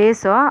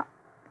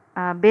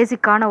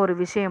பேசிக்கான ஒரு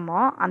விஷயமோ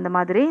அந்த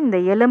மாதிரி இந்த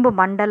எலும்பு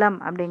மண்டலம்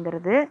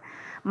அப்படிங்கிறது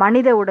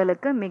மனித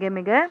உடலுக்கு மிக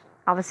மிக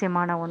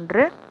அவசியமான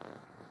ஒன்று.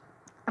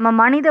 நம்ம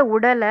மனித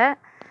உடலை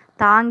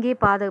தாங்கி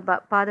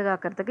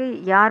பாதுகாக்கிறதுக்கு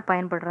யார்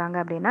பயன்படுறாங்க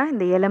அப்படின்னா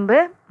இந்த எலும்பு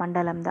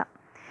மண்டலம் தான்.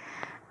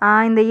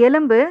 இந்த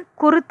எலும்பு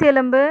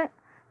குருத்தெலும்பு,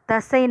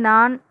 தசை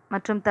நான்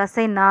மற்றும்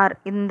தசை நார்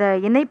இந்த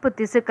இணைப்பு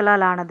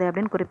திசுக்களால் ஆனது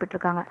அப்படின்னு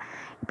குறிப்பிட்டிருக்காங்க.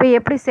 இப்போ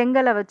எப்படி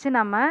செங்கலை வச்சு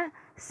நம்ம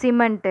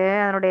சிமெண்ட்டு,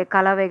 அதனுடைய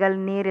கலவைகள்,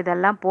 நீர்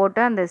இதெல்லாம்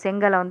போட்டு அந்த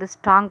செங்கலை வந்து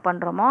ஸ்ட்ராங்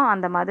பண்ணுறோமோ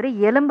அந்த மாதிரி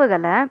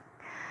எலும்புகளை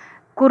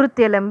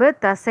குருத்தெலும்பு,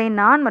 தசை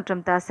நான்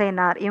மற்றும் தசை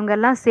நார்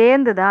இவங்கெல்லாம்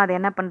சேர்ந்து தான் அது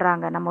என்ன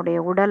பண்ணுறாங்க, நம்முடைய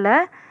உடலை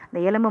இந்த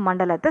எலும்பு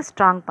மண்டலத்தை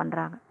ஸ்ட்ராங்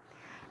பண்ணுறாங்க.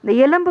 இந்த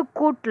எலும்பு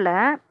கூட்டில்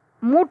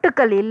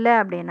மூட்டுக்கள் இல்லை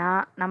அப்படின்னா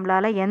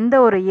நம்மளால் எந்த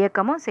ஒரு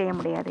இயக்கமும் செய்ய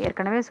முடியாது.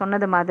 ஏற்கனவே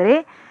சொன்னது மாதிரி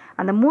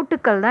அந்த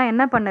மூட்டுக்கள் தான்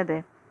என்ன பண்ணுது,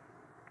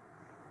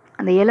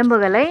 அந்த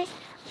எலும்புகளை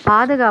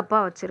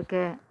பாதுகாப்பாக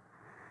வச்சுருக்கு.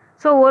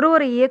 ஸோ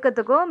ஒரு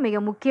இயக்கத்துக்கும் மிக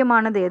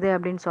முக்கியமானது எது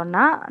அப்படின்னு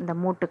சொன்னால் அந்த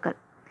மூட்டுக்கள்.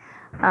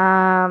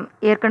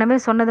 ஏற்கனவே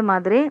சொன்னது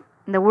மாதிரி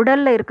இந்த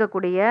உடலில்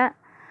இருக்கக்கூடிய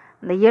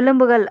இந்த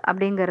எலும்புகள்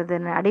அப்படிங்கிறது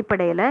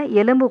அடிப்படையில்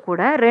எலும்பு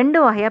கூட 2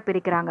 வகையாக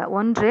பிரிக்கிறாங்க.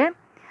 ஒன்று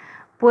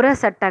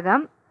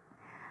புறச்சட்டகம்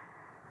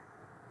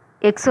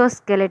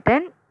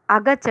எக்ஸோஸ்கெலிட்டன்,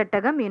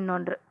 அகச்சட்டகம்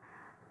இன்னொன்று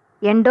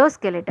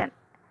எண்டோஸ்கெலிட்டன்.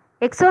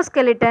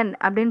 எக்ஸோஸ்கெலிட்டன்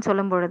அப்படின்னு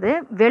சொல்லும் பொழுது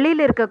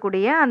வெளியில்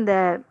இருக்கக்கூடிய அந்த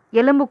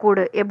எலும்பு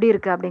கூடு எப்படி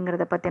இருக்குது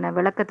அப்படிங்கிறத பற்றின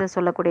விளக்கத்தை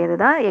சொல்லக்கூடியது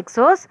தான்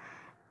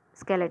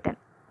எக்ஸோஸ்கெலிட்டன்,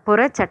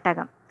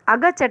 புறச்சட்டகம்.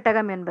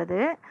 அகச்சட்டகம் என்பது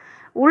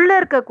உள்ளே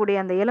இருக்கக்கூடிய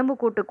அந்த எலும்பு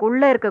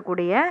கூட்டுக்குள்ளே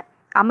இருக்கக்கூடிய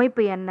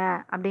அமைப்பு என்ன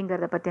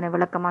அப்படிங்கிறத பற்றின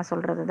விளக்கமாக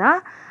சொல்கிறது தான்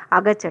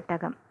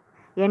அகச்சட்டகம்,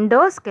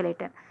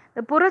 எண்டோஸ்கெலிட்டன்.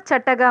 இந்த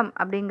புறச்சட்டகம்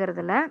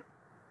அப்படிங்கிறதுல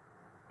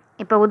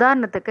இப்போ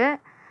உதாரணத்துக்கு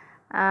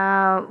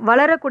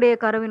வளரக்கூடிய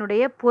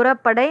கருவினுடைய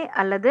புறப்படை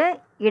அல்லது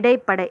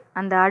இடைப்படை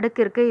அந்த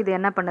அடுக்கிற்கு இது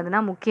என்ன பண்ணுதுன்னா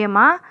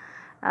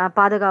முக்கியமாக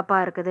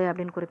பாதுகாப்பாக இருக்குது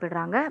அப்படின்னு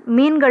குறிப்பிடுறாங்க.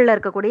 மீன்களில்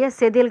இருக்கக்கூடிய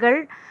செதில்கள்,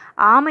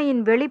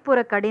 ஆமையின்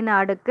வெளிப்புற கடின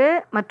அடுக்கு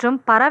மற்றும்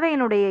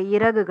பறவையினுடைய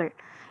இறகுகள்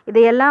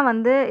இதையெல்லாம்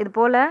வந்து இது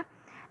போல்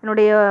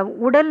என்னுடைய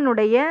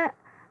உடலினுடைய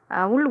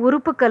உள்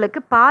உறுப்புகளுக்கு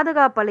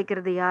பாதுகாப்பு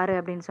அளிக்கிறது யார்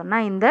அப்படின்னு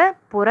சொன்னால் இந்த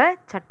புற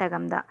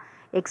சட்டகம் தான்,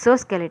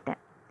 எக்ஸோஸ்கெலிட்டன்.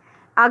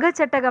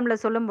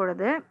 அகச்சட்டகமில் சொல்லும்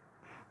பொழுது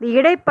இந்த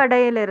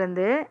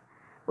இடைப்படையிலிருந்து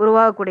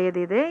உருவாகக்கூடியது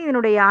இது.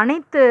 இதனுடைய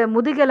அனைத்து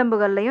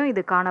முதுகெலும்புகள்லையும்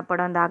இது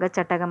காணப்படும் இந்த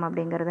அகச்சட்டகம்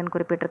அப்படிங்கிறதுன்னு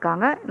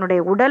குறிப்பிட்டிருக்காங்க.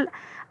 என்னுடைய உடல்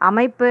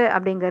அமைப்பு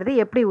அப்படிங்கிறது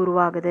எப்படி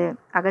உருவாகுது,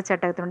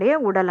 அகச்சட்டகத்தினுடைய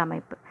உடல்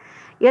அமைப்பு.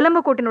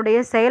 எலும்புக்கூட்டினுடைய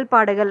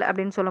செயல்பாடுகள்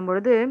அப்படின்னு சொல்லும்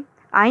பொழுது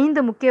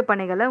 5 முக்கிய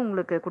பணிகளை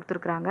உங்களுக்கு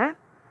கொடுத்துருக்குறாங்க.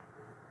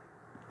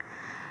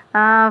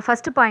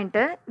 ஃபஸ்ட்டு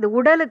பாயிண்ட்டு இது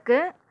உடலுக்கு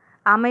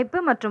அமைப்பு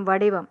மற்றும்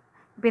வடிவம்.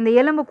 இப்போ இந்த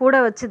எலும்பு கூட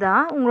வச்சு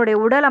தான் உங்களுடைய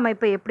உடல்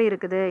அமைப்பு எப்படி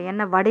இருக்குது,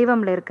 என்ன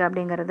வடிவமில் இருக்குது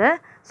அப்படிங்கிறத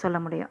சொல்ல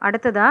முடியும்.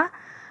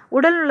 அடுத்ததாக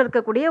உடலில்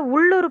இருக்கக்கூடிய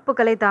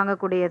உள்ளுறுப்புகளை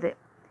தாங்கக்கூடியது,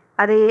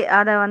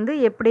 அதை வந்து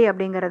எப்படி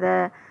அப்படிங்கிறத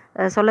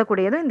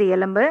சொல்லக்கூடியதும் இந்த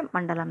எலும்பு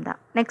மண்டலம் தான்.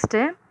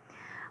 நெக்ஸ்ட்டு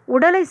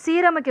உடலை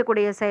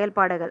சீரமைக்கக்கூடிய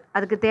செயல்பாடுகள்,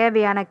 அதுக்கு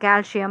தேவையான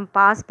கால்சியம்,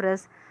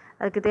 பாஸ்பரஸ்,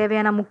 அதுக்கு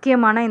தேவையான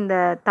முக்கியமான இந்த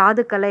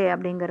தாதுக்களை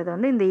அப்படிங்கிறது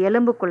வந்து இந்த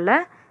எலும்புக்குள்ளே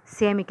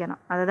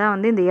சேமிக்கணும். அதுதான்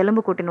வந்து இந்த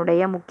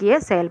எலும்புக்கூட்டினுடைய முக்கிய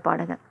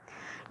செயல்பாடுகள்.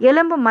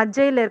 எலும்பு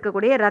மஜ்ஜையில்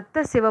இருக்கக்கூடிய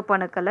இரத்த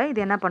சிவப்பணுக்களை இது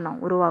என்ன பண்ணும்,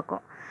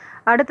 உருவாக்கும்.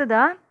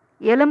 அடுத்ததாக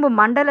எலும்பு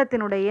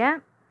மண்டலத்தினுடைய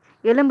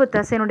எலும்பு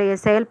தசையினுடைய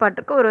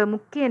செயல்பாட்டுக்கு ஒரு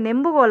முக்கிய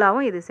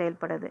நெம்புகோலாகவும் இது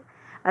செயல்படுது.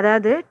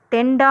 அதாவது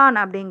டெண்டான்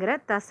அப்படிங்கிற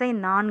தசை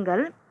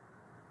நான்கள்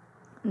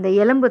இந்த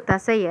எலும்பு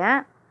தசையை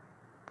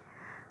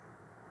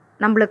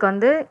நம்மளுக்கு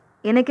வந்து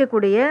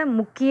இணைக்கக்கூடிய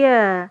முக்கிய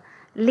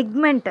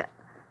லிக்மெண்ட்,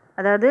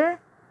 அதாவது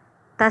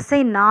தசை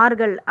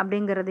நார்கள்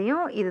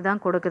அப்படிங்கிறதையும்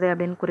இதுதான் கொடுக்குது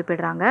அப்படின்னு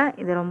குறிப்பிடுறாங்க.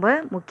 இது ரொம்ப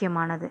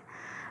முக்கியமானது.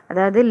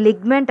 அதாவது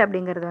லிக்மெண்ட்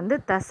அப்படிங்கிறது வந்து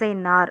தசை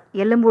நார்,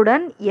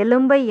 எலும்புடன்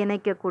எலும்பை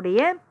இணைக்கக்கூடிய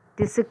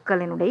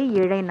திசுக்களினுடைய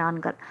இழை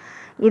நான்கள்.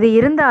 இது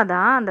இருந்தால்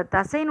தான் அந்த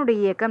தசையினுடைய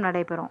இயக்கம்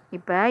நடைபெறும்.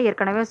 இப்போ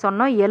ஏற்கனவே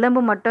சொன்னோம்,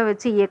 எலும்பு மட்டும்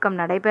வச்சு இயக்கம்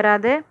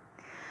நடைபெறாது.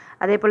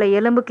 அதே போல்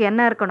எலும்புக்கு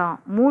என்ன இருக்கணும்,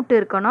 மூட்டு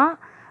இருக்கணும்.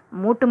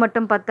 மூட்டு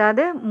மட்டும்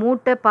பத்தாது,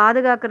 மூட்டை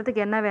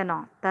பாதுகாக்கிறதுக்கு என்ன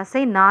வேணும்,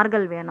 தசை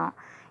நார்கள் வேணும்.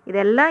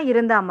 இதெல்லாம்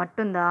இருந்தால்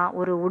மட்டும்தான்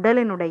ஒரு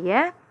உடலினுடைய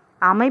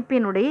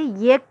அமைப்பினுடைய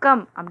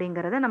இயக்கம்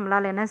அப்படிங்கிறத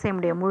நம்மளால் என்ன செய்ய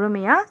முடியும்,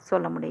 முழுமையாக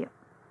சொல்ல முடியும்.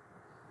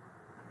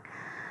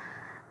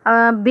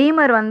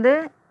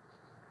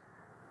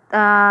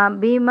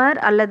 பீமர்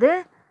அல்லது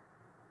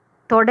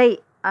தொடை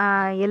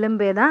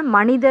எலும்பே தான்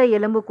மனித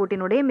எலும்பு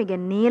கூட்டினுடைய மிக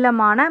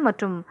நீளமான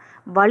மற்றும்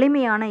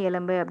வலிமையான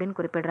எலும்பு அப்படின்னு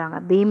குறிப்பிடுறாங்க.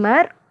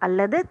 பீமர்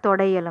அல்லது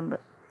தொடை எலும்பு.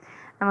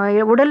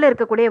 நம்ம உடலில்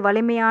இருக்கக்கூடிய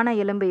வலிமையான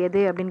எலும்பு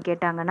எது அப்படின்னு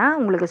கேட்டாங்கன்னா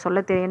உங்களுக்கு சொல்ல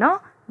தெரியணும்,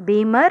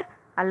 பீமர்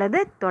அல்லது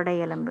தொடை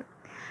எலும்பு.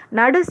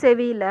 நடு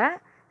செவியில்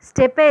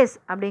ஸ்டெபேஸ்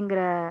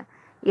அப்படிங்கிற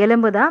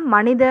எலும்பு தான்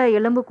மனித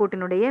எலும்பு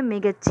கூட்டினுடைய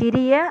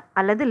மிகச்சிறிய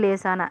அல்லது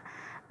லேசான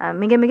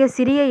மிக மிக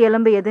சிறிய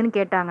எலும்பு எதுன்னு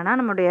கேட்டாங்கன்னா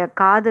நம்மளுடைய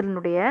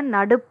காதலினுடைய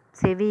நடு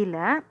செவியில்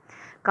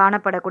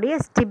காணப்படக்கூடிய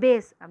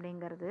ஸ்டிபேஸ்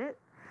அப்படிங்கிறது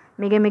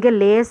மிக மிக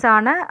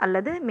லேசான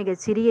அல்லது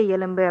மிகச்சிறிய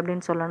எலும்பு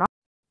அப்படின்னு சொல்லணும்.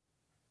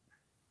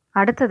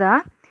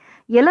 அடுத்ததாக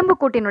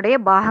எலும்புக்கூட்டினுடைய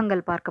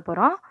பாகங்கள் பார்க்க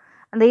போகிறோம்.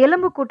 அந்த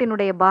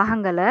எலும்புக்கூட்டினுடைய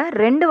பாகங்களை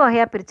 2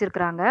 வகையாக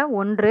பிரிச்சிருக்கிறாங்க.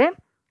 ஒன்று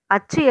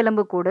அச்சு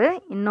எலும்புக்கூடு,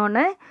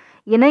 இன்னொன்று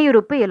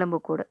இணையுறுப்பு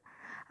எலும்புக்கூடு.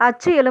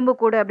 அச்சு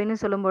எலும்புக்கூடு அப்படின்னு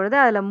சொல்லும் பொழுது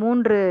அதில்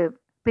 3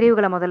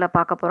 பிரிவுகளை முதல்ல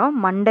பார்க்க போகிறோம்.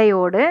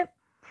 மண்டையோடு,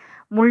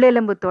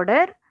 முள்ளெலும்பு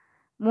தொடர்,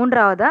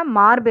 மூன்றாவதாக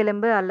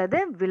மார்பெலும்பு அல்லது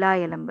விலா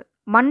எலும்பு.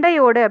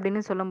 மண்டையோடு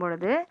அப்படின்னு சொல்லும்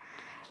பொழுது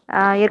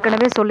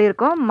ஏற்கனவே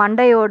சொல்லியிருக்கோம்,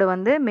 மண்டையோடு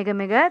வந்து மிக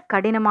மிக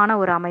கடினமான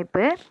ஒரு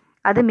அமைப்பு.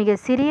 அது மிக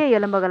சிறிய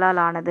எலும்புகளால்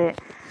ஆனது.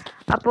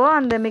 அப்போது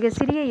அந்த மிக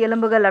சிறிய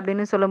எலும்புகள்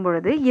அப்படின்னு சொல்லும்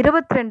பொழுது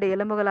 22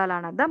 எலும்புகளால்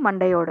ஆனது தான்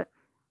மண்டையோடு.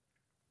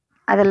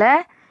 அதில்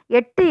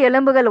 8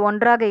 எலும்புகள்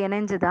ஒன்றாக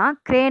இணைஞ்சு தான்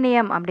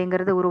கிரேனியம்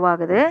அப்படிங்கிறது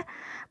உருவாகுது.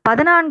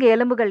 14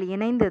 எலும்புகள்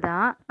இணைந்து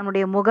தான்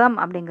நம்முடைய முகம்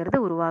அப்படிங்கிறது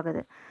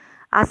உருவாகுது.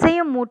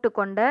 அசையும் மூட்டு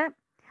கொண்ட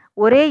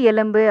ஒரே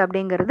எலும்பு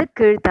அப்படிங்கிறது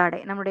கீழ்த்தாடை.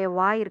 நம்முடைய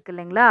வாய் இருக்கு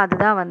இல்லைங்களா,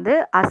 அதுதான் வந்து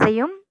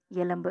அசையும்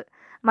எலும்பு.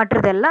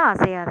 மற்றதெல்லாம்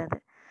அசையாதது.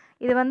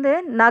 இது வந்து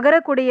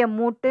நகரக்கூடிய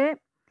மூட்டு,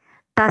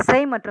 தசை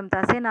மற்றும்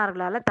தசை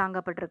நார்களால்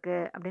தாங்கப்பட்டிருக்கு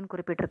அப்படின்னு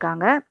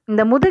குறிப்பிட்டிருக்காங்க.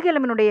 இந்த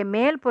முதுகெலும்பினுடைய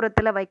மேல்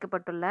புறத்தில்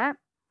வைக்கப்பட்டுள்ள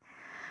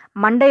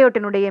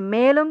மண்டையோட்டினுடைய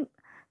மேலும்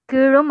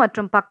கீழும்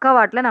மற்றும்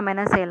பக்கவாட்டில் நம்ம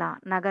என்ன செய்யலாம்,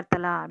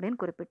 நகர்த்தலாம்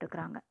அப்படின்னு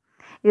குறிப்பிட்டிருக்கிறாங்க.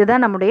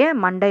 இதுதான் நம்முடைய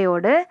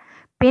மண்டையோடு.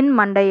 பின்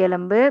மண்டை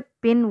எலும்பு,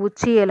 பின்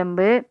உச்சி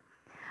எலும்பு,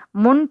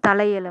 முன்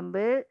தலை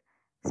எலும்பு,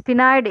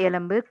 ஸ்பினாய்டு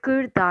எலும்பு,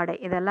 கீழ்த்தாடை,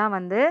 இதெல்லாம்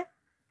வந்து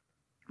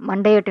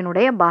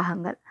மண்டையோட்டினுடைய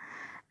பாகங்கள்.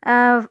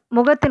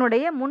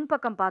 முகத்தினுடைய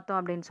முன்பக்கம் பார்த்தோம்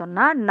அப்படின்னு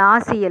சொன்னால்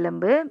நாசி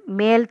எலும்பு,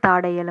 மேல்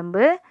தாடை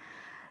எலும்பு,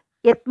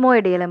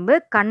 எத்மோய்டு எலும்பு,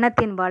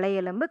 கன்னத்தின் வலை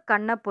எலும்பு,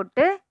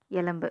 கன்னப்பொட்டு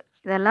எலும்பு,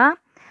 இதெல்லாம்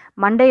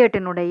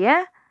மண்டையோட்டினுடைய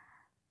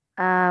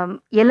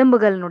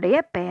எலும்புகளினுடைய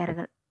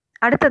பெயர்கள்.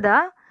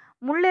 அடுத்ததாக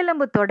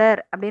முள்ளெலும்பு தொடர்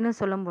அப்படின்னு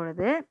சொல்லும்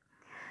பொழுது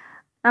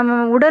நம்ம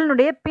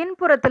உடலினுடைய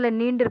பின்புறத்தில்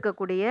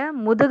நீண்டிருக்கக்கூடிய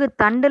முதுகு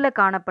தண்டில்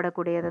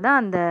காணப்படக்கூடியது தான்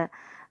அந்த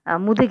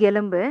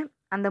முதுகெலும்பு.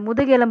 அந்த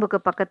முதுகெலும்புக்கு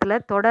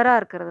பக்கத்தில் தொடராக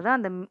இருக்கிறது தான்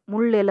அந்த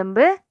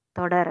முள்ளெலும்பு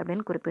தொடர்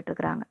அப்படின்னு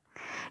குறிப்பிட்டிருக்கிறாங்க.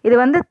 இது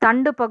வந்து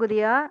தண்டு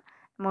பகுதியாக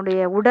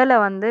நம்முடைய உடலை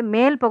வந்து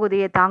மேல்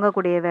பகுதியை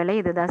தாங்கக்கூடிய வேலை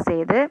இதுதான்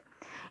செய்யுது.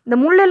 இந்த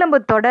முள்ளெலும்பு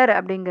தொடர்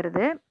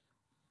அப்படிங்கிறது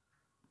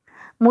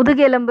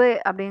முதுகெலும்பு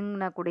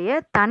அப்படின்னக்கூடிய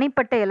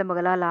தனிப்பட்ட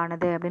எலும்புகளால்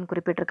ஆனது அப்படின்னு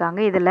குறிப்பிட்டிருக்காங்க.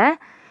 இதில்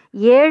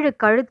 7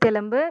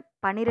 கழுத்தெலும்பு,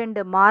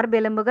 12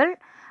 மார்பெலும்புகள்,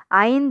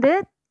 5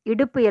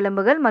 இடுப்பு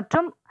எலும்புகள்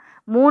மற்றும்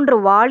 3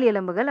 வால்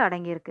எலும்புகள்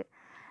அடங்கியிருக்கு.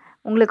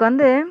 உங்களுக்கு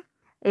வந்து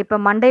இப்போ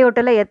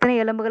மண்டையோட்டில் எத்தனை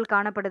எலும்புகள்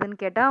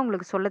காணப்படுதுன்னு கேட்டால்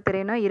உங்களுக்கு சொல்ல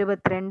தெரியணும்,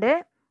 22.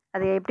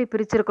 அதை எப்படி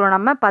பிரிச்சிருக்கிறோம்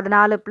நம்ம,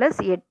 14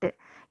 + 8.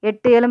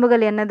 8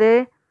 எலும்புகள் என்னது,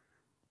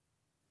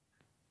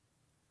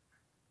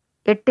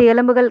 8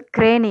 எலும்புகள்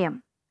கிரேனியம்,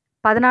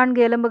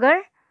 14 எலும்புகள்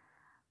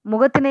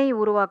முகத்தினை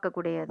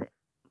உருவாக்கக்கூடியது.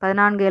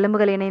 14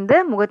 எலும்புகள் இணைந்து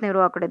முகத்தினை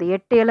உருவாக்கக்கூடியது.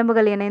 8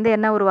 எலும்புகள் இணைந்து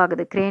என்ன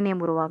உருவாகுது,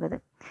 கிரேனியம் உருவாகுது.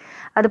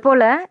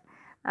 அதுபோல்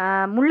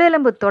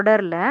முள்ளெலும்பு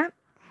தொடரில்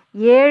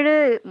 7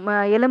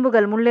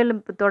 எலும்புகள்,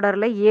 முள்ளெலும்பு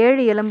தொடரில்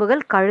 7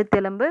 எலும்புகள்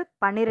கழுத்தெலும்பு,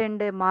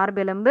 12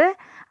 மார்பெலும்பு,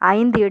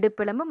 5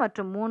 இடுப்பெலும்பு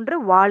மற்றும்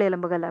 3 வால்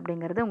எலும்புகள்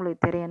அப்படிங்கிறது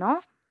உங்களுக்கு தெரியணும்.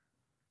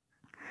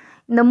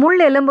 இந்த முள்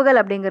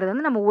எலும்புகள் அப்படிங்கிறது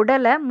வந்து நம்ம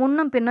உடலை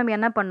முன்னும் பின்னும்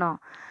என்ன பண்ணோம்,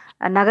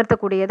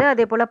 நகர்த்தக்கூடியது.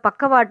 அதே போல்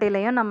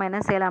பக்கவாட்டிலையும் நம்ம என்ன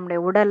செய்யலாம்,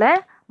 நம்முடைய உடலை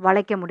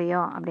வளைக்க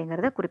முடியும்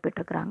அப்படிங்கிறத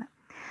குறிப்பிட்டிருக்கிறாங்க.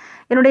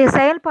 என்னுடைய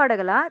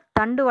செயல்பாடுகளாக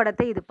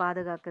தண்டுவடத்தை இது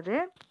பாதுகாக்குது,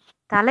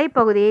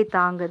 தலைப்பகுதியை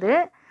தாங்குது,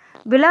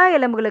 விலா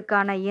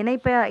எலும்புகளுக்கான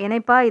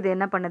இணைப்பாக இது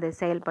என்ன பண்ணுது,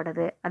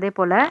 செயல்படுது. அதே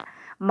போல்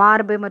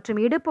மார்பு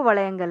மற்றும் இடுப்பு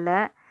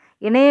வளையங்களில்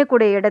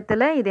இணையக்கூடிய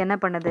இடத்துல இது என்ன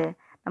பண்ணுது,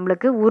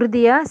 நம்மளுக்கு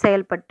உறுதியாக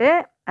செயல்பட்டு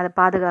அதை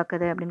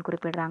பாதுகாக்குது அப்படின்னு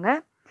குறிப்பிடுறாங்க.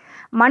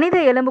 மனித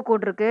எலும்பு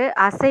கூற்றுக்கு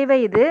அசைவை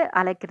இது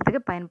அழைக்கிறதுக்கு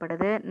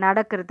பயன்படுது.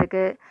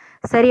 நடக்கிறதுக்கு,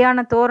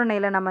 சரியான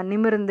தோரணையில் நம்ம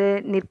நிமிர்ந்து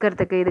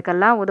நிற்கிறதுக்கு,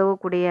 இதுக்கெல்லாம்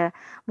உதவக்கூடிய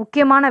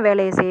முக்கியமான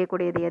வேலையை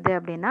செய்யக்கூடியது எது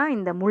அப்படின்னா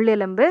இந்த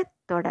முள்ளெலும்பு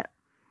தொடர்.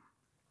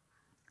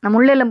 இந்த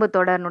முள்ளெலும்பு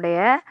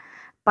தொடர்னுடைய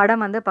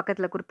படம் வந்து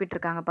பக்கத்தில்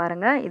குறிப்பிட்டிருக்காங்க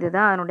பாருங்கள்,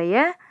 இதுதான்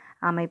அதனுடைய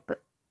அமைப்பு.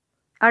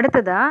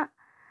 அடுத்ததாக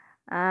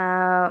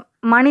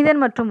மனிதன்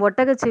மற்றும்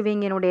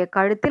ஒட்டகச்சிவிங்கினுடைய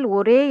கழுத்தில்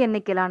ஒரே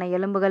எண்ணிக்கையிலான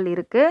எலும்புகள்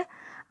இருக்குது.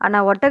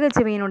 ஆனால்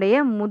ஒட்டகச்சிவியினுடைய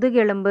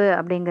முதுகெலும்பு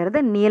அப்படிங்கிறது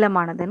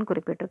நீளமானதுன்னு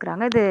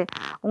குறிப்பிட்டிருக்கிறாங்க. இது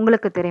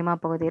உங்களுக்கு தெரியுமா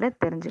பகுதியில்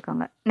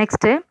தெரிஞ்சுக்கோங்க.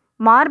 நெக்ஸ்ட்டு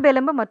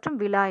மார்பெலும்பு மற்றும்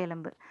விலா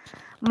எலும்பு.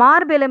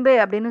 மார்பெலும்பு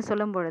அப்படின்னு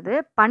சொல்லும் பொழுது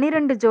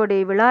 12 ஜோடி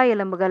விலா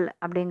எலும்புகள்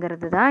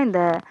அப்படிங்கிறது தான்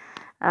இந்த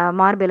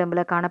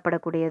மார்பெலும்பில்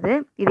காணப்படக்கூடியது.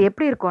 இது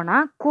எப்படி இருக்கும்னா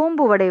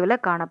கூம்பு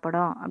வடிவில்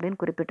காணப்படும்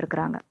அப்படின்னு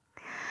குறிப்பிட்டிருக்கிறாங்க.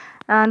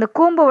 அந்த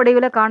கூம்பு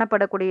வடிவில்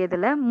காணப்படக்கூடிய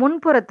இதில்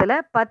முன்புறத்தில்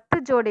 10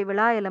 ஜோடி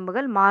விலா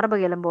எலும்புகள்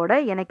மார்பக எலும்போடு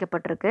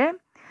இணைக்கப்பட்டிருக்கு.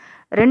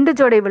 2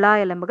 ஜோடி விலா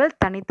எலும்புகள்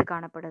தனித்து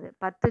காணப்படுது.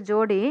 10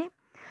 ஜோடி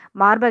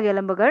மார்பக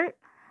எலும்புகள்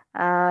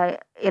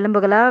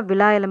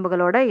விலா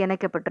எலும்புகளோட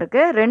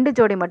இணைக்கப்பட்டிருக்கு. 2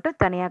 ஜோடி மட்டும்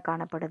தனியாக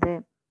காணப்படுது.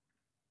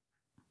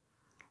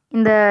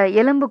 இந்த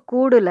எலும்பு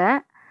கூடில்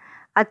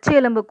அச்சு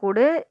எலும்பு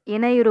கூடு,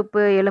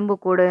 இணையுறுப்பு எலும்பு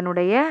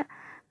கூடினுடைய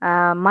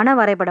மன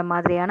வரைபடம்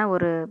மாதிரியான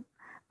ஒரு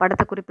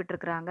படத்தை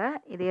குறிப்பிட்டிருக்கிறாங்க.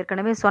 இது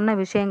ஏற்கனவே சொன்ன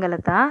விஷயங்களை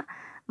தான்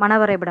மன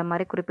வரைபடம்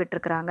மாதிரி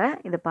குறிப்பிட்டிருக்கிறாங்க.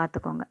 இது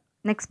பார்த்துக்கோங்க.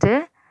 நெக்ஸ்ட்டு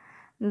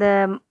இந்த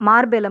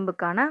மார்பு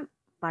எலும்புக்கான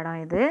படம்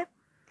இது.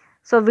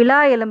 ஸோ விலா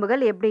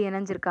எலும்புகள் எப்படி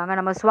இணைஞ்சிருக்காங்க,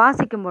 நம்ம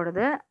சுவாசிக்கும்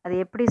பொழுது அது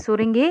எப்படி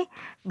சுருங்கி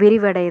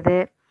விரிவடையுது,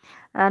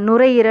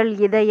 நுரையீரல்,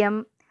 இதயம்,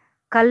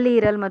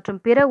 கல்லீரல்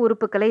மற்றும் பிற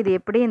உறுப்புகளை இது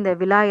எப்படி இந்த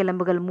விலா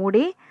எலும்புகள்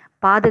மூடி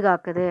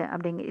பாதுகாக்குது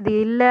இது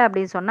இல்லை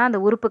அப்படின்னு சொன்னால் அந்த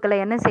உறுப்புகளை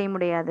என்ன செய்ய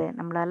முடியாது,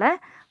 நம்மளால்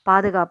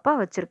பாதுகாப்பாக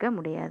வச்சுருக்க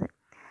முடியாது.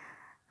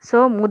 ஸோ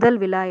முதல்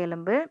விலா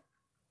எலும்பு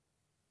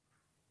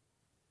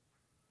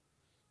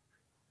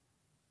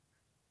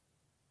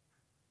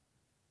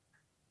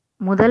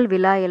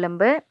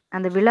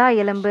அந்த விலா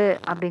எலும்பு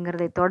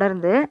அப்படிங்கிறதை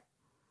தொடர்ந்து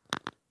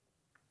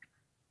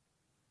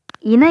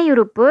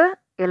இணையுறுப்பு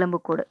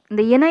எலும்புக்கூடு.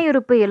 இந்த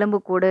இணையுறுப்பு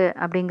எலும்புக்கூடு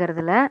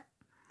அப்படிங்கிறதுல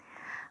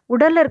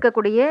உடலில்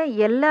இருக்கக்கூடிய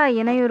எல்லா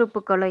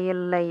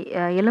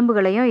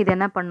எலும்புகளையும் இது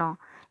என்ன பண்ணோம்,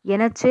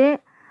 இணைச்சு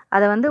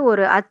அதை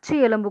ஒரு அச்சு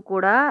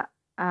எலும்புக்கூடாக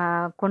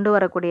கொண்டு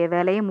வரக்கூடிய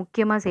வேலையை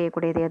முக்கியமாக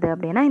செய்யக்கூடியது எது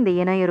அப்படின்னா இந்த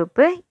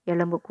இணையுறுப்பு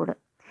எலும்புக்கூடு.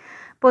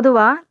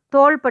 பொதுவாக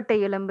தோள்பட்டை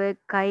எலும்பு,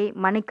 கை,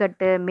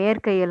 மணிக்கட்டு,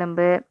 மேற்கை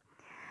எலும்பு,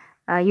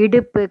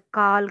 இடுப்பு,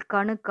 கால்,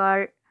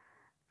 கணுக்கால்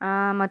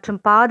மற்றும்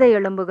பாத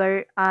எலும்புகள்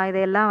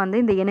இதையெல்லாம்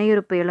இந்த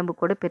இணையுறுப்பு எலும்பு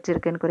கூட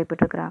பெற்றிருக்குன்னு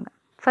குறிப்பிட்டிருக்கிறாங்க.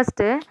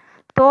 ஃபஸ்ட்டு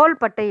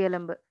தோள்பட்டை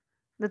எலும்பு.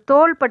 இந்த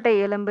தோள்பட்டை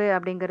எலும்பு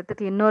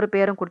அப்படிங்கிறதுக்கு இன்னொரு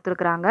பேரும்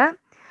கொடுத்துருக்குறாங்க,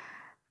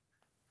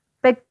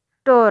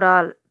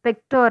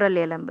 பெக்டோரல்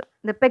எலும்பு.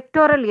 இந்த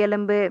பெக்டோரல்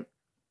எலும்பு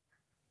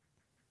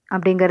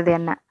அப்படிங்கிறது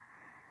என்ன,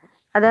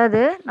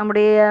 அதாவது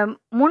நம்முடைய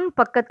முன்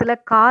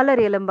பக்கத்தில்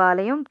காலர்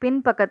எலும்பாலையும் பின்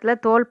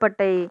பக்கத்தில்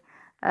தோள்பட்டை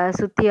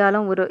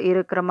சுத்தியாலும்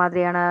இருக்கிற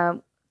மாதிரியான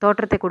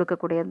தோற்றத்தை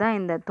கொடுக்கக்கூடியது தான்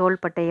இந்த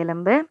தோள்பட்டை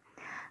எலும்பு.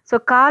 ஸோ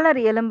காலர்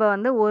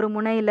எலும்பை ஒரு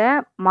முனையில்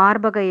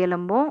மார்பக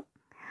எலும்பும்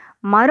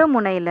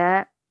மறுமுனையில்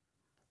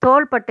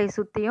தோள்பட்டை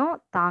சுத்தியும்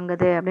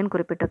தாங்குது அப்படின்னு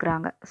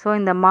குறிப்பிட்டிருக்கிறாங்க. ஸோ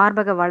இந்த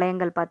மார்பக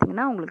வளையங்கள்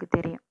பார்த்திங்கன்னா உங்களுக்கு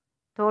தெரியும்.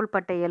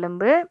 தோள்பட்டை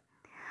எலும்பு,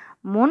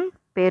 முன்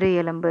பெரு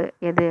எலும்பு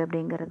எது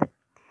அப்படிங்கிறது.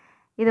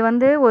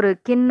 இது ஒரு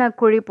கிண்ண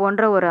குழி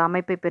போன்ற ஒரு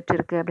அமைப்பை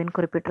பெற்றிருக்கு அப்படின்னு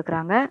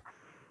குறிப்பிட்டிருக்கிறாங்க.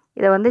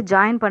 இதை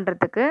ஜாயின்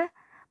பண்ணுறதுக்கு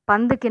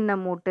பந்து கிண்ண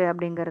மூட்டு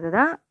அப்படிங்கிறது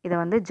தான்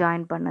இதை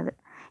ஜாயின் பண்ணுது.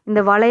 இந்த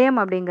வளையம்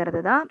அப்படிங்கிறது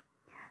தான்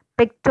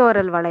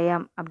பெக்டோரல்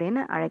வளையம்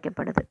அப்படின்னு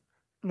அழைக்கப்படுது.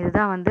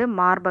 இதுதான்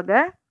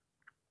மார்பக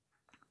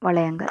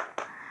வளையங்கள்.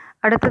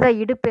 அடுத்ததாக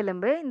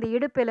இடுப்பெலும்பு. இந்த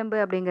இடுப்பெலும்பு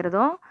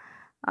அப்படிங்கிறதும்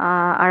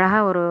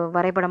அழகாக ஒரு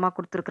வரைபடமாக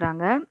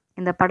கொடுத்துருக்குறாங்க.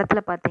 இந்த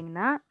படத்தில்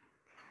பார்த்திங்கன்னா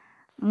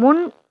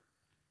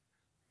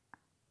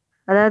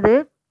அதாவது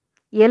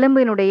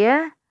எலும்பினுடைய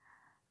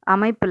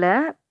அமைப்பில்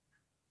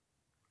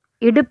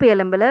இடுப்பு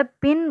எலும்பில்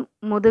பின்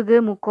முதுகு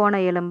முக்கோண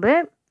எலும்பு,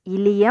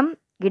 இலியம்,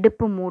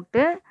 இடுப்பு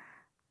மூட்டு,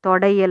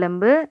 தொடை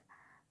எலும்பு,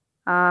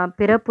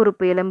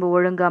 பிறப்புறுப்பு எலும்பு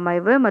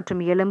ஒழுங்கமைவு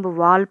மற்றும் எலும்பு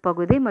வால்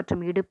பகுதி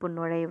மற்றும் இடுப்பு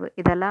நுழைவு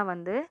இதெல்லாம்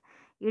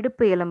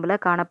இடுப்பு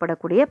எலும்பில்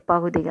காணப்படக்கூடிய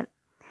பகுதிகள்.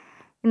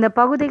 இந்த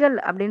பகுதிகள்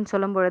அப்படின்னு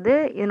சொல்லும் பொழுது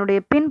இதனுடைய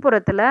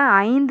பின்புறத்தில்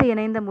 5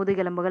 இணைந்த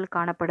முதுகெலும்புகள்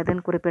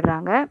காணப்படுதுன்னு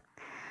குறிப்பிடுறாங்க.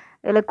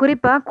 இதில்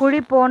குறிப்பாக குழி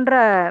போன்ற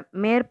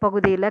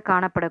மேற்பகுதியில்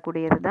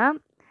காணப்படக்கூடியது தான்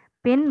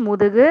பின்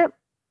முதுகு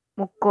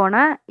முக்கோண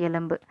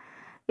எலும்பு.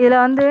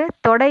 இதில்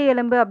தொடை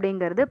எலும்பு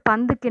அப்படிங்கிறது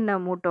பந்து கிண்ண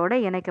மூட்டோடு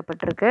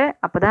இணைக்கப்பட்டிருக்கு.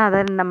 அப்போ தான் அதை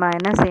நம்ம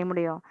என்ன செய்ய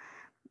முடியும்,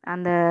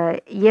 அந்த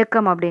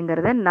இயக்கம்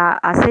அப்படிங்கிறத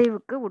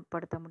அசைவுக்கு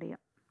உட்படுத்த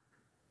முடியும்.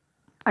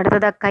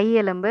 அடுத்ததாக கை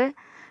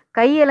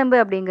எலும்பு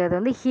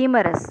அப்படிங்கிறது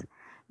ஹீமரஸ்.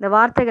 இந்த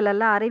வார்த்தைகள்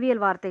எல்லாம்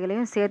அறிவியல்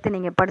வார்த்தைகளையும் சேர்த்து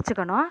நீங்கள்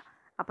படிச்சுக்கணும்.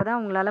 அப்போ தான்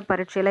உங்களால்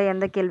பரீட்சையில்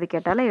எந்த கேள்வி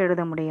கேட்டாலும்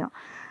எழுத முடியும்.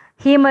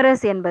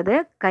 ஹீமரஸ் என்பது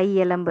கை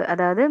எலும்பு,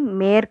 அதாவது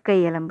மேற்கை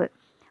எலும்பு.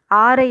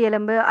 ஆரை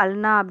எலும்பு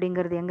அல்னா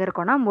அப்படிங்கிறது எங்கே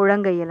இருக்கோன்னா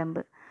முழங்கை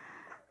எலும்பு.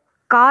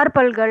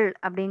 கார்பல்கள்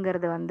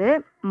அப்படிங்கிறது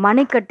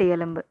மணிக்கட்டு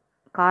எலும்பு.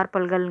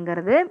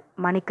 கார்பல்கள்ங்கிறது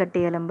மணிக்கட்டு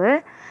எலும்பு.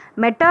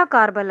 மெட்டா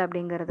கார்பல்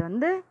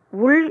அப்படிங்கிறது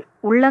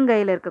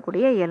உள்ளங்கையில்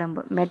இருக்கக்கூடிய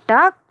எலும்பு.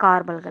 மெட்டா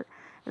கார்பல்கள்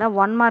எல்லாம்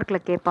 1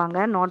 மார்க்கில் கேட்பாங்க,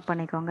 நோட்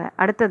பண்ணிக்கோங்க.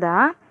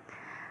 அடுத்ததாக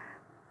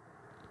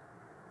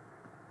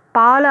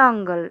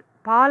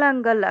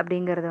பாலாங்கல்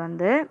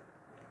அப்படிங்கிறது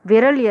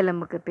விரல்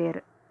எலும்புக்கு பேர்.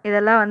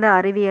 இதெல்லாம்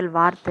அறிவியல்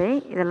வார்த்தை.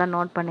 இதெல்லாம்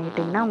நோட்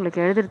பண்ணிக்கிட்டிங்கன்னா உங்களுக்கு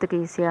எழுதுறதுக்கு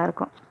ஈஸியாக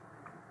இருக்கும்.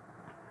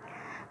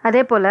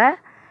 அதே போல்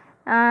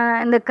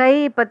இந்த கை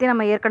பற்றி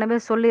நம்ம ஏற்கனவே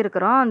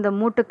சொல்லியிருக்கிறோம். அந்த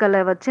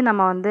மூட்டுக்களை வச்சு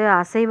நம்ம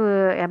அசைவு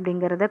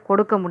அப்படிங்கிறத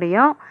கொடுக்க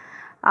முடியும்.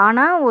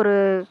 ஆனால் ஒரு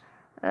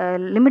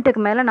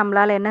லிமிட்டுக்கு மேலே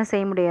நம்மளால் என்ன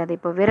செய்ய முடியாது.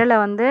 இப்போ விரலை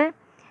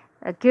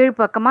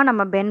கீழ்ப்பக்கமாக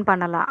நம்ம பெண்ட்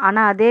பண்ணலாம்,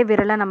 ஆனால் அதே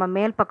விரலை நம்ம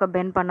மேல் பக்கம்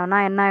பெண்ட் பண்ணோன்னா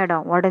என்ன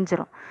ஆகிடும்,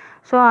 உடஞ்சிரும்.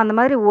 ஸோ அந்த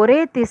மாதிரி ஒரே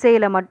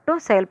திசையில் மட்டும்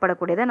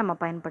செயல்படக்கூடியதை நம்ம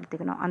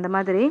பயன்படுத்திக்கணும். அந்த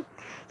மாதிரி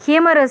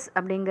ஹியூமரஸ்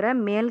அப்படிங்கிற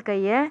மேல்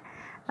கையை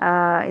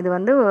இது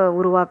வந்து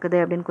உருவாக்குது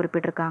அப்படின்னு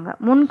குறிப்பிட்டிருக்காங்க.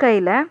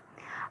 முன்கையில்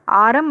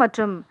ஆரம்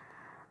மற்றும்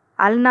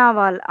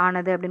அல்னாவால்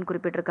ஆனது அப்படின்னு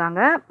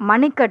குறிப்பிட்டிருக்காங்க.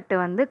 மணிக்கட்டு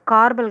வந்து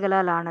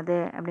கார்பல்களால் ஆனது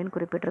அப்படின்னு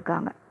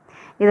குறிப்பிட்டிருக்காங்க.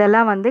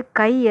 இதெல்லாம் வந்து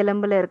கை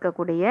எலும்பில்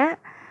இருக்கக்கூடிய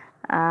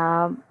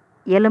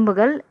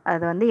எலும்புகள்.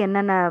 அது வந்து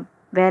என்னென்ன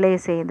வேலையை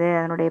செய்யுது,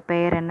 அதனுடைய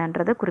பெயர்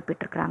என்னன்றது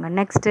குறிப்பிட்டிருக்கிறாங்க.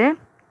 நெக்ஸ்ட்டு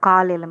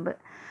கால் எலும்பு.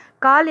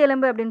 கால்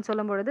எலும்பு அப்படின்னு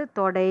சொல்லும் பொழுது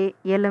தொடை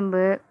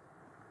எலும்பு,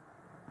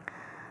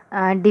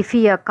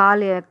 டிஃபியா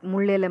கால்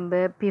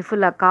முள்ளெலும்பு,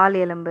 பிஃபுலா கால்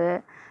எலும்பு,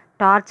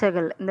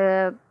 டார்ச்சர்கள். இந்த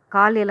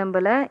கால்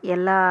எலும்பில்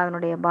எல்லா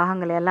அதனுடைய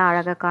பாகங்கள் எல்லாம்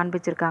அழகாக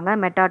காண்பிச்சிருக்காங்க.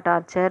 மெட்டா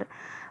டார்ச்சர்,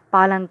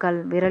 பாலங்கல்,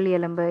 விரல்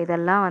எலும்பு,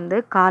 இதெல்லாம் வந்து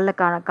காலில்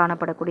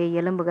காணப்படக்கூடிய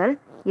எலும்புகள்.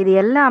 இது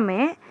எல்லாமே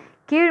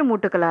கீழ்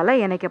மூட்டுக்களால்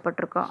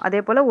இணைக்கப்பட்டிருக்கும். அதே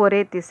போல்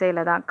ஒரே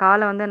திசையில் தான்.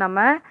 காலை வந்து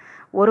நம்ம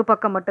ஒரு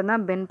பக்கம்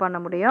மட்டும்தான் பெண்ட் பண்ண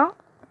முடியும்,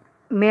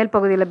 மேல்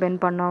பகுதியில் பெண்ட்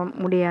பண்ண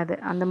முடியாது.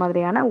 அந்த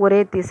மாதிரியான ஒரே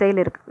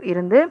திசையில்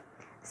இருந்து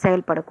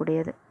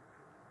செயல்படக்கூடியது.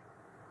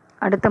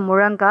 அடுத்த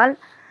முழங்கால்.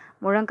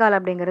 முழங்கால்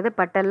அப்படிங்கிறது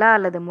பட்டல்லா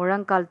அல்லது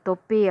முழங்கால்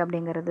தொப்பி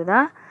அப்படிங்கிறது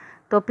தான்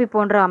தொப்பி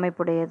போன்ற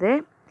அமைப்புடையது.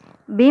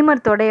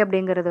 பீமர் தொடை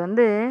அப்படிங்கிறது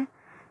வந்து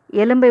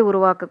எலும்பை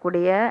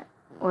உருவாக்கக்கூடிய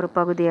ஒரு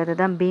பகுதி,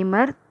 அதுதான்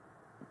பீமர்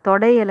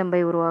தொடை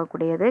எலும்பை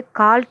உருவாக்கக்கூடியது.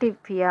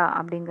 கால்டிஃபியா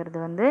அப்படிங்கிறது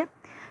வந்து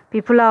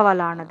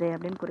பிபுலாவால் ஆனது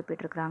அப்படின்னு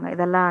குறிப்பிட்டிருக்கிறாங்க.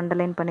 இதெல்லாம்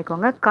அண்டர்லைன்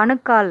பண்ணிக்கோங்க.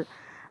 கணுக்கால்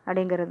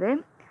அப்படிங்கிறது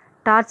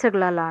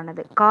டார்ச்சர்களால்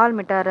ஆனது. கால்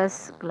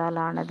மெட்டாரஸ்களால்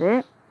ஆனது.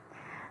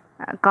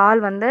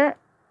 கால் வந்து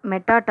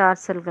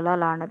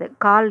மெட்டாடார்சல்களால் ஆனது.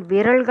 கால்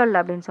விரல்கள்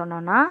அப்படின்னு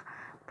சொன்னோன்னா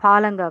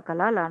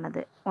பாலங்காக்களால்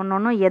ஆனது.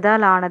 ஒன்று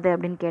எதால் ஆனது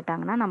அப்படின்னு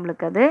கேட்டாங்கன்னா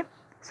நம்மளுக்கு அது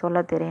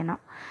சொல்ல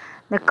தெரியணும்.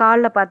 இந்த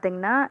காலில்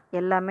பார்த்திங்கன்னா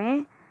எல்லாமே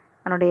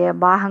அதனுடைய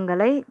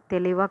பாகங்களை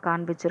தெளிவாக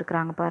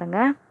காண்பிச்சிருக்கிறாங்க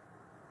பாருங்கள்.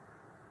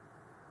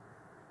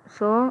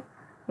 ஸோ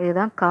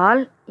இதுதான்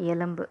கால்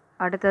எலும்பு.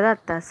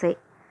 அடுத்ததாக தசை.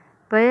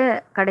 இப்போ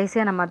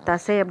கடைசியாக நம்ம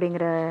தசை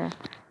அப்படிங்கிற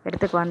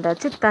இடத்துக்கு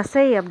வந்தாச்சு.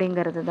 தசை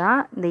அப்படிங்கிறது தான்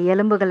இந்த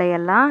எலும்புகளை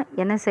எல்லாம்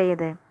என்ன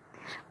செய்யுது,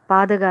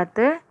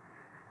 பாதுகாத்து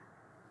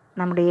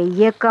நம்முடைய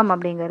இயக்கம்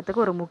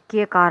அப்படிங்கிறதுக்கு ஒரு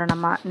முக்கிய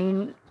காரணமாக,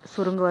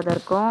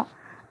 சுருங்குவதற்கும்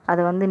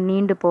அது வந்து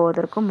நீண்டு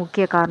போவதற்கும்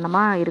முக்கிய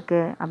காரணமாக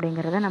இருக்குது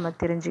அப்படிங்கிறத நம்ம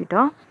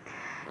தெரிஞ்சுக்கிட்டோம்.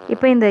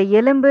 இப்போ இந்த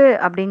எலும்பு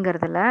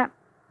அப்படிங்கிறதுல,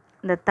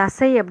 இந்த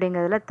தசை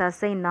அப்படிங்கிறதுல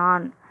தசை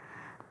நான்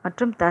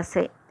மற்றும்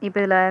தசை. இப்போ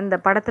இதில் இந்த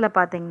படத்தில்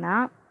பார்த்திங்கன்னா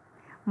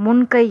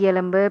முன்கை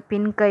எலும்பு,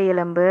 பின்கை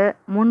எலும்பு,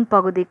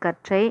 முன்பகுதி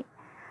கற்றை,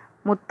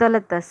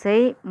 முத்தலை தசை,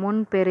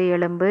 முன்பெரு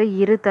எலும்பு,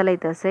 இருதலை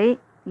தசை,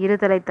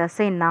 இருதலை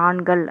தசை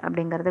நான்கள்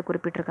அப்படிங்கிறத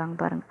குறிப்பிட்டிருக்காங்க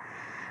பாருங்கள்.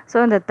 ஸோ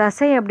இந்த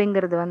தசை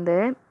அப்படிங்கிறது வந்து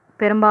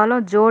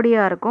பெரும்பாலும்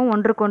ஜோடியாக இருக்கும்,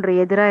 ஒன்றுக்கொன்று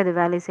எதிராக இது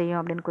வேலை செய்யும்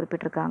அப்படின்னு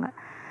குறிப்பிட்டிருக்காங்க.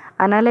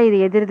 அதனால் இது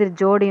எதிரெதிர்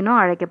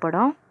ஜோடினும்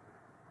அழைக்கப்படும்.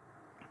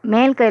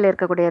 மேல் கையில்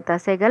இருக்கக்கூடிய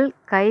தசைகள்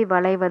கை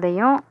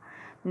வளைவதையும்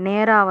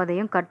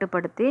நேராவதையும்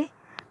கட்டுப்படுத்தி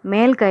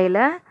மேல்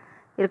கையில்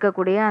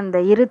இருக்கக்கூடிய அந்த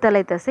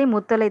இருதலை தசை,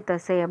 முத்தலை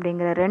தசை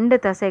அப்படிங்கிற 2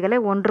 தசைகளை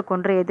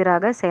ஒன்றுக்கொன்று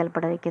எதிராக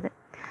செயல்பட வைக்குது.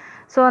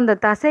 ஸோ அந்த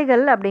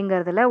தசைகள்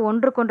அப்படிங்கிறதுல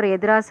ஒன்றுக்கொன்று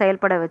எதிராக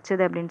செயல்பட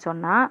வச்சுது அப்படின்னு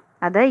சொன்னால்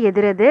அதை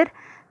எதிரெதிர்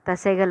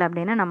தசைகள்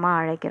அப்படின்னு நம்ம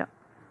அழைக்கிறோம்.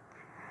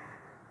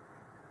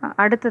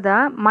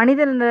 அடுத்ததாக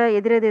மனிதன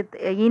எதிரெதிர்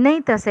இணை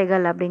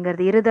தசைகள்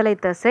அப்படிங்கிறது இருதலை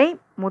தசை,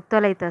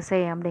 முத்தலை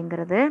தசை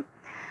அப்படிங்கிறது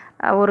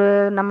ஒரு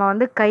நம்ம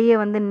வந்து கையை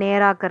வந்து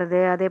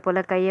நேராக்கிறது, அதே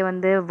போல் கையை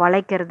வந்து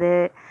வளைக்கிறது,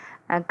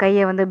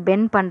 கையை வந்து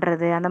பெண்ட்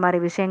பண்ணுறது, அந்த மாதிரி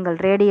விஷயங்கள்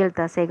ரேடியல்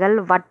தசைகள்,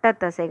 வட்ட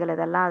தசைகள்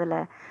இதெல்லாம்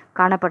அதில்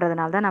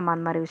காணப்படுறதுனால தான் நம்ம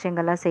அந்த மாதிரி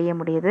விஷயங்கள்லாம் செய்ய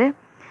முடியுது.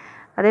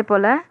 அதே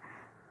போல்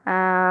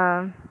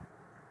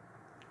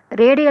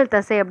ரேடியல்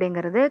தசை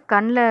அப்படிங்கிறது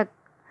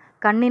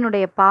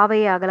கண்ணினுடைய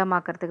பாவையை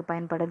அகலமாக்கிறதுக்கு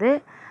பயன்படுது.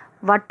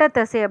 வட்ட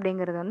தசை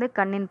அப்படிங்கிறது வந்து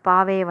கண்ணின்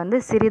பாவையை வந்து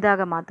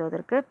சிறிதாக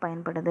மாற்றுவதற்கு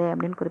பயன்படுது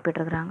அப்படின்னு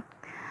குறிப்பிட்டிருக்கிறாங்க.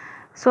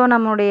 ஸோ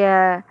நம்முடைய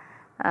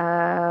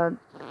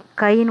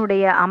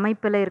கையினுடைய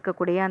அமைப்பில்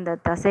இருக்கக்கூடிய அந்த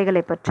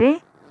தசைகளை பற்றி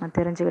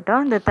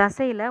தெரிஞ்சுக்கிட்டோம். இந்த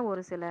தசையில்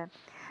ஒரு சில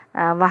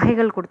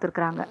வகைகள்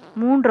கொடுத்துருக்குறாங்க.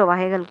 3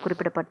 வகைகள்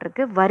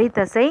குறிப்பிடப்பட்டிருக்கு. வரி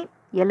தசை,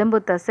 எலும்பு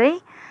தசை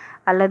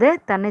அல்லது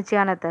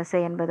தன்னிச்சையான தசை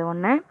என்பது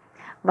ஒன்று.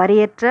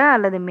 வரியற்ற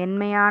அல்லது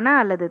மென்மையான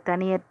அல்லது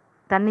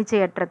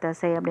தன்னிச்சையற்ற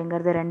தசை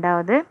அப்படிங்கிறது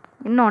 2வது.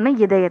 இன்னொன்று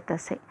இதய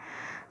தசை.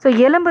 ஸோ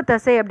எலும்பு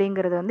தசை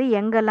அப்படிங்கிறது வந்து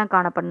எங்கெல்லாம்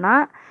காணப்படும்னா,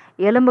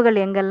 எலும்புகள்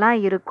எங்கெல்லாம்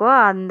இருக்கோ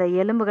அந்த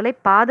எலும்புகளை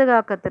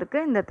பாதுகாக்கிறதுக்கு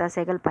இந்த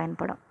தசைகள்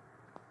பயன்படும்.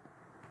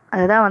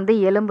 அதுதான் வந்து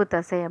எலும்பு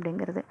தசை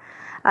அப்படிங்கிறது.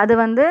 அது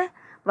வந்து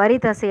வரி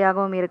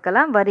தசையாகவும்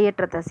இருக்கலாம்,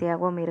 வரியற்ற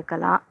தசையாகவும்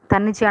இருக்கலாம்,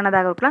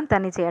 தன்னிச்சையானதாக இருக்கலாம்,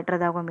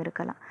 தன்னிச்சையற்றதாகவும்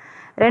இருக்கலாம்.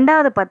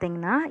 2வது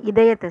பார்த்திங்கன்னா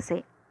இதய தசை.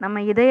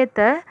 நம்ம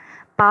இதயத்தை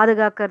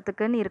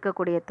பாதுகாக்கிறதுக்குன்னு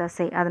இருக்கக்கூடிய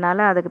தசை,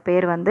 அதனால் அதுக்கு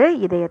பேர் வந்து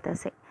இதய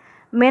தசை.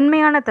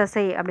 மென்மையான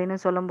தசை அப்படின்னு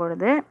சொல்லும்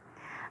பொழுது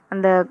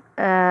அந்த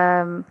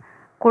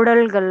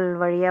குடல்கள்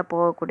வழியாக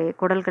போகக்கூடிய,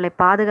 குடல்களை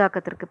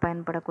பாதுகாக்கிறதுக்கு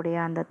பயன்படக்கூடிய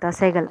அந்த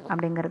தசைகள்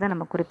அப்படிங்கிறத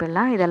நம்ம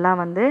குறிப்பிடலாம். இதெல்லாம்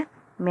வந்து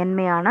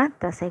மென்மையான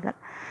தசைகள்.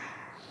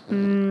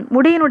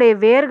 முடியினுடைய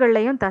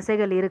வேர்கள்லையும்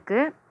தசைகள்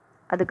இருக்குது.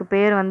 அதுக்கு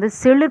பேர் வந்து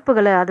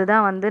சிலிர்ப்புகளை,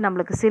 அதுதான் வந்து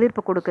நம்மளுக்கு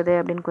சிலிர்ப்பு கொடுக்குது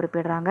அப்படின்னு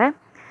குறிப்பிடுறாங்க.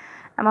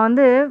 நம்ம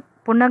வந்து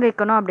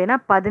புன்னகைக்கணும் அப்படின்னா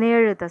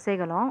 17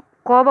 தசைகளும்,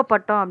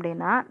 கோபப்பட்டோம்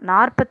அப்படின்னா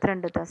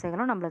 42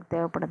 தசைகளும் நம்மளுக்கு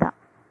தேவைப்படுதா.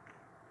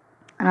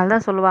 அதனால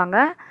தான் சொல்லுவாங்க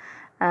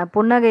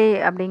புன்னகை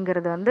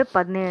அப்படிங்கிறது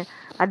வந்து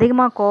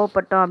அதிகமாக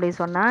கோவப்பட்டோம்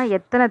அப்படின்னு சொன்னால்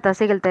எத்தனை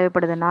தசைகள்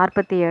தேவைப்படுது?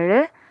 47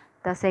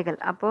 தசைகள்.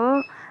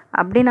 அப்போது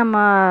அப்படி நம்ம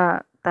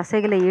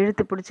தசைகளை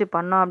இழுத்து பிடிச்சி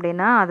பண்ணோம்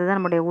அப்படின்னா அதுதான்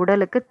நம்முடைய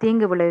உடலுக்கு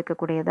தீங்கு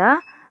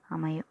விளைவிக்கக்கூடியதாக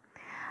அமையும்.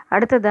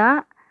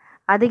 அடுத்ததாக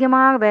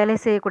அதிகமாக வேலை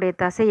செய்யக்கூடிய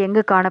தசை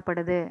எங்கே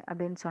காணப்படுது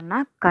அப்படின்னு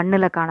சொன்னால்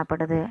கண்ணில்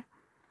காணப்படுது.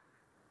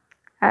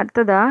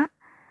 அடுத்ததாக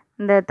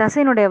இந்த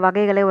தசையினுடைய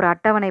வகைகளை ஒரு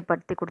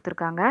அட்டவணைப்படுத்தி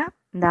கொடுத்துருக்காங்க.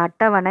 இந்த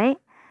அட்டவணை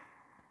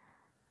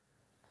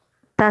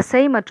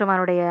தசை மற்றும்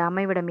அதனுடைய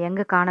அமைவிடம்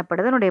எங்கே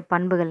காணப்படுது, அதனுடைய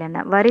பண்புகள்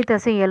என்ன, வரி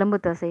தசை எலும்பு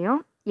தசையும்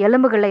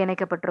எலும்புகளில்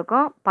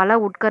இணைக்கப்பட்டிருக்கோம், பல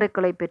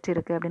உட்கருக்களை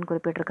பெற்றிருக்கு அப்படின்னு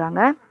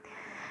குறிப்பிட்டிருக்காங்க.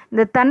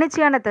 இந்த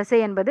தன்னிச்சையான தசை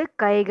என்பது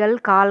கைகள்,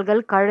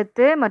 கால்கள்,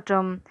 கழுத்து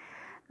மற்றும்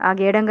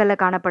ஆகிய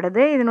இடங்களில்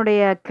காணப்படுது.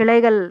 இதனுடைய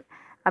கிளைகள்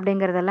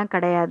அப்படிங்கிறதெல்லாம்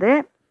கிடையாது.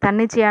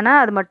 தன்னிச்சையான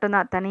அது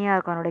மட்டும்தான் தனியாக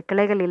இருக்கும், அதனுடைய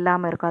கிளைகள்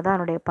இல்லாமல் இருக்கும். அதான்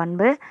அதனுடைய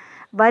பண்பு.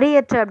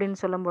 வரியற்ற அப்படின்னு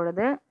சொல்லும்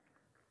பொழுது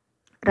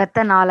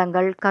இரத்த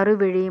நாளங்கள்,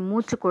 கருவிழி,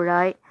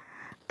 மூச்சுக்குழாய்,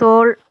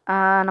 தோல்,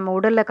 நம்ம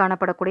உடலில்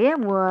காணப்படக்கூடிய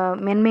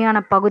மென்மையான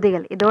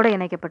பகுதிகள் இதோடு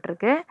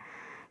இணைக்கப்பட்டிருக்கு.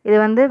 இது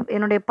வந்து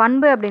என்னுடைய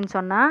பண்பு அப்படின்னு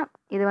சொன்னால்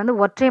இது வந்து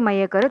ஒற்றை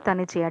மையக்கரு,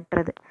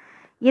 தன்னிச்சையற்றது.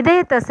 இதய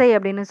தசை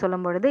அப்படின்னு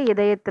சொல்லும் பொழுது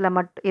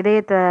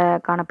இதயத்தை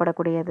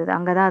காணப்படக்கூடியது,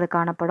 அங்கே தான் அது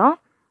காணப்படும்.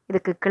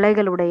 இதுக்கு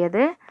கிளைகள்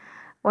உடையது.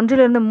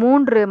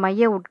 1-3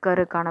 மைய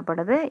உட்கரு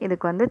காணப்படுது.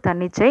 இதுக்கு வந்து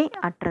தன்னிச்சை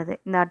அற்றது.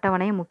 இந்த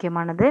அட்டவணையும்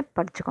முக்கியமானது,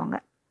 படிச்சுக்கோங்க.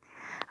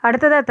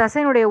 அடுத்ததாக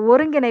தசையினுடைய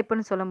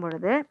ஒருங்கிணைப்புன்னு சொல்லும்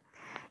பொழுது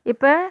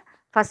இப்போ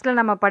ஃபஸ்ட்டில்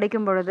நம்ம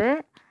படிக்கும் பொழுது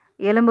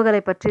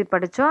எலும்புகளை பற்றி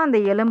படித்தோம். அந்த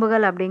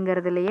எலும்புகள்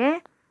அப்படிங்கிறதுலையே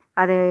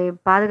அதை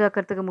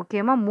பாதுகாக்கிறதுக்கு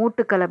முக்கியமாக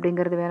மூட்டுக்கள்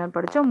அப்படிங்கிறது வேணும்னு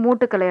படித்தோம்.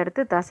 மூட்டுக்களை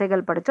எடுத்து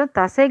தசைகள் படித்தோம்.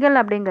 தசைகள்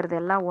அப்படிங்கிறது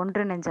எல்லாம்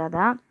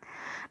ஒன்றிணைஞ்சாதான்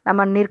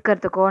நம்ம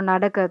நிற்கிறதுக்கோ,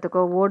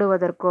 நடக்கிறதுக்கோ,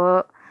 ஓடுவதற்கோ,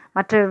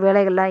 மற்ற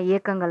வேலைகள்லாம்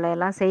இயக்கங்கள்ல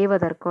எல்லாம்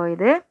செய்வதற்கோ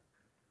இது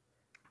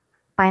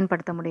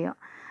பயன்படுத்த முடியும்.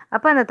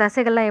 அப்போ அந்த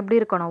தசைகள்லாம் எப்படி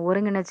இருக்கணும்?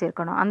 ஒருங்கிணைச்சி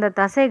இருக்கணும். அந்த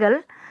தசைகள்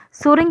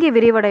சுருங்கி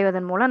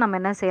விரிவடைவதன் மூலம் நம்ம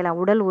என்ன செய்யலாம்?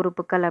 உடல்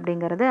உறுப்புகள்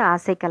அப்படிங்கிறது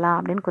அசைக்கலாம்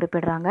அப்படின்னு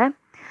குறிப்பிடுறாங்க.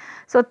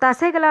 ஸோ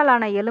தசைகளால்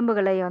ஆன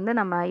எலும்புகளை வந்து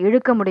நம்ம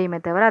இழுக்க முடியுமே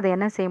தவிர அதை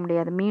என்ன செய்ய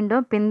முடியாது,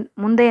 மீண்டும்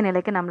முந்தைய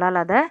நிலைக்கு நம்மளால்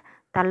அதை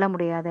தள்ள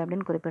முடியாது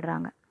அப்படின்னு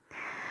குறிப்பிடுறாங்க.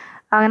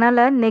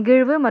 அதனால்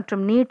நெகிழ்வு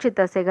மற்றும் நீட்சி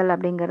தசைகள்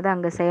அப்படிங்கிறது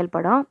அங்கே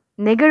செயல்படும்.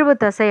 நெகிழ்வு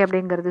தசை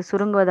அப்படிங்கிறது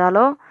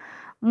சுருங்குவதாலோ,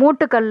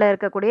 மூட்டுக்களில்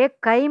இருக்கக்கூடிய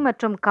கை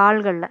மற்றும்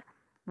கால்களில்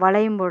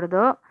வளையும்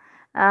பொழுதோ,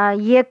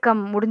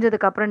 இயக்கம்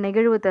முடிஞ்சதுக்கப்புறம்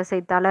நெகிழ்வு தசை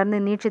தளர்ந்து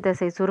நீட்சி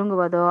தசை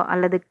சுருங்குவதோ,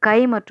 அல்லது கை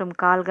மற்றும்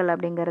கால்கள்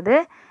அப்படிங்கிறது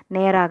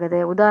நேராகுது.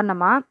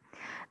 உதாரணமாக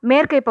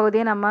மேற்கை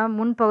பகுதியை நம்ம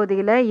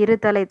முன்பகுதியில்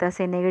இருதலை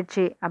தசை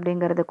நெகிழ்ச்சி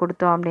அப்படிங்கிறது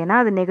கொடுத்தோம் அப்படின்னா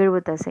அது நெகிழ்வு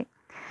தசை.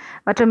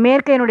 மற்றும்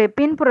மேற்கையினுடைய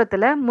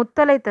பின்புறத்தில்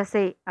முத்தலை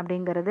தசை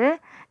அப்படிங்கிறது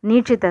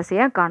நீட்சி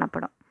தசையாக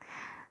காணப்படும்.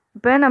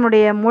 இப்போ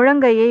நம்முடைய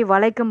முழங்கையை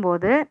வளைக்கும்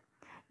போது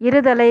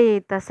இருதலை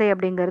தசை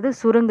அப்படிங்கிறது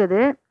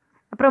சுருங்குது.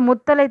 அப்புறம்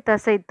முத்தலை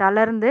தசை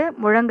தளர்ந்து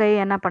முழங்கையை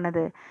என்ன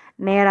பண்ணுது?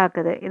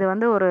 நேராக்குது. இது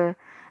வந்து ஒரு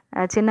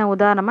சின்ன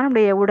உதாரணமாக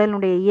நம்முடைய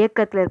உடலினுடைய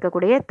இயக்கத்தில்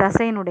இருக்கக்கூடிய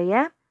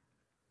தசையினுடைய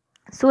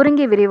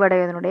சுருங்கி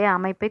விரிவடைவதனுடைய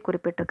அமைப்பை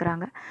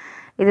குறிப்பிட்டிருக்கிறாங்க.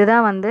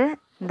 இதுதான் வந்து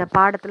இந்த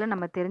பாடத்தில்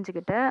நம்ம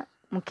தெரிஞ்சுக்கிட்ட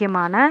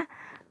முக்கியமான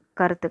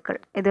கருத்துக்கள்.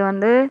 இது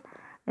வந்து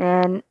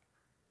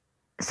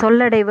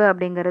சொல்லடைவு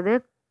அப்படிங்கிறது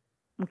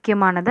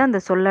முக்கியமானது. அந்த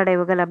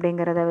சொல்லடைவுகள்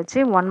அப்படிங்கிறத வச்சு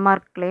 1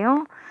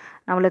 மார்க்லேயும்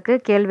நம்மளுக்கு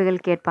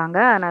கேள்விகள் கேட்பாங்க.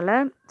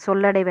 அதனால்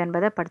சொல்லடைவு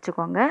என்பதை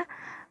படிச்சுக்கோங்க.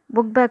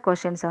 புக் பேக்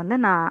கொஷின்ஸை வந்து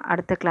நான்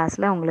அடுத்த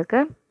கிளாஸில்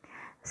உங்களுக்கு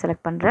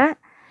செலக்ட் பண்ணுறேன்.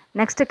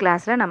 நெக்ஸ்ட்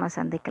கிளாஸில் நம்ம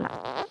சந்திக்கலாம்.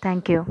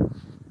 தேங்க்யூ.